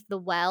underneath the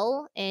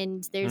well,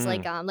 and there's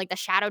like the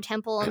Shadow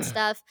Temple and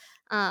stuff.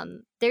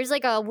 There's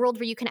like a world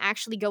where you can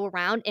actually go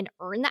around and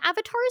earn the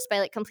avatars by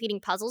like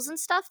completing puzzles and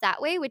stuff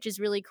that way, which is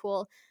really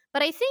cool.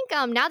 But I think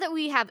now that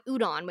we have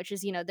Udon, which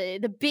is,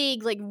 the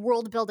big like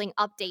world building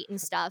update and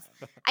stuff,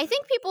 I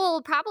think people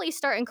will probably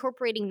start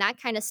incorporating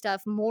that kind of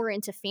stuff more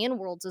into fan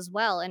worlds as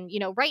well. And,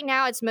 right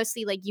now it's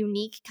mostly like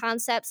unique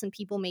concepts and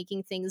people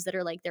making things that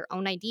are like their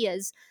own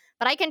ideas.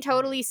 But I can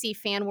totally see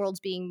fan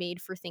worlds being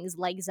made for things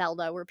like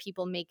Zelda, where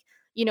people make,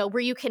 where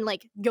you can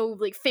like go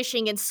like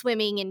fishing and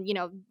swimming and,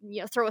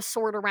 throw a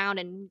sword around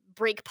and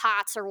break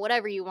pots or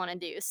whatever you want to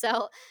do.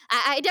 So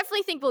I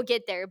definitely think we'll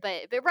get there.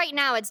 But right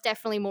now it's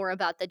definitely more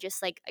about the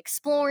just like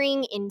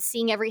exploring and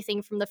seeing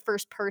everything from the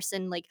first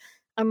person, like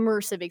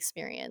immersive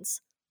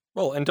experience.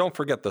 Well, and don't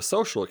forget the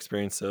social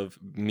experience of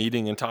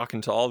meeting and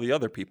talking to all the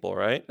other people,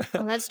 right?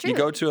 Well, that's true. You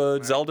go to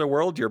a Zelda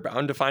world, you're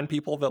bound to find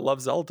people that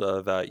love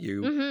Zelda that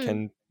you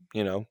can,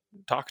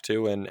 talk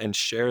to and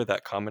share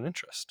that common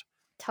interest.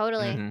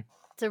 Totally. Mm-hmm.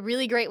 It's a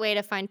really great way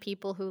to find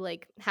people who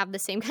like have the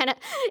same kind of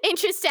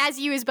interest as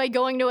you, is by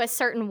going to a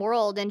certain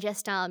world and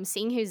just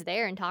seeing who's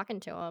there and talking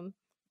to them.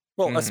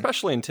 Well,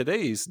 especially in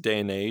today's day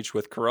and age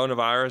with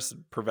coronavirus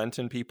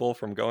preventing people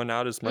from going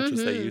out as much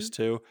as they used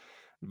to,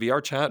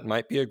 VR chat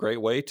might be a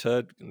great way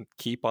to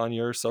keep on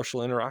your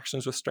social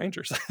interactions with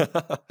strangers.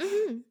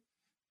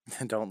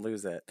 Don't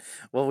lose it.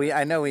 Well,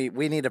 I know we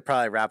need to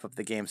probably wrap up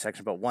the game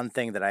section, but one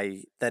thing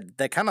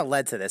that kind of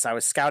led to this, I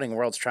was scouting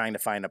worlds trying to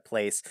find a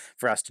place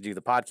for us to do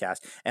the podcast,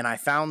 and I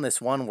found this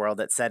one world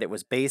that said it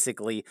was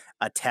basically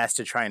a test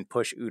to try and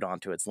push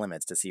Udon to its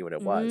limits to see what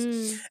it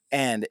was.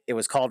 And it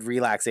was called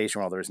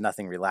Relaxation World. There was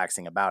nothing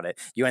relaxing about it.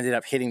 You ended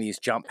up hitting these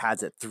jump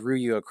pads that threw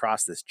you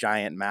across this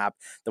giant map.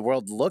 The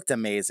world looked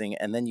amazing,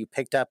 and then you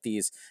picked up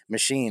these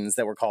machines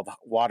that were called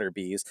water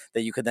bees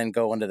that you could then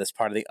go into this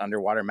part of the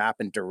underwater map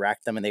and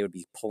direct them, and they would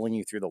be pulling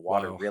you through the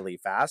water really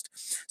fast.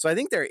 So I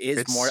think there is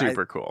it's more.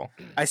 Super cool.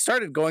 I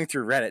started going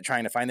through Reddit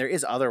trying to find, there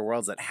is other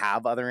worlds that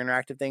have other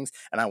interactive things,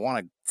 and I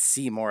want to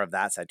see more of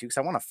that side too, because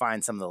I want to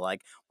find some of the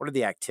like, what are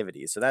the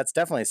activities? So that's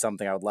definitely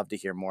something I would love to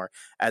hear more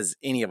as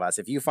any of us.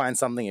 If you find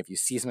something, if you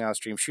see something on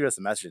stream, shoot us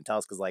a message and tell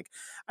us, because like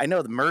I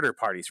know the murder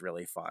party's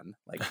really fun.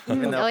 Like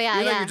even though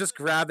you're just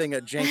grabbing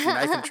a janky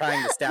knife and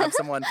trying to stab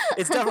someone,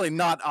 it's definitely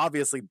not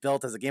obviously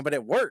built as a game, but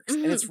it works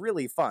and it's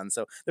really fun.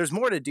 So there's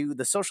more to do.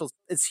 The social,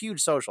 it's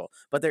huge social,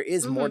 but there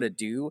is more to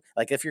do.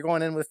 Like if you're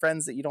going in with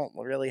friends that you don't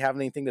really have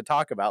anything to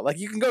talk about, like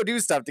you can go do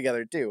stuff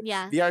together too.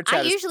 Yeah. VR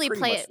chat I usually is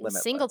play it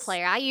limitless. single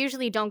player. I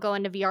usually don't go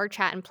into VR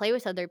chat and play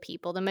with other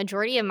people. The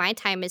majority of my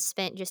time is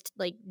spent just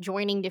like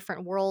joining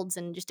different worlds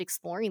and just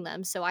exploring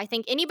them. So I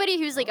think anybody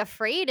who's like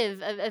afraid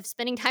of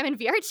spending time in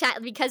VR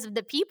chat because of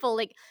the people,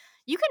 like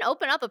you can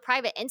open up a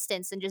private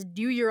instance and just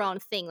do your own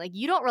thing. Like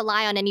you don't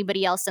rely on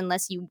anybody else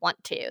unless you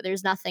want to.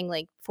 There's nothing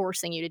like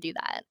forcing you to do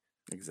that.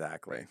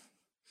 Exactly.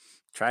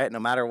 Try it no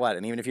matter what.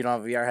 And even if you don't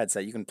have a VR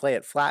headset, you can play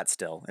it flat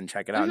still and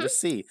check it out and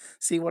just see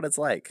what it's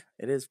like.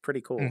 It is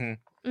pretty cool.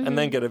 And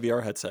then get a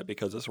VR headset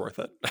because it's worth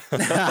it.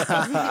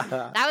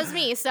 That was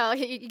me. So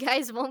you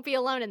guys won't be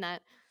alone in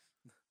that.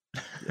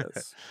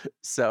 Yes.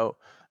 So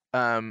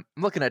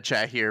looking at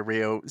chat here,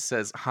 Rio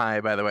says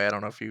hi, by the way. I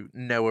don't know if you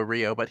know a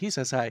Rio, but he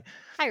says hi.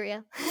 Hi,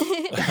 Rio.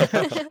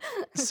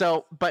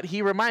 So, but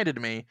he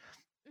reminded me,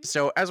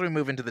 so as we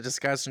move into the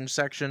discussion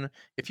section,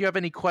 if you have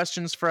any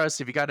questions for us,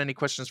 if you got any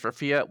questions for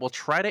Fia, we'll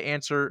try to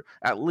answer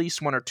at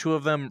least one or two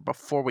of them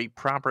before we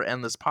proper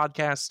end this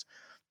podcast.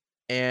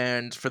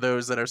 And for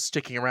those that are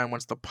sticking around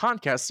once the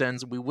podcast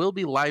ends, we will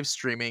be live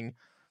streaming.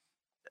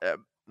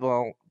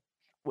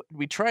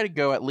 We try to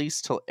go at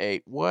least till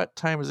 8. What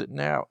time is it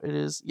now? It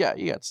is,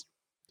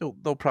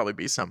 there'll probably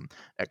be some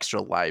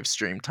extra live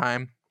stream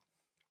time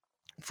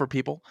for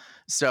people.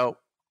 So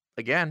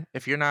again,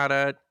 if you're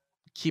not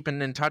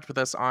keeping in touch with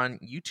us on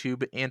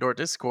YouTube and or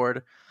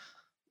Discord,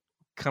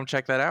 come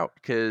check that out,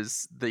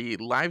 because the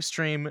live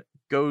stream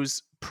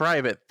goes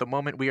private the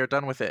moment we are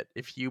done with it.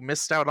 If you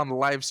missed out on the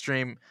live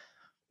stream,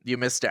 you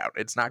missed out.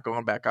 It's not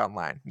going back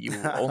online. You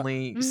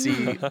only see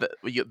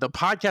the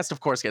podcast, of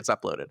course, gets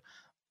uploaded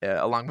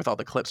along with all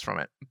the clips from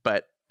it.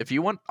 But if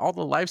you want all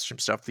the live stream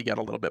stuff, you get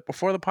a little bit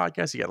before the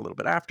podcast, you get a little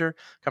bit after.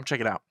 Come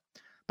check it out.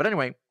 But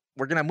anyway,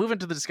 we're going to move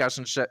into the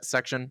discussion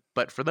section.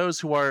 But for those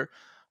who are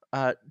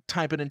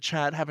typing in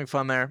chat, having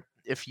fun there,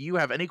 if you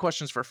have any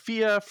questions for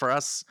Fia, for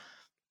us,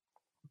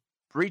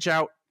 reach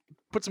out,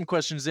 put some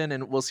questions in,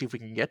 and we'll see if we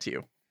can get to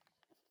you.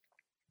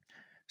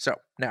 So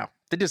now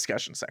the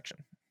discussion section.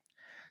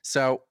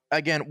 So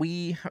again,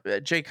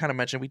 Jay kind of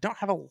mentioned we don't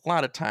have a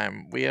lot of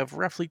time. We have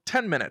roughly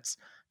 10 minutes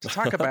to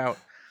talk about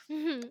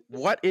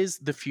what is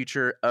the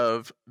future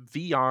of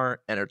VR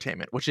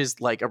entertainment, which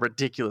is like a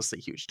ridiculously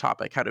huge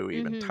topic. How do we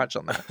even touch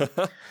on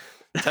that?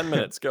 10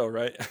 minutes, go,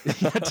 right?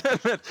 10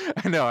 minutes.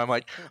 I know. I'm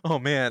like, oh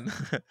man.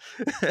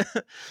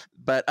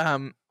 But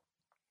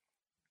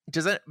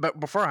but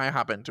before I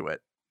hop into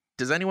it,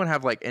 does anyone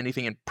have like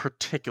anything in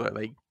particular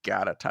they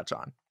gotta touch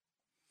on?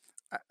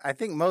 I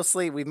think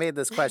mostly we made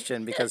this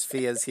question because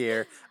Fia's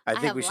here. I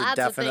think we should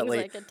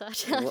definitely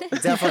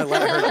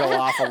let her go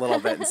off a little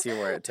bit and see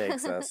where it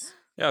takes us.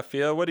 Yeah,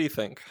 Fia, what do you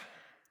think?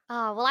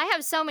 Oh, well, I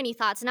have so many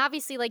thoughts. And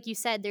obviously, like you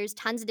said, there's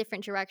tons of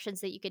different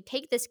directions that you could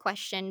take this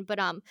question. But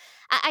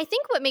I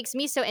think what makes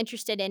me so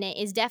interested in it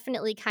is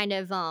definitely kind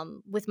of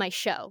with my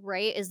show,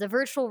 right? Is the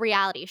virtual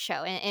reality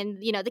show. And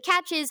you know, the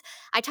catch is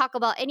I talk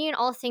about any and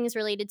all things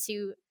related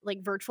to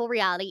like virtual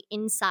reality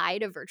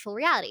inside of virtual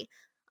reality.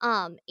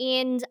 And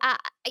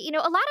you know,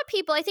 a lot of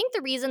people, I think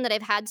the reason that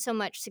I've had so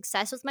much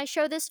success with my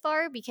show this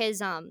far, because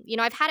you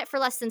know, I've had it for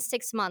less than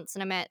 6 months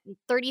and I'm at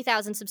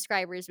 30,000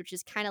 subscribers, which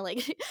is kind of like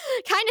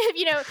kind of,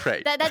 you know,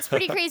 Right. that's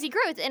pretty crazy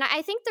growth. And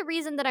I think the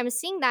reason that I'm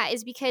seeing that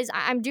is because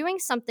I'm doing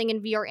something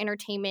in VR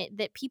entertainment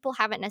that people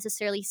haven't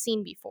necessarily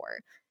seen before.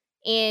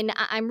 And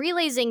I'm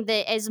realizing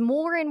that as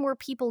more and more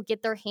people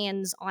get their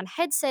hands on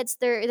headsets,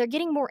 they're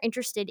getting more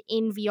interested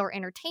in VR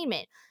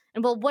entertainment.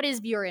 And well, what is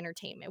VR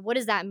entertainment? What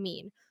does that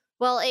mean?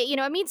 Well, you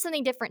know, it means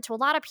something different to a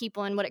lot of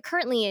people. And what it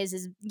currently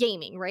is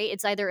gaming, right?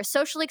 It's either a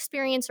social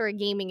experience or a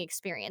gaming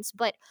experience.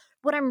 But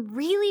what I'm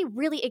really,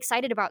 really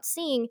excited about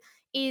seeing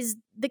is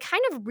the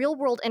kind of real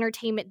world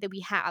entertainment that we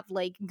have,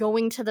 like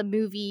going to the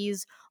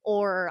movies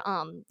or,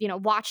 you know,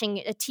 watching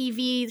a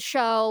TV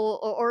show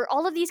or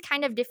all of these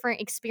kind of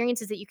different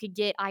experiences that you could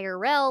get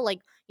IRL,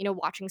 like, you know,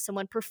 watching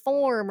someone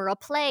perform or a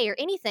play or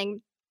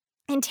anything.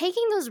 And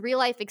taking those real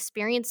life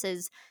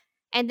experiences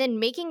and then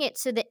making it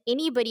so that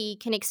anybody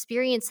can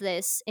experience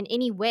this in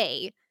any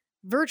way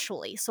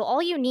virtually. So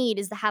all you need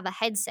is to have a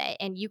headset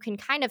and you can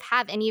kind of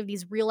have any of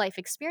these real life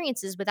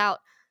experiences without,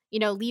 you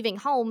know, leaving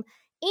home.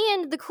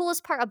 And the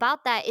coolest part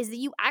about that is that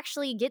you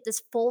actually get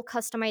this full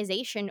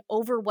customization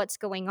over what's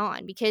going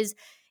on because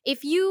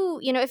if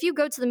you know, if you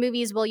go to the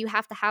movies, well, you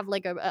have to have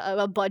like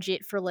a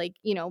budget for like,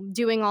 you know,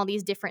 doing all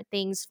these different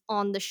things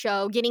on the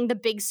show, getting the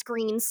big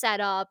screen set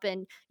up.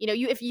 And, you know,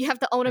 if you have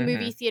to own a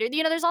movie theater,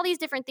 you know, there's all these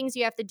different things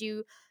you have to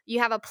do. You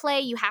have a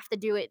play, you have to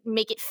do it,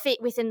 make it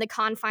fit within the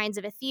confines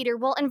of a theater.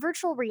 Well, in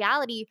virtual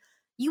reality,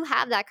 you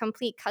have that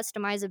complete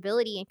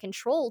customizability and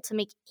control to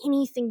make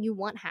anything you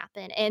want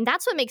happen. And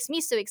that's what makes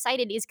me so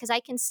excited is because I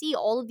can see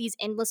all of these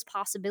endless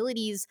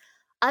possibilities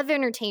of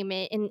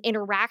entertainment and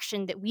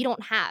interaction that we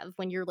don't have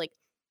when you're like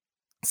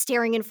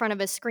staring in front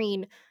of a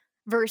screen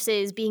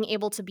versus being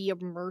able to be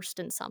immersed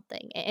in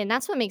something. And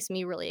that's what makes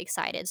me really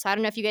excited. So I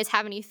don't know if you guys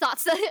have any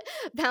thoughts that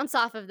bounce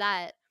off of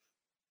that.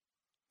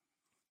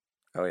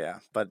 Oh yeah,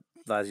 but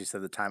as you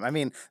said, the time. I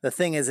mean, the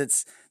thing is,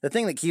 it's the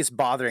thing that keeps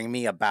bothering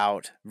me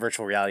about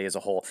virtual reality as a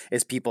whole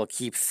is people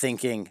keep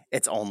thinking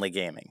it's only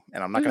gaming.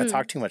 And I'm not going to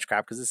talk too much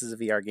crap because this is a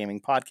VR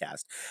gaming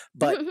podcast.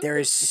 But there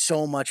is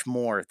so much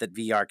more that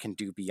VR can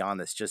do beyond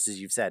this. Just as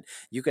you've said,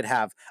 you could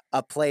have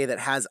a play that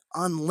has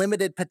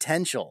unlimited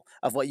potential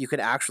of what you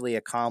could actually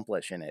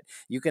accomplish in it.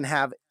 You can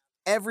have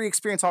every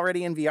experience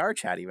already in VR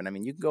chat even. I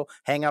mean, you can go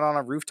hang out on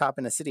a rooftop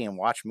in a city and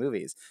watch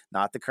movies.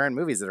 Not the current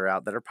movies that are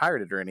out that are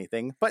pirated or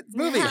anything, but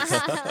movies.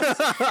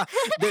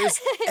 There's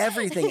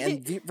everything.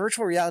 And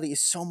virtual reality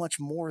is so much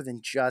more than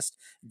just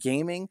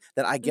gaming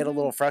that I get a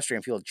little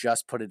frustrated when people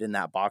just put it in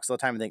that box all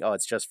the time and think, oh,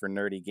 it's just for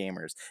nerdy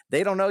gamers.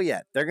 They don't know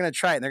yet. They're going to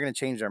try it and they're going to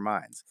change their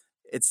minds.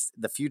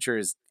 The future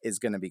is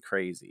going to be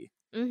crazy.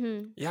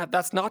 Yeah,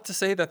 that's not to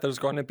say that there's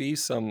going to be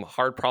some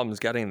hard problems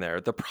getting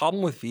there. The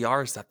problem with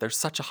VR is that there's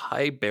such a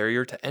high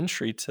barrier to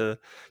entry to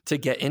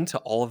get into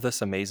all of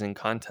this amazing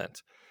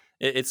content.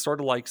 It's sort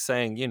of like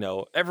saying, you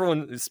know,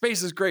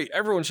 space is great.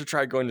 Everyone should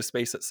try going to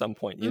space at some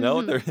point. You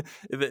know,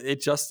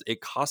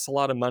 it costs a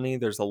lot of money.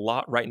 There's a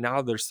lot right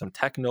now. There's some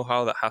tech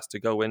know-how that has to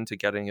go into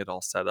getting it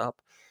all set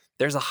up.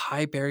 There's a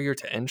high barrier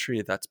to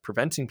entry that's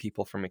preventing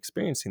people from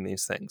experiencing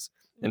these things.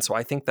 And so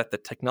I think that the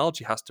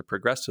technology has to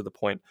progress to the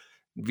point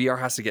VR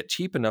has to get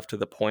cheap enough to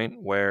the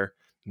point where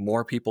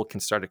more people can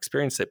start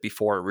experiencing it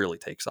before it really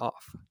takes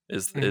off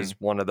is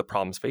one of the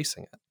problems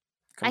facing it.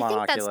 I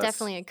think that's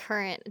definitely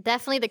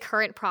definitely the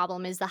current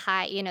problem is the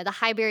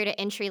high barrier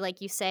to entry, like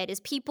you said, is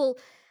people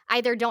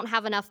either don't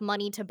have enough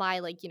money to buy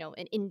like, you know,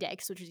 an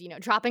index, which is, you know,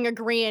 dropping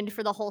 $1,000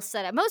 for the whole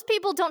setup. Most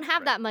people don't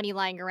have that money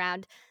lying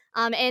around.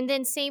 And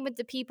then same with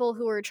the people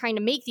who are trying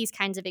to make these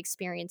kinds of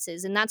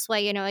experiences. And that's why,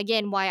 you know,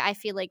 again, why I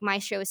feel like my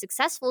show is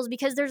successful is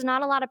because there's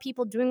not a lot of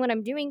people doing what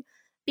I'm doing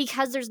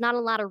because there's not a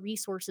lot of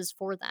resources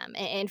for them.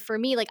 And for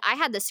me, like I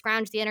had to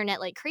scrounge the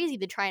internet like crazy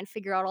to try and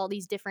figure out all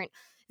these different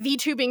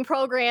VTubing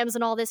programs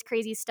and all this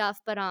crazy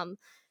stuff. But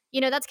you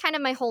know, that's kind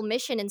of my whole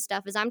mission and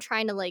stuff is I'm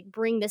trying to like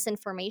bring this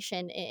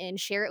information and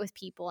share it with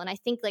people. And I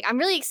think like I'm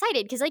really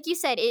excited because like you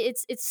said,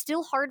 it's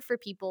still hard for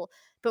people,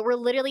 but we're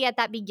literally at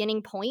that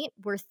beginning point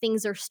where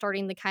things are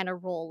starting to kind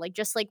of roll. Like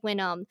just like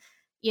when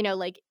you know,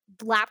 like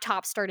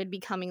laptops started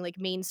becoming like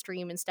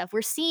mainstream and stuff.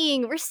 We're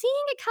seeing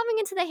it coming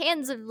into the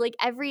hands of like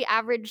every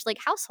average like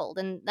household,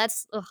 and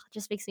that's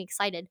just makes me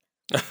excited.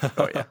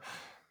 Oh yeah,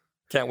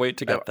 can't wait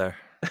to get there.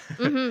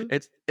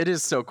 It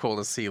is so cool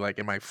to see like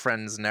in my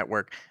friends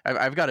network.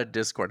 I've got a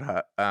Discord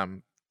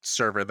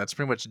server that's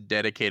pretty much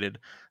dedicated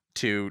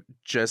to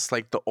just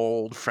like the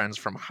old friends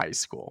from high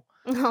school.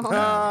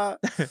 And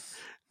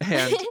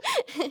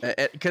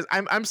because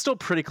I'm still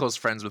pretty close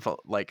friends with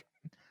like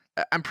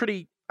I'm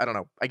pretty, I don't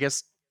know, I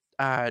guess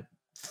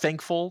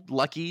thankful,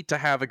 lucky to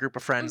have a group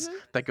of friends Mhm.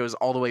 that goes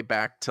all the way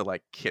back to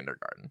like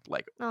kindergarten,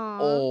 like Aw.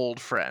 old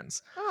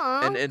friends.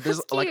 Aw, And there's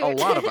that's like a cute.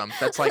 lot of them.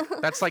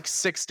 That's like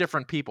 6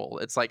 different people.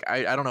 It's like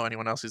I don't know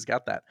anyone else who's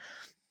got that.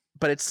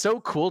 But it's so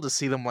cool to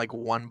see them like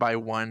one by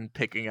one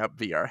picking up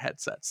VR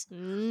headsets.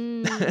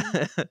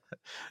 Mm.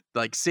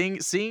 Like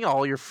seeing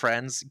all your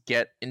friends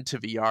get into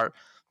VR.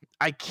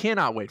 I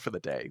cannot wait for the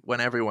day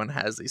when everyone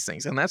has these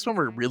things. And that's when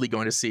we're really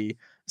going to see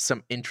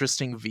some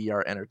interesting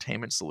VR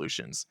entertainment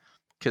solutions.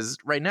 Because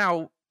right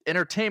now,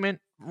 entertainment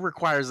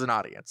requires an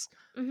audience.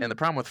 Mhm. And the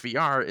problem with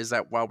VR is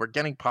that while we're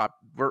getting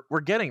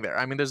we're getting there.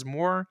 I mean, there's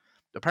more.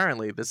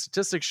 Apparently, the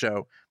statistics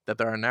show that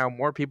there are now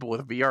more people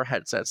with VR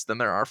headsets than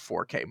there are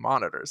 4K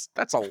monitors.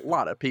 That's a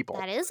lot of people.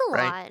 That is a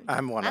right? lot.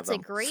 I'm one That's of a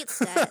them. great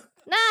stat.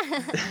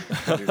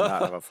 I do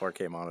not have a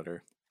 4K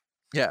monitor.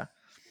 Yeah.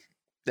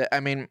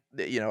 I mean,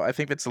 I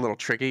think that's a little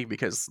tricky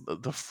because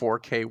the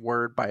 4K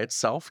word by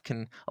itself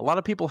can. A lot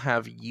of people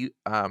have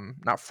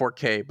not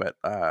 4K, but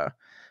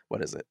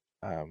what is it?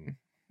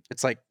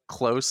 It's like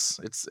close.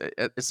 It's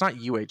not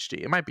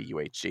UHD. It might be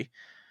UHD.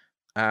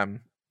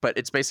 But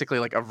it's basically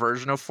like a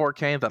version of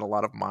 4K that a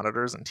lot of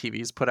monitors and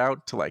TVs put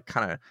out to like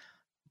kind of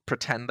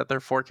pretend that they're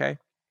 4K.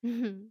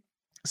 Mhm.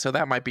 So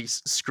that might be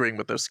screwing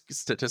with those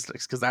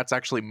statistics because that's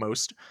actually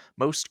most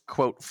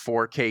quote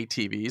 4K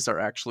TVs are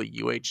actually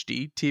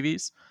UHD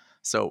TVs.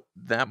 So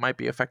that might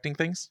be affecting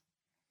things.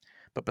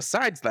 But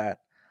besides that,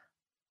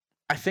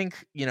 I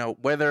think,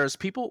 where there's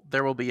people,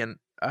 there will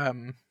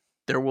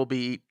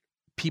be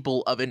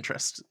people of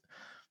interest.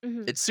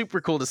 Mhm. It's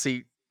super cool to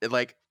see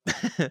like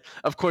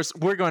of course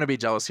we're going to be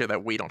jealous here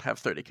that we don't have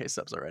 30K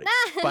subs already.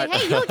 But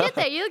Hey, you'll get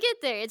there. You'll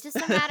get there. It's just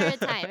a matter of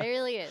time. It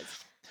really is.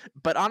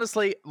 But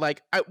honestly,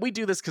 like we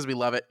do this because we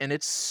love it, and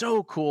it's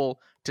so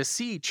cool to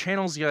see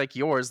channels like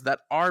yours that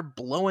are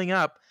blowing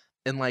up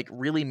and like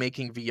really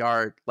making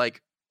VR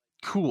like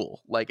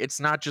cool. Like it's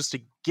not just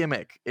a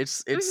gimmick.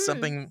 It's Mhm.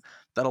 something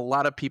that a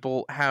lot of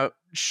people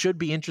should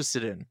be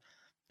interested in,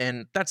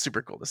 and that's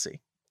super cool to see.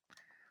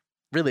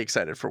 Really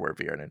excited for where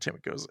VR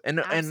entertainment goes,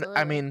 and I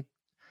Absolutely. mean,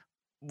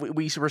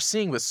 we're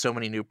seeing with so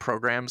many new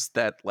programs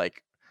that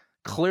like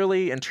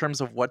clearly in terms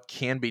of what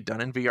can be done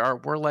in VR,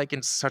 we're like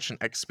in such an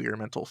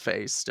experimental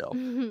phase still.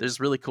 Mhm. There's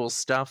really cool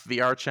stuff.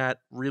 VR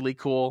chat, really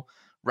cool.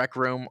 Rec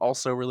Room,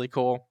 also really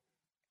cool.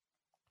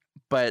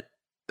 But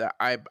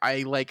I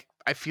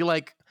feel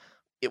like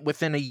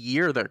within a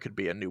year there could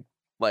be a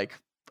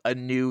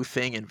new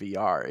thing in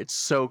VR. It's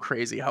so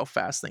crazy how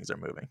fast things are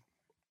moving.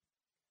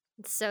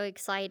 It's so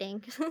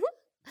exciting.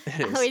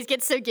 It I is. always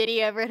get so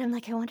giddy over it. I'm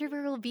like, I wonder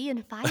where we'll be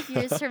in 5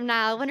 years from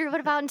now. I wonder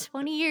what about in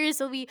 20 years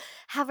will we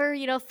have our,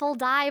 full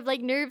dive like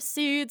nerve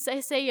suits,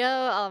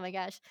 SAO. Oh my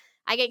gosh.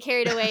 I get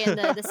carried away in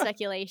the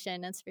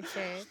speculation, that's for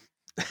sure.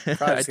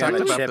 Probably I just gonna talked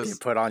have a about chip you this.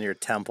 put on your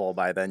temple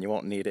by then. You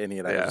won't need any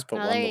of that. You Yeah. just put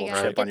Oh, one there you little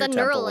go. chip on Get the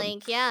your temple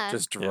and Neuralink, yeah.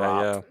 just Yeah,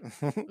 drop.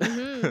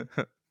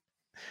 Mhm.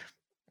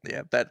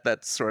 Yeah,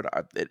 that's sort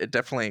of it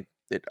definitely.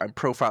 I'm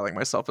profiling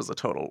myself as a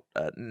total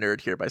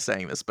nerd here by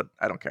saying this, but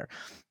I don't care.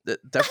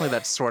 Definitely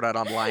that Sword Art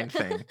Online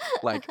thing.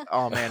 Like,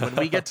 oh man, when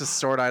we get to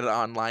Sword Art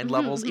Online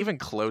levels, even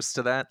close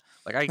to that,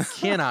 like I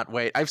cannot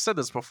wait. I've said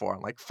this before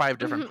on like 5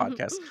 different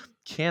podcasts.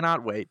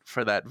 Cannot wait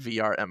for that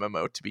VR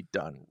MMO to be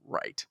done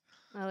right.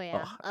 Oh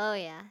yeah. Oh, Oh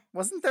yeah.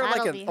 Wasn't there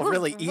like That'll a be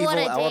really what evil a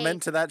day.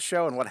 element to that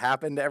show and what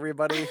happened to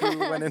everybody who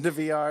went into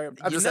VR?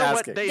 I'm You just know what?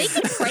 asking. They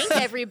could prank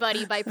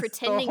everybody by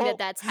pretending whole- that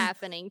that's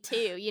happening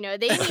too. They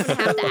didn't even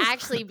have to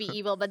actually be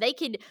evil, but they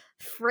could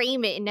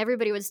frame it, and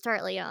everybody would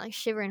start like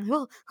shivering.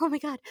 Oh my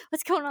god,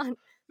 what's going on?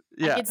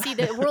 I yeah. could see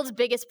the world's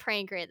biggest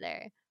prank right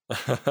there.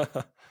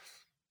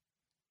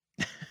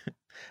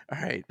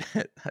 All right.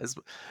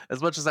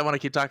 As much as I want to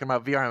keep talking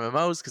about VR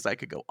MMOs because I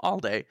could go all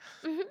day.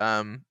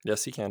 Mhm.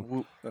 Yes, you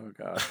can. Oh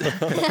god.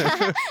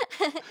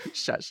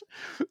 Shush.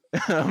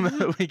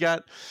 We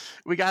got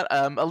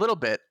a little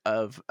bit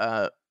of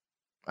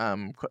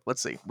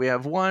let's see. We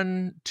have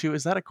 1, 2.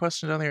 Is that a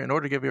question down there? In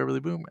order to give you a really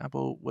boom,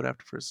 Apple would have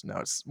to first. No,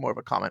 it's more of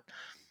a comment.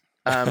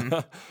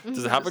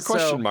 Does it have a so-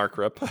 question mark,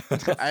 Rip?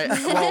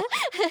 Well,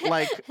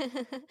 like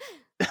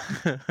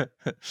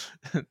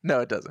no,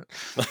 it doesn't.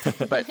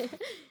 But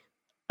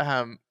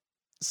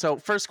so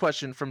first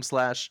question from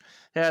Slash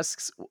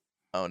asks,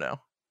 oh no.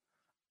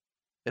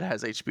 It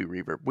has HP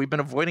reverb. We've been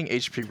avoiding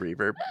HP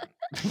reverb.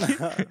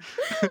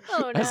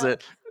 Oh, As no.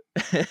 it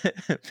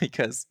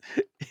because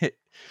it,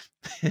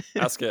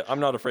 Ask it. I'm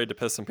not afraid to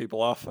piss some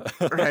people off.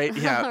 right,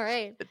 yeah. All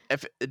right.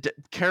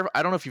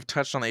 I don't know if you've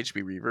touched on the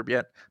HP reverb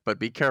yet, but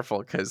be careful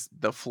because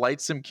the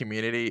flight sim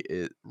community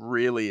it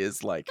really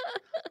is like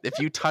if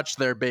you touch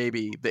their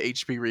baby, the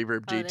HP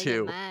reverb Oh, they get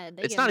G2, mad.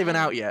 They it's get not even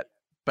mad. out yet.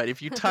 But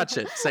if you touch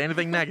it, say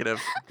anything negative,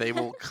 they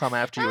will come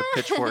after you with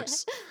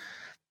pitchforks.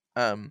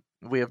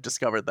 We have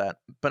discovered that.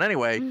 But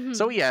anyway,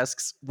 so he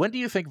asks, when do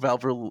you think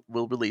Valve will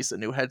release a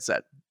new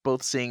headset?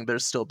 Both seeing they're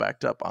still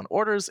backed up on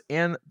orders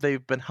and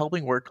they've been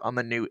helping work on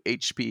the new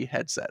HP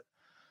headset.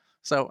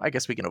 So I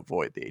guess we can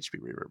avoid the HP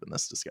reverb in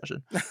this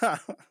discussion. I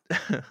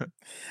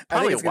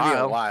Probably think it's a gonna be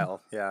a while.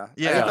 while. Yeah. I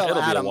Yeah, think they'll it'll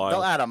be add a They'll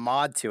while. add a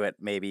mod to it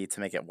maybe to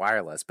make it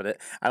wireless, but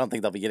I don't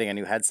think they'll be getting a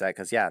new headset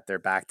because they're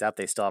backed up.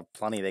 They still have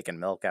plenty they can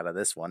milk out of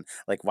this one.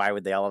 Like, why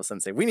would they all of a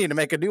sudden say we need to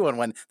make a new one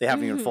when they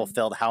haven't even Mhm.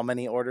 fulfilled how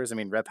many orders? I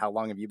mean, Rip, how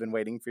long have you been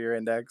waiting for your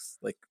Index?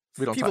 Like,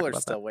 we don't people talk are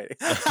about still waiting.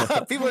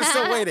 People are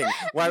still waiting.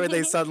 Why would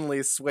they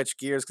suddenly switch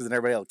gears? Because then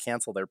everybody will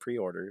cancel their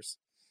pre-orders.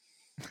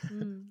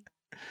 Mm.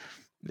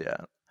 that.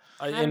 Yeah.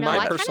 don't In know, my I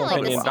kinda personal like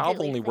the opinion, Valve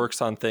secretly only thing.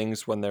 works on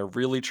things when they're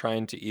really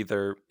trying to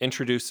either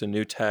introduce a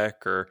new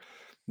tech or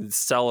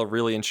sell a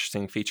really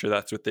interesting feature.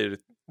 That's what they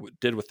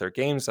did with their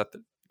games.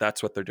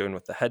 That's what they're doing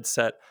with the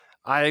headset.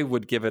 I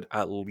would give it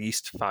at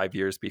least 5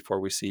 years before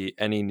we see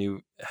any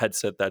new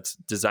headset that's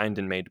designed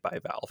and made by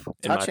Valve.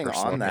 In my Touching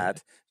personal on opinion.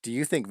 that, do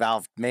you think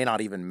Valve may not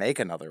even make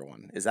another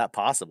one? Is that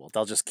possible?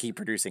 They'll just keep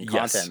producing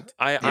Yes, content.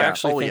 I Yeah.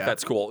 actually Oh, think yeah.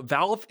 that's cool.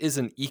 Valve is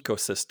an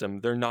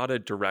ecosystem. They're not a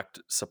direct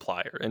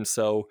supplier. And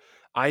so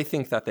I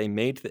think that they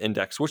made the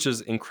Index, which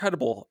is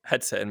incredible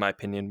headset, in my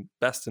opinion,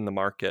 best in the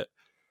market.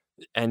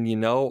 And,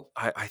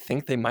 I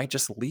think they might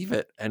just leave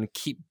it and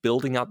keep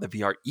building out the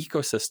VR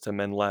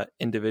ecosystem and let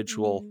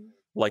individual, Mhm.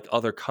 like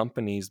other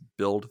companies,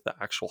 build the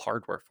actual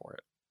hardware for it.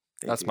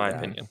 They That's do my that.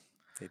 opinion.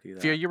 They do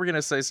Fia, that. you were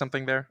gonna say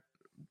something there.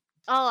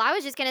 Oh, I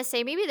was just gonna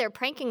say maybe they're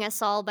pranking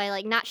us all by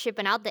like not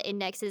shipping out the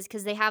indexes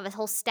because they have a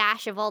whole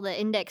stash of all the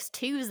Index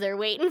 2s they're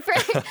waiting for.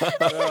 They're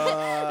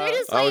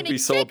just I would playing a be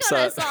so trick on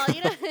us upset. all,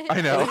 you know?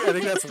 I know. I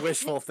think that's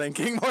wishful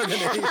thinking more than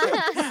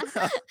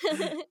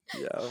anything.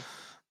 Yeah.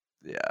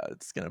 Yeah,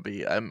 it's gonna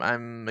be.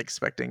 I'm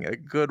expecting a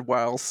good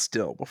while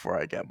still before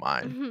I get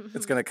mine.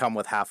 It's gonna come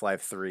with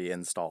Half-Life 3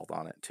 installed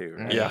on it too,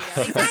 right? Yeah.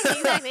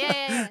 Exactly.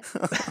 Yeah.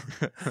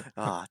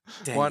 Ah,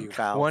 dang one you,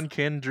 Valve. one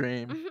can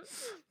dream.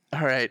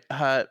 All right.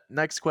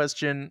 Next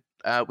question.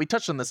 We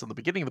touched on this in the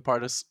beginning of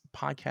the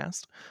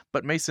podcast,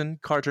 but Mason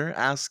Carter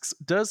asks,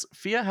 "Does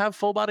Fia have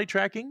full body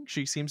tracking?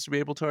 She seems to be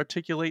able to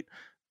articulate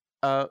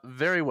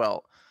very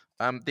well."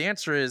 The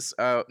answer is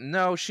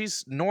no.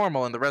 She's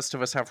normal, and the rest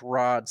of us have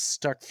rods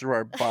stuck through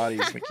our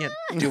bodies. We can't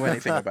do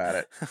anything about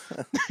it.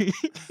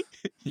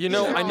 I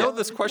No, know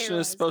this who question is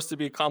cares? supposed to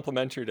be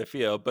complimentary to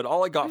Fia, but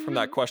all I got from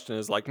that question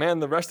is like, man,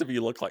 the rest of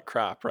you look like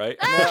crap, right?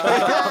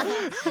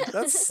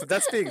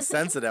 That's being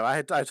sensitive.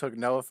 I took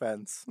no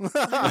offense.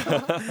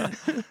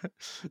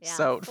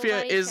 So full Fia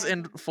body is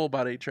in tracking. full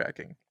body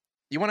tracking.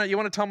 You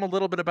wanna tell them a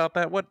little bit about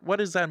that? What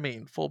does that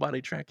mean? Full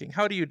body tracking.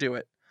 How do you do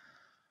it?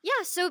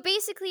 Yeah, so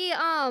basically,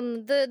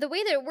 the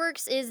way that it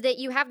works is that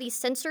you have these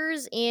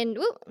sensors, and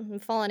I'm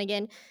falling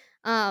again.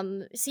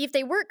 See if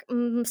they work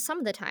some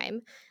of the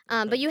time.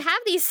 But you have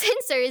these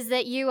sensors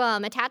that you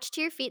attach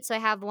to your feet. So I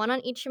have one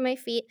on each of my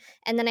feet,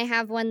 and then I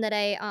have one that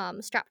I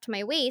strap to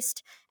my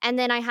waist, and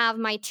then I have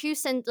my two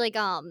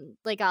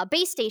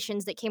base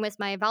stations that came with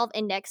my Valve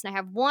Index, and I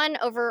have one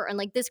over in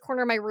like this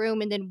corner of my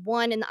room, and then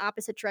one in the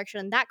opposite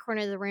direction in that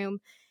corner of the room.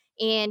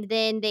 And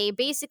then they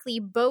basically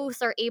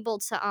both are able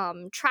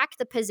to track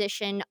the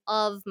position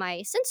of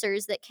my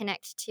sensors that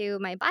connect to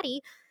my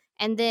body,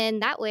 and then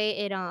that way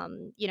it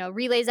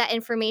relays that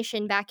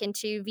information back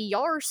into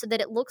VR so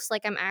that it looks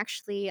like I'm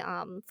actually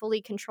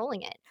fully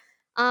controlling it.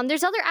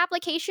 There's other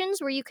applications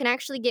where you can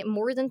actually get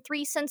more than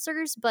 3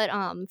 sensors, but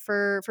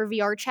for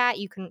VR chat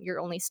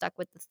you're only stuck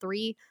with the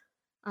 3.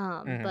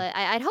 Mhm. But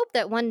I'd hope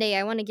that one day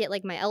I want to get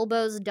like my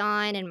elbows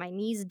done and my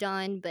knees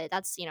done, but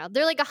that's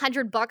they're like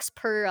 $100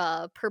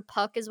 per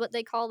puck is what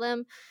they call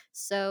them,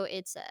 so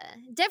it's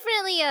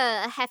definitely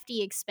a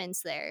hefty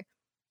expense there.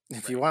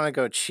 If you want to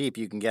go cheap,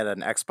 you can get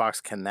an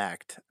Xbox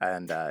Connect,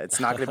 and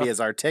it's not going to be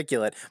as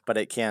articulate, but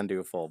it can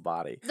do full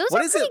body. Those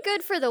What are is pretty it?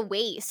 good for the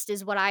waist,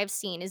 is what I've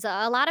seen. Is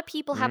a lot of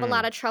people have a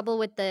lot of trouble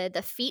with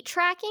the feet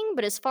tracking,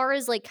 but as far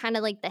as like kind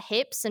of like the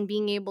hips and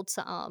being able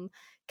to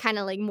kind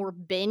of like more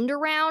bend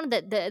around,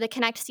 that the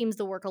Kinect seems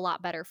to work a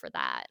lot better for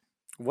that.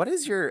 What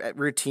is your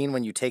routine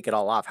when you take it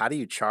all off? How do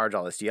you charge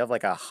all this? Do you have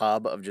like a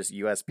hub of just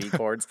USB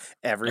cords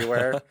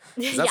everywhere?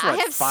 'Cause that's I what,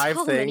 have 5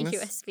 so many things?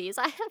 USBs.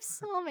 I have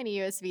so many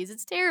USBs.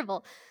 It's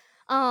terrible.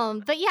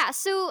 But yeah,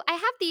 so I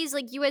have these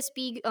like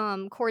USB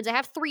cords. I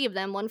have 3 of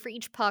them, one for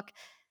each puck,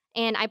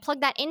 and I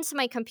plug that into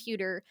my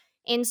computer.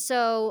 And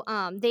so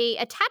they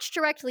attach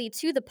directly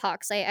to the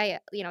pucks. I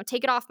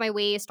take it off my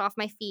waist, off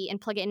my feet, and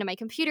plug it into my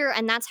computer,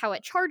 and that's how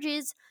it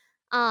charges.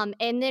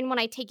 And then when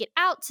I take it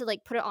out to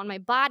like put it on my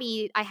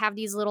body, I have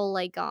these little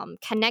like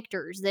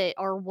connectors that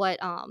are what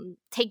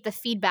take the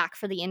feedback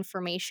for the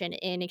information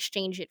and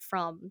exchange it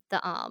from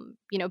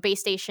the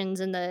base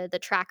stations and the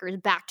trackers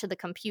back to the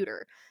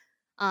computer.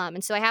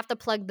 And so I have to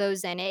plug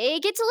those in.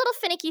 It gets a little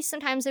finicky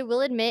sometimes, I will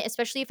admit,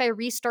 especially if I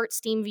restart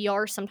Steam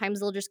VR. Sometimes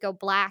they'll just go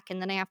black,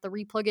 and then I have to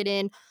replug it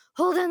in,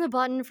 hold down the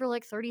button for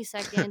like 30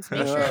 seconds,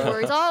 make sure it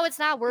works. Oh, it's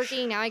not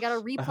working. Now I got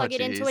to replug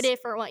it into a jeez.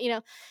 different one.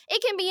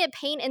 It can be a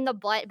pain in the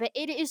butt, but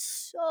it is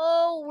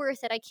so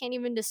worth it. I can't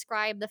even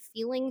describe the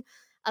feeling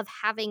of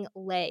having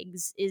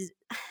legs is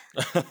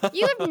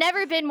you have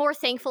never been more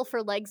thankful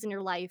for legs in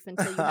your life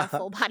until you have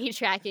full body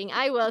tracking.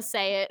 I will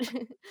say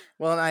it.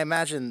 Well, and I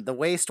imagine the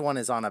waist one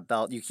is on a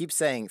belt. You keep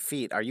saying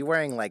feet. Are you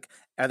wearing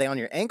are they on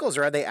your ankles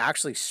or are they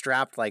actually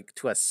strapped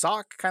to a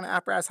sock kind of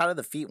apparatus? How did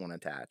the feet one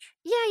attach?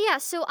 Yeah.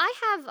 So I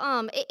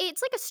have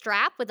it's like a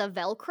strap with a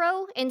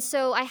Velcro, and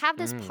so I have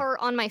this part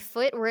on my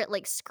foot where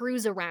it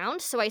screws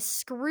around. So I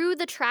screw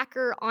the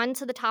tracker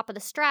onto the top of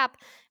the strap,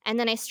 and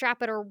then I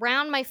strap it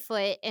around my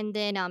foot, and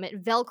then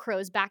it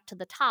Velcros back to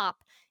the top.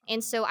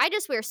 And so I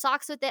just wear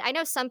socks with it. I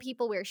know some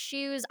people wear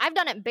shoes. I've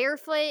done it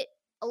barefoot.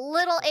 A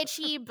little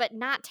itchy, but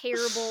not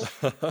terrible.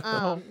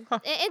 And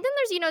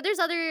then there's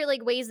other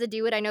ways to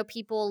do it. I know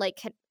people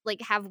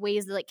have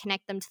ways to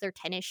connect them to their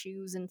tennis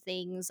shoes and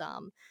things.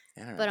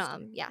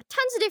 But yeah,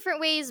 tons of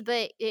different ways.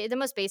 But the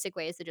most basic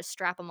way is to just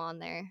strap them on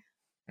there.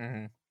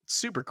 Mm-hmm.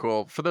 Super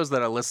cool. For those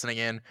that are listening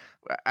in,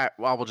 I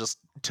will just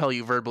tell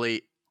you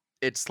verbally.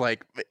 It's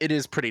it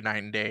is pretty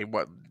night and day.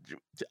 What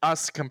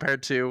us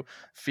compared to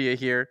Fia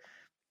here.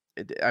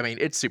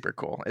 It's super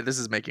cool. This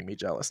is making me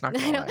jealous. Not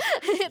gonna lie.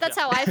 That's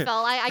how I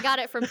felt. I got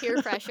it from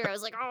peer pressure. I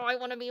was like, oh, I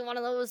want to be one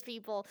of those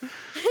people.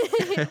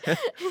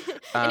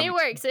 And it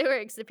works. It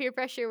works. The peer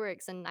pressure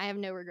works, and I have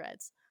no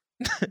regrets.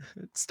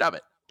 Stop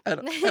it. I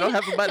don't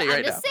have the money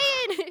right now. I'm just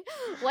saying,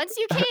 once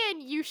you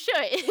can, you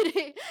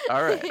should.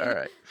 All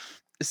right.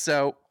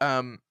 So,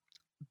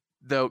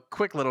 though,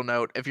 quick little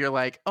note, if you're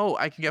like, oh,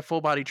 I can get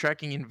full body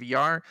tracking in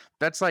VR,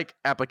 that's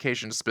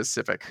application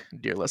specific,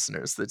 dear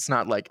listeners. It's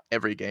not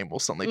every game will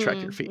suddenly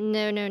track your feet.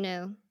 No.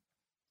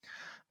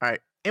 All right.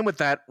 And with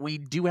that, we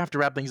do have to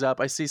wrap things up.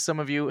 I see some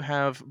of you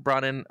have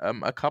brought in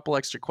a couple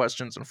extra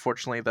questions.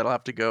 Unfortunately, that'll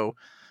have to go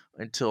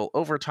until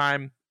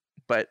overtime.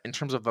 But in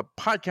terms of the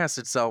podcast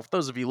itself,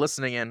 those of you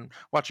listening in,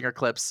 watching our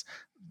clips,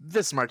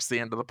 this marks the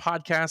end of the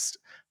podcast.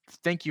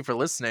 Thank you for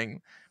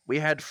listening. We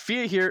had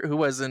Fia here, who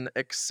was an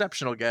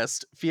exceptional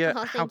guest. Fia,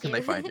 how can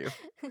they find you?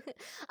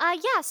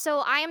 So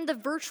I am the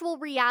virtual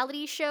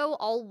reality show,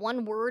 all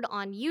one word,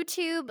 on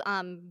YouTube.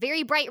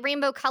 Very bright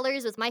rainbow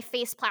colors with my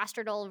face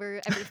plastered all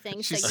over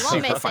everything, so you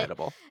won't miss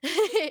findable.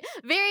 it.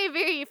 Very,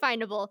 very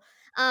findable.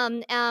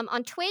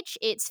 On Twitch,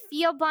 it's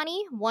Fia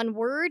Bunny, one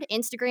word.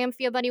 Instagram,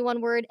 Fia Bunny,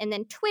 one word. And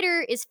then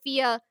Twitter is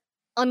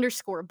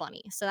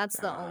Fia_Bunny. So that's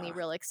the only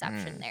real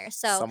exception there.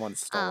 So someone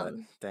stole it.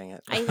 Dang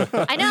it.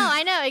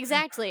 I know,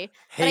 exactly.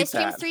 But I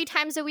stream that. 3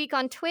 times a week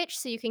on Twitch,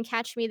 so you can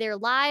catch me there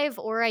live,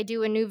 or I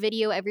do a new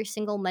video every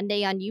single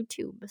Monday on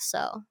YouTube.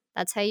 So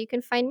that's how you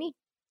can find me.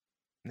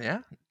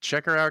 Yeah.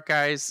 Check her out,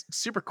 guys.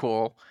 Super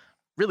cool.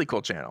 Really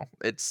cool channel.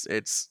 It's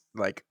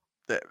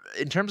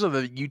in terms of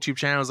the YouTube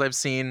channels I've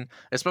seen,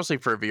 especially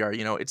for VR,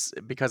 it's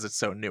because it's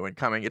so new and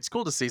coming. It's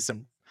cool to see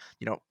some,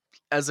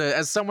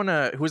 as someone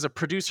who is a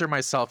producer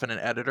myself and an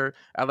editor,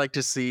 I like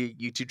to see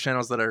YouTube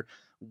channels that are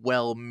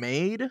well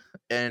made,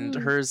 and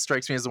hers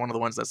strikes me as one of the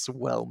ones that's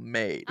well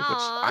made, which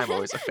I'm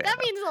always a fan that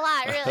of. means a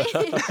lot,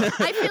 really.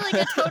 I feel like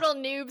a total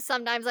noob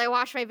sometimes. I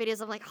watch my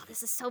videos, I'm like, oh,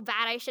 this is so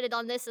bad. I should have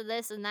done this and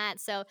this and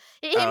that. So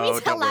it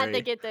means a lot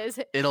to get those.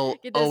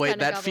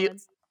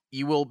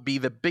 You will be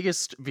the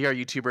biggest VR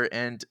YouTuber,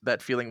 and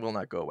that feeling will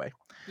not go away.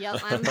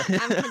 Yep, I'm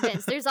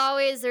convinced. There's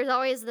always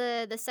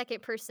the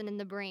second person in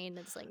the brain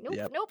that's like,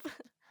 nope.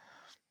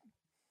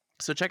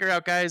 So check her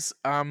out, guys.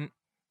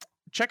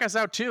 Check us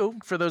out too,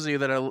 for those of you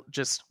that are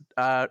just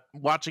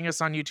watching us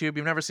on YouTube.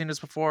 You've never seen us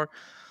before.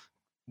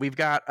 We've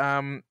got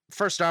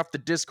first off the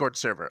Discord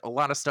server. A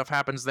lot of stuff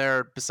happens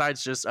there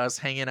besides just us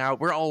hanging out.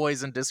 We're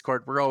always in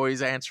Discord. We're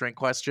always answering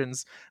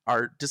questions.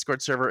 Our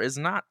Discord server is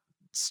not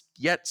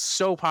yet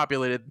so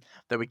populated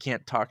that we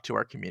can't talk to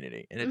our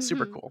community, and it's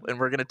super cool, and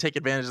we're going to take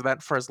advantage of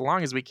that for as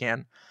long as we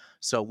can.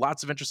 So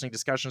lots of interesting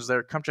discussions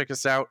there. Come check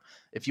us out.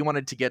 If you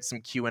wanted to get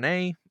some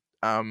Q&A,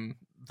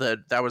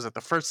 that was at the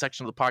first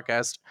section of the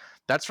podcast,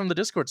 that's from the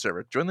Discord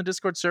server. Join the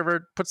Discord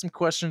server, put some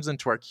questions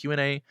into our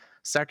Q&A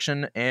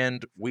section,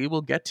 and we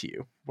will get to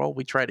you. Well,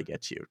 we try to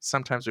get to you.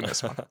 Sometimes we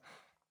miss one.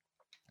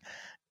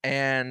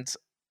 And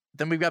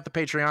then we've got the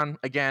Patreon.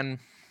 Again,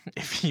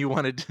 if you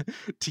wanted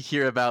to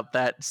hear about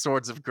that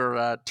Swords of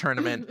Gura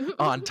tournament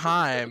on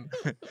time,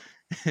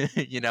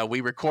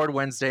 we record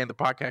Wednesday and the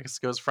podcast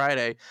goes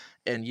Friday.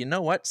 And you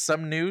know what?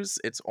 Some news,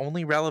 it's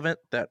only relevant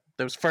that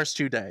those first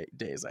 2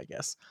 days, I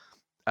guess,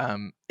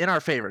 in our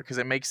favor, because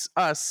it makes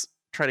us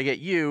try to get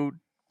you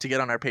to get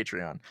on our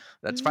Patreon.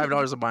 That's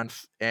 $5 a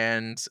month.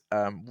 And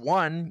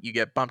 1, you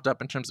get bumped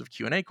up in terms of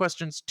Q&A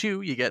questions.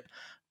 2, you get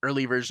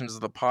early versions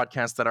of the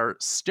podcast that are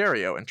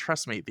stereo, and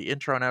trust me, the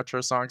intro and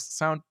outro songs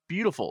sound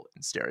beautiful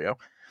in stereo.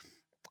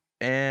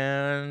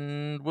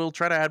 And we'll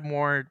try to add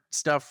more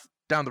stuff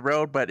down the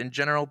road, but in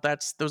general,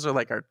 those are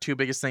our 2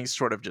 biggest things,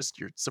 short of just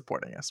you're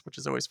supporting us, which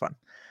is always fun.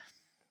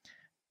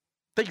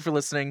 Thank you for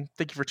listening.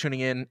 Thank you for tuning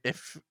in.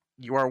 If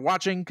you are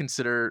watching,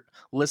 consider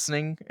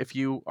listening if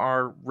you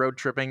are road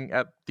tripping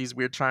at these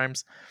weird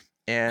times.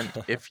 And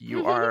if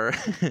you are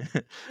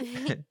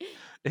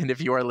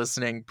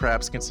listening,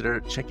 perhaps consider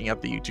checking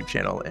out the YouTube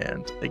channel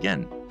and,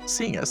 again,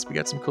 seeing us. We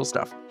got some cool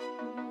stuff.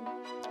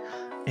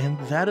 And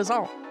that is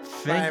all. Bye,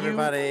 Thank you.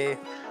 everybody.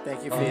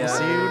 Thank you, And we'll Fia.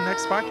 see you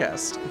next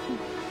podcast.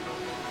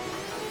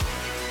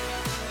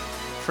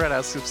 Fred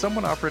asks, if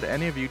someone offered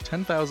any of you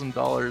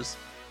 $10,000,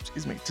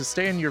 to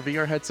stay in your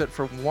VR headset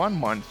for 1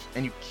 month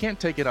and you can't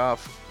take it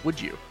off, would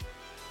you?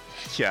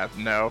 Yeah,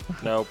 no.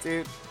 Nope.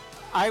 Dude,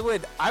 I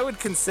would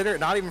consider it,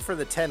 not even for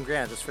the 10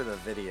 grand, just for the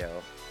video.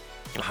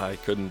 I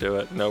couldn't do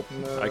it. Nope.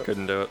 I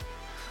couldn't do it.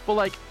 Well,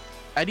 like,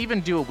 I'd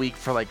even do a week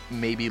for like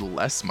maybe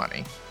less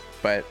money,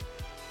 but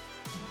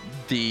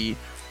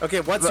Okay,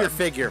 what's your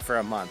figure for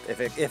a month?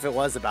 If it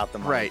was about the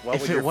month, right, what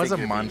if would it your was a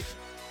figure be? month,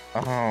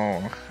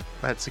 oh,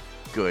 that's a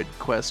good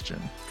question.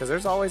 Because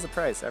there's always a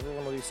price.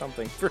 Everyone will do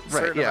something for a Right,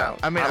 certain yeah. amount.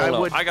 I mean, I don't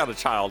know. would. I got a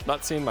child.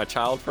 Not seeing my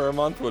child for a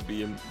month would be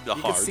You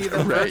hard. can see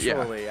them Right, yeah.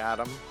 virtually,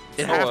 Adam.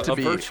 It'd Oh, have to a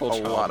be virtual a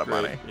child, lot of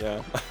great. money.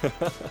 Yeah.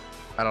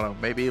 I don't know,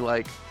 maybe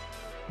like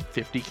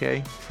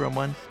 $50K for a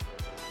month.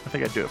 I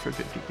think I'd do it for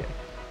 $50K.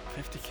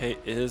 50K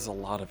is a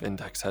lot of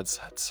index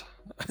headsets.